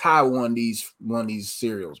might be tied one of these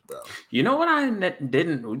cereals, bro. You know what I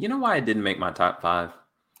didn't? You know why it didn't make my top 5?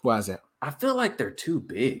 Why is that? I feel like they're too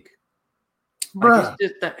big, bro. Like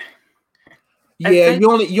it's just that. Yeah,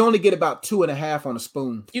 you only get about 2.5 on a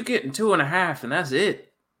spoon. You getting 2.5, and that's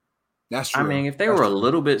it. That's true. I mean, if they were a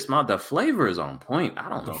little bit small, the flavor is on point. I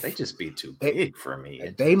don't know. They just be too big for me.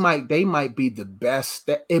 They might be the best.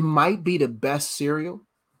 It might be the best cereal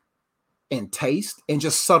in taste and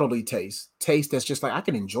just subtly taste that's just like I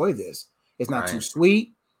can enjoy this. It's not too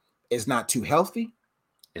sweet. It's not too healthy.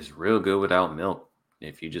 It's real good without milk.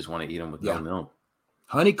 If you just want to eat them with no milk.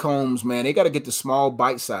 Honeycombs, man, they got to get the small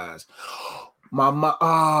bite size. My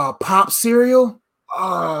Pop cereal.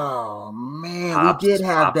 Oh man, Pops, we did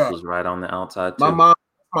have Pops that. Was right on the outside too. My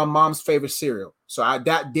mom's favorite cereal, so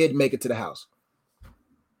that did make it to the house.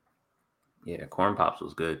 Yeah, Corn Pops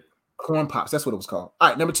was good. Corn Pops, that's what it was called. All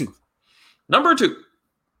right, number 2.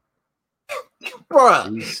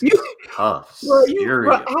 Bro,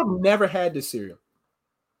 I've never had this cereal.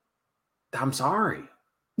 I'm sorry.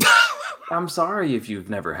 I'm sorry if you've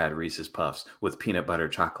never had Reese's Puffs with peanut butter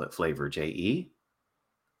chocolate flavor, J.E.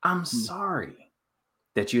 I'm sorry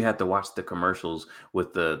that you had to watch the commercials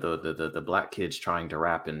with the black kids trying to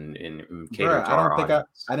rap and cater to our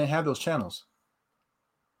audience. I didn't have those channels.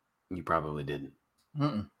 You probably didn't.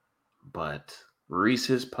 Mm-mm. But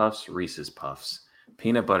Reese's Puffs,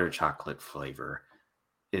 peanut butter chocolate flavor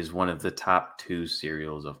is one of the top 2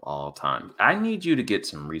 cereals of all time. I need you to get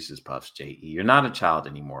some Reese's Puffs, J.E. You're not a child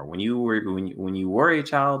anymore. When you were a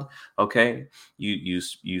child, okay,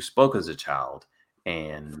 you spoke as a child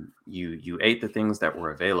and you ate the things that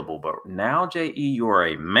were available. But now, J.E., you are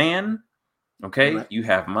a man, okay? Right. You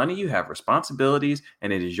have money, you have responsibilities,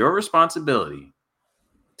 and it is your responsibility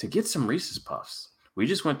to get some Reese's Puffs. We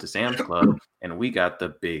just went to Sam's Club and we got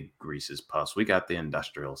the big Reese's Puffs. We got the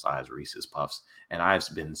industrial size Reese's Puffs, and I've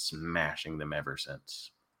been smashing them ever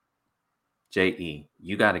since. J.E.,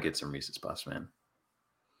 you got to get some Reese's Puffs, man.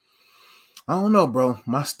 I don't know, bro.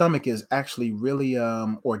 My stomach is actually really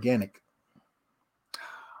organic.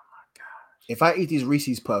 Oh my gosh. If I eat these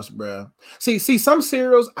Reese's Puffs, bro. See, some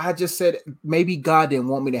cereals, I just said maybe God didn't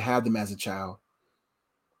want me to have them as a child.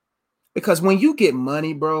 Because when you get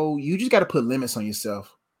money, bro, you just got to put limits on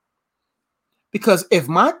yourself. Because if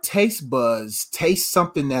my taste buds taste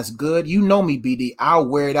something that's good, you know me, BD, I'll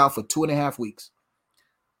wear it out for 2.5 weeks.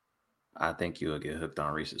 I think you'll get hooked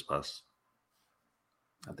on Reese's Puffs.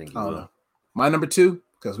 I think you will. Know. My number 2,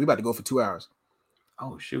 because we about to go for 2 hours.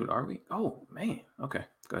 Oh, shoot. Are we? Oh, man. Okay.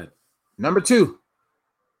 Go ahead. Number 2,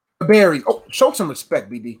 berries. Oh, show some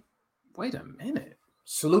respect, BD. Wait a minute.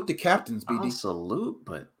 Salute the captains, BD. I'll salute,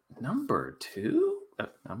 but number 2?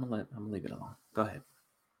 I'm gonna leave it alone. Go ahead.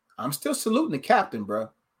 I'm still saluting the captain, bro.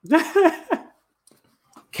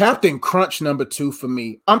 Captain Crunch number 2 for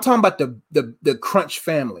me. I'm talking about the Crunch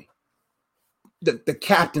family. The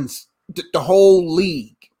captains, the whole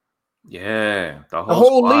league. Yeah, the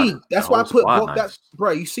whole league. That's why I put both. Nice. That's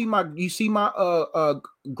bro. You see my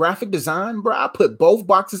graphic design, bro. I put both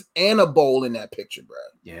boxes and a bowl in that picture, bro.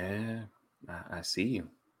 Yeah, I see you.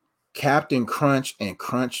 Captain Crunch and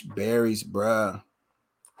Crunch Berries, bro.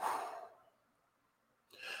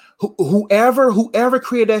 Whoever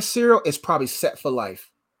created that cereal is probably set for life.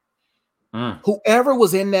 Whoever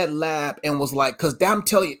was in that lab and was like, because I'm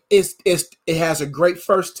telling you, it has a great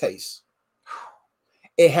first taste.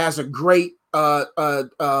 It has a great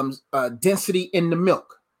density in the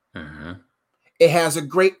milk. Mm-hmm. It has a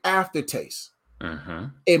great aftertaste. Mm-hmm.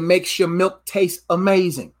 It makes your milk taste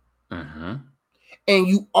amazing. Mm-hmm.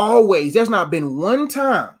 And there's not been one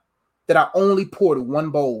time that I only poured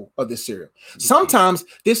 1 bowl of this cereal. Sometimes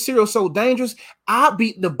this cereal is so dangerous, I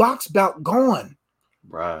beat the box about gone.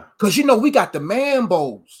 Bruh. Because we got the man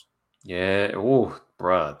bowls. Yeah. Oh,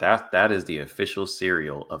 bruh. That is the official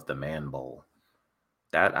cereal of the man bowl.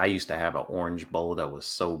 That I used to have an orange bowl that was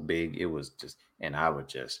so big, it was just, and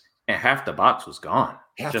half the box was gone.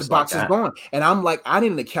 Half just the box like is gone. And I'm like, I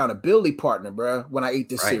need an accountability partner, bro, when I eat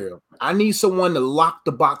this Right. cereal. I need someone to lock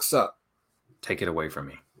the box up. Take it away from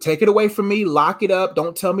me. Take it away from me. Lock it up.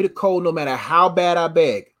 Don't tell me the code no matter how bad I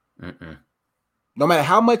beg. Mm-mm. No matter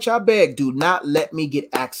how much I beg, do not let me get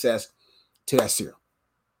access to that cereal.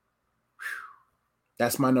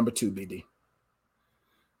 That's my number 2, BD.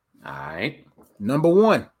 All right. Number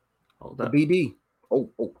 1, Hold the up. BD. Oh,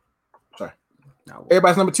 sorry. Now,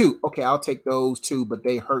 Everybody's number 2. Okay, I'll take those 2, but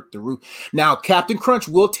they hurt the roof. Now, Captain Crunch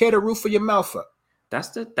will tear the roof of your mouth up.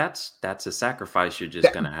 that's a sacrifice you're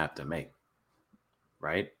just gonna have to make,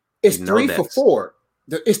 right? It's You know 3 for 4.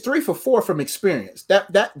 It's 3 for 4 from experience.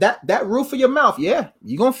 That roof of your mouth, yeah,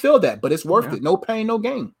 you're gonna feel that, but it's worth it. No pain, no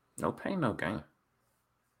gain. No pain, no gain.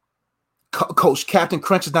 Coach, Captain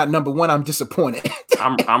Crunch is not number 1. I'm disappointed.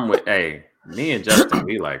 I'm with me and Justin,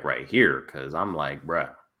 we like right here, because I'm like, bruh,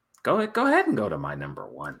 go ahead and go to my number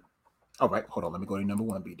 1. All right, hold on. Let me go to number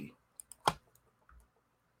 1, BD.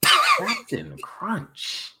 Captain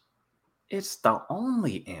Crunch. It's the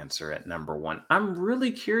only answer at number 1. I'm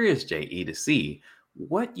really curious, JE, to see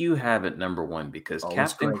what you have at number 1, because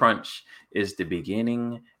Captain Crunch is the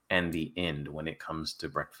beginning and the end when it comes to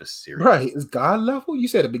breakfast cereal. Right. It's God level. You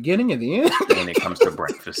said the beginning and the end. When it comes to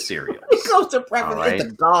breakfast cereals. It comes to breakfast. Right? It's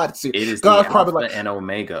the God cereal. It is God's the probably alpha and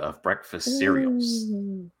omega of breakfast cereals.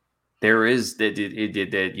 There is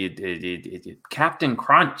Captain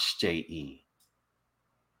Crunch, JE.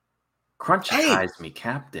 Crunch ties me,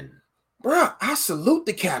 Captain. Bruh, I salute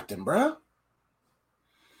the captain, bruh.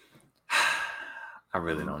 I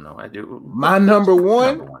really don't know. I do. My number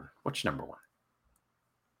 1. What's your number 1?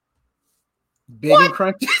 Big and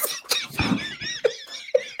Crunchy.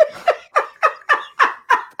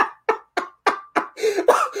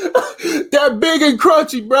 They're big and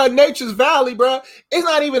crunchy, bro. Nature's Valley, bro. It's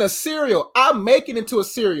not even a cereal. I'm making it into a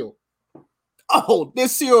cereal. Oh,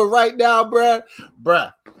 this cereal right now, bro.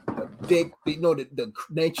 The big, the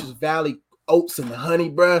Nature's Valley oats and honey,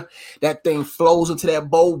 bro. That thing flows into that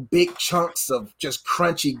bowl, big chunks of just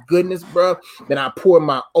crunchy goodness, bro. Then I pour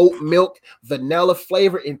my oat milk, vanilla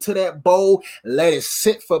flavor into that bowl, let it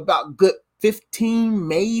sit for about good 15,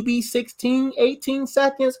 maybe 16, 18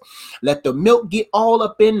 seconds. Let the milk get all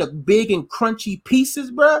up in the big and crunchy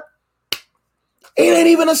pieces, bro. It ain't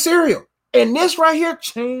even a cereal. And this right here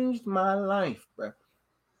changed my life, bro.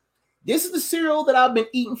 This is the cereal that I've been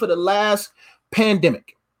eating for the last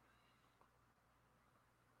pandemic.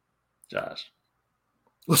 Josh.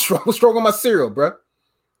 What's wrong with my cereal, bro?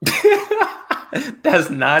 That's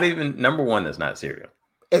not even number 1. That's not cereal.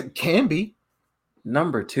 It can be.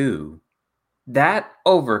 Number 2, that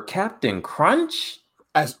over Captain Crunch?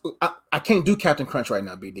 I can't do Captain Crunch right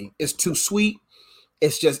now, BD. It's too sweet.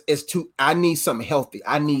 It's too, I need something healthy.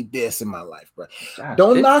 I need this in my life, bro. Josh,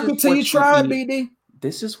 don't knock it till you try it, BD.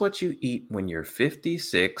 This is what you eat when you're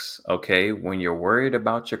 56, okay? When you're worried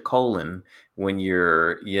about your colon, when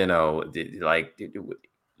you're,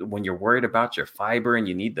 when you're worried about your fiber and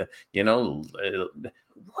you need the,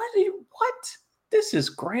 what? This is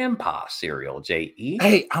grandpa cereal, JE.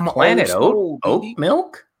 Hey, I'm an Planet old oat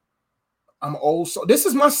milk? I'm old soul. This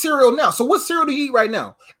is my cereal now. So what cereal do you eat right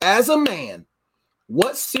now? As a man,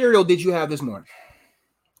 what cereal did you have this morning?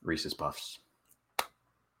 Reese's Puffs.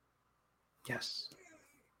 Yes.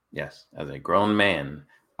 As a grown man,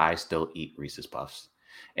 I still eat Reese's Puffs.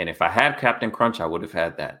 And if I had Captain Crunch, I would have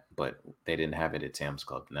had that. But they didn't have it at Sam's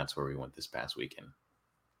Club. And that's where we went this past weekend.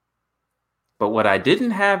 But what I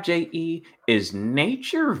didn't have, JE, is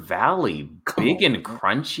Nature Valley big and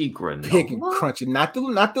crunchy granola. Big and crunchy. Not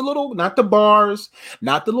the bars,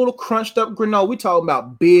 not the little crunched up granola. We talking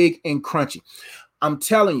about big and crunchy. I'm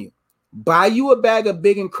telling you, buy you a bag of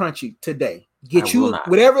big and crunchy today. Get you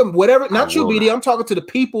whatever. Not you, BD. I'm talking to the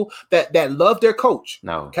people that love their coach.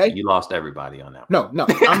 No, okay. You lost everybody on that. No.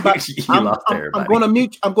 I'm going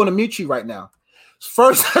to mute you right now.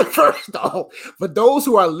 First off, for those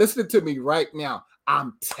who are listening to me right now,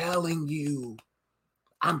 I'm telling you,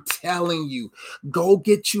 go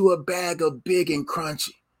get you a bag of big and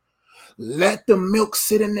crunchy. Let the milk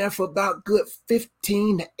sit in there for about good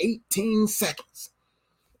 15 to 18 seconds.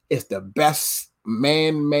 It's the best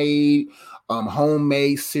man-made,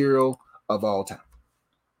 homemade cereal of all time.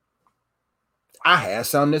 I had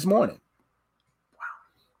some this morning.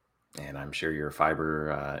 And I'm sure your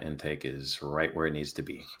fiber intake is right where it needs to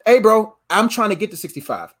be. Hey, bro, I'm trying to get to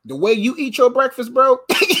 65. The way you eat your breakfast, bro,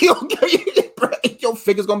 your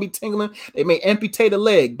figure's going to be tingling. They may amputate a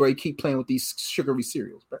leg, bro. You keep playing with these sugary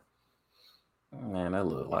cereals, bro. Man, that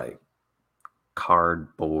look like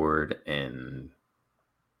cardboard and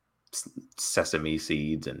sesame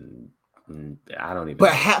seeds and I don't even.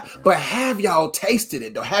 But have y'all tasted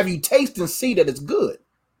it though? Have you tasted and see that it's good?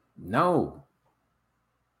 No.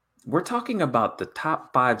 We're talking about the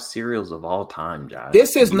top 5 cereals of all time, Josh.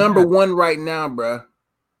 This is number one right now, bruh.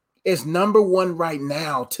 It's number one right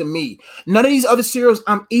now to me. None of these other cereals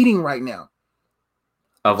I'm eating right now.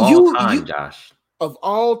 Of all time, Josh. Of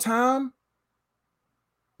all time?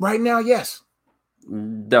 Right now, yes.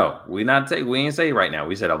 No, we ain't say right now.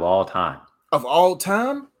 We said of all time. Of all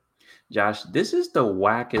time? Josh, this is the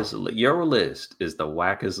wackest. Your list is the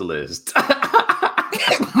wackest list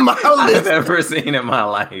I've ever seen in my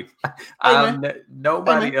life.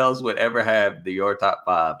 Nobody else would ever have your top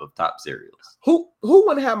 5 of top cereals. Who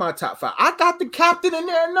wouldn't have my top 5? I got the captain in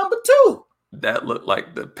there at number 2. That looked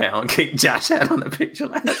like the pound cake Josh had on the picture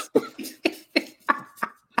last week.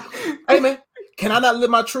 Hey man, can I not live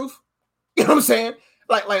my truth? You know what I'm saying?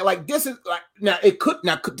 Like this is like now it could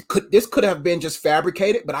this could have been just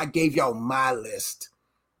fabricated, but I gave y'all my list.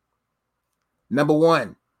 Number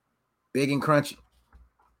 1, Big and Crunchy.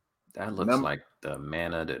 That looks like the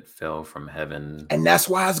manna that fell from heaven, and that's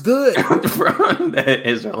why it's good from the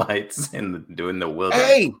Israelites doing the wilderness.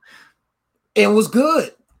 Hey, it was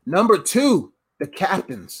good. Number 2, the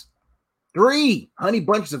Captains. 3, Honey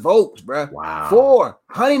Bunches of Oats, bro. Wow. 4,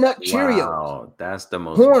 Honey Nut Cheerios. Wow, that's the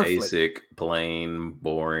most basic, plain,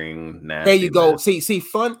 boring, nasty. There you go. See,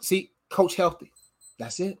 fun. See, Coach Healthy.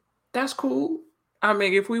 That's it. That's cool. I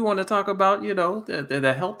mean, if we want to talk about,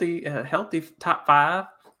 the healthy top 5,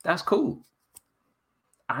 that's cool.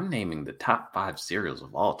 I'm naming the top 5 cereals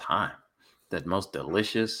of all time. The most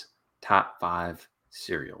delicious top 5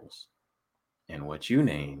 cereals. And what you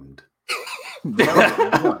named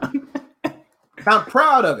I'm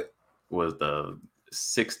proud of it. Was the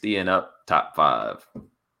 60 and up top 5.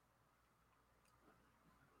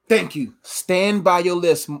 Thank you. Stand by your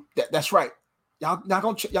list. That's right. Y'all not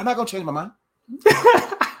gonna change my mind.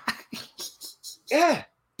 Yeah,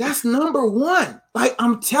 that's number 1. Like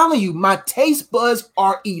I'm telling you, my taste buds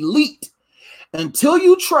are elite. Until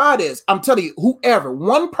you try this, I'm telling you, whoever,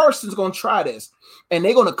 one person's gonna try this, and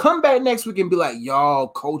they're gonna come back next week and be like, "Y'all,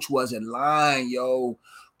 Coach wasn't lying, yo.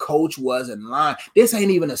 Coach wasn't lying. This ain't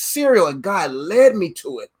even a cereal, and God led me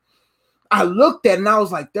to it." I looked at it and I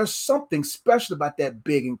was like, "There's something special about that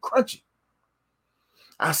Big and Crunchy."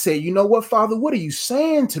 I said, "You know what, Father? What are you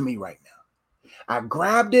saying to me right now?" I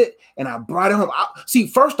grabbed it and I brought it home. See,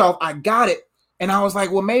 first off, I got it. And I was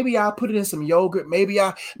like, well, maybe I'll put it in some yogurt. Maybe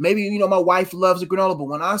my wife loves the granola. But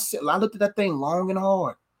when I looked at that thing long and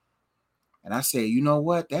hard, and I said, you know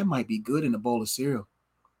what? That might be good in a bowl of cereal.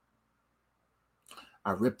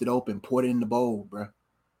 I ripped it open, poured it in the bowl, bro.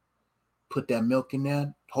 Put that milk in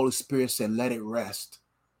there. Holy Spirit said, let it rest.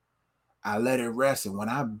 I let it rest. And when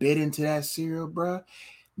I bit into that cereal, bro,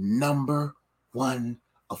 number 1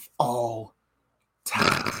 of all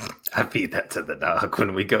time. I feed that to the dog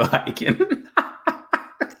when we go hiking.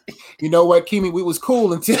 You know what, Kimmy? We was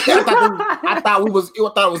cool until I thought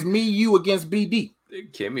it was me, you against BD.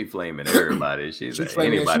 Kimmy flaming everybody. She's like,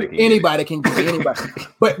 anybody can get anybody.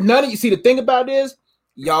 But none of you see the thing about this,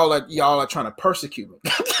 y'all are trying to persecute me.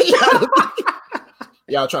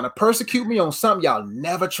 Y'all trying to persecute me on something y'all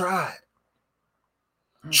never tried.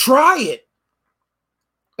 Try it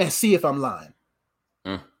and see if I'm lying.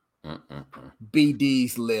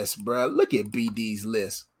 BD's list, bro. Look at BD's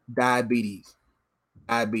list. Diabetes.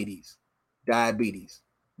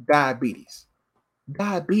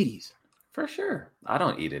 For sure. I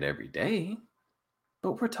don't eat it every day.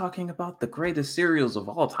 But we're talking about the greatest cereals of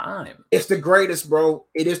all time. It's the greatest, bro.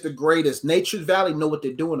 It is the greatest. Nature's Valley know what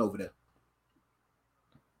they're doing over there.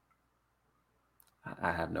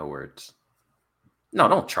 I have no words. No,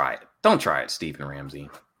 don't try it. Don't try it, Stephen Ramsey.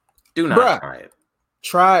 Do not try it.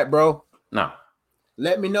 Try it, bro. No.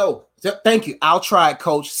 Let me know. Thank you. I'll try it,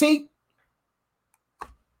 Coach. See?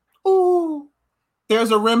 Ooh,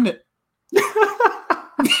 there's a remnant.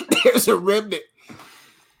 There's a remnant.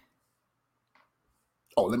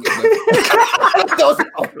 Oh, let me.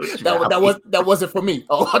 That wasn't for me.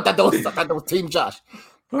 Oh, I thought that was Team Josh.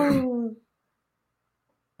 All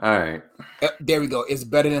right. There we go. It's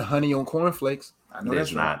better than honey on cornflakes. I know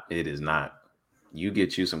that's not. It is not. You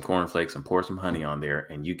get you some cornflakes and pour some honey on there,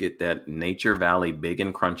 and you get that Nature Valley Big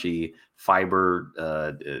and Crunchy fiber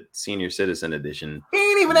senior citizen edition.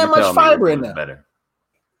 Ain't even that much fiber in there. Better.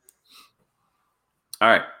 All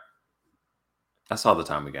right. That's all the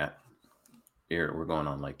time we got. Here, we're going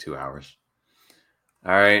on like 2 hours.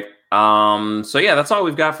 All right. So yeah, that's all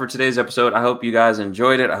we've got for today's episode. I hope you guys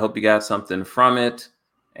enjoyed it. I hope you got something from it.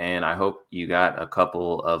 And I hope you got a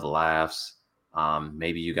couple of laughs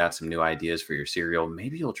Maybe you got some new ideas for your cereal.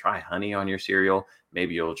 Maybe you'll try honey on your cereal.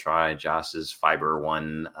 Maybe you'll try Josh's Fiber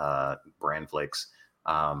One bran flakes.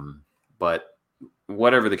 But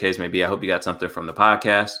whatever the case may be, I hope you got something from the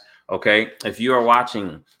podcast. Okay. If you are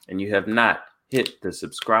watching and you have not hit the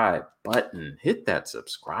subscribe button, hit that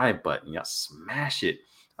subscribe button. Yeah, smash it.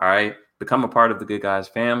 All right. Become a part of the Good Guys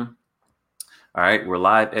fam. All right. We're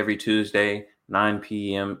live every Tuesday, 9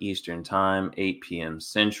 p.m. Eastern time, 8 p.m.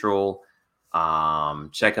 Central.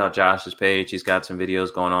 Check out Josh's page. He's got some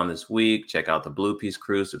videos going on this week. Check out the Blue Piece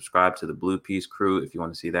Crew. Subscribe to the Blue Piece Crew if you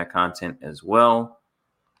want to see that content as well.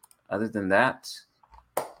 Other than that,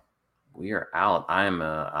 we are out. I am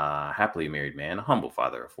a happily married man, a humble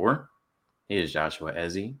father of 4. He is Joshua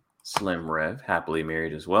Ezzy, Slim Rev, happily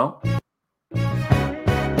married as well.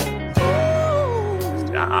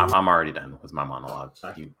 I'm already done with my monologue.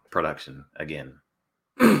 Production again.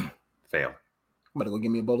 Fail. I'm about to go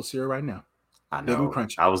get me a bowl of cereal right now. I know.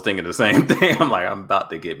 I was thinking the same thing. I'm about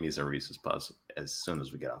to get me some Reese's Puffs as soon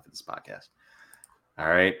as we get off of this podcast. All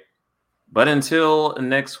right. But until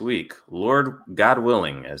next week, Lord God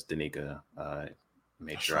willing, as Danica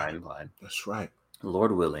made sure I implied. That's right.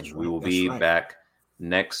 Lord willing, we will be back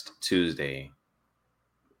next Tuesday.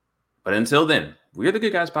 But until then, we're the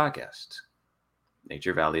Good Guys Podcast.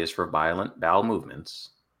 Nature Valley is for violent bowel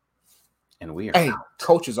movements. And we are out.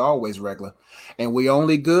 Coach is always regular. And we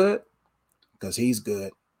only good because he's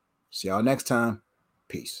good. See y'all next time.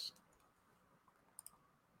 Peace.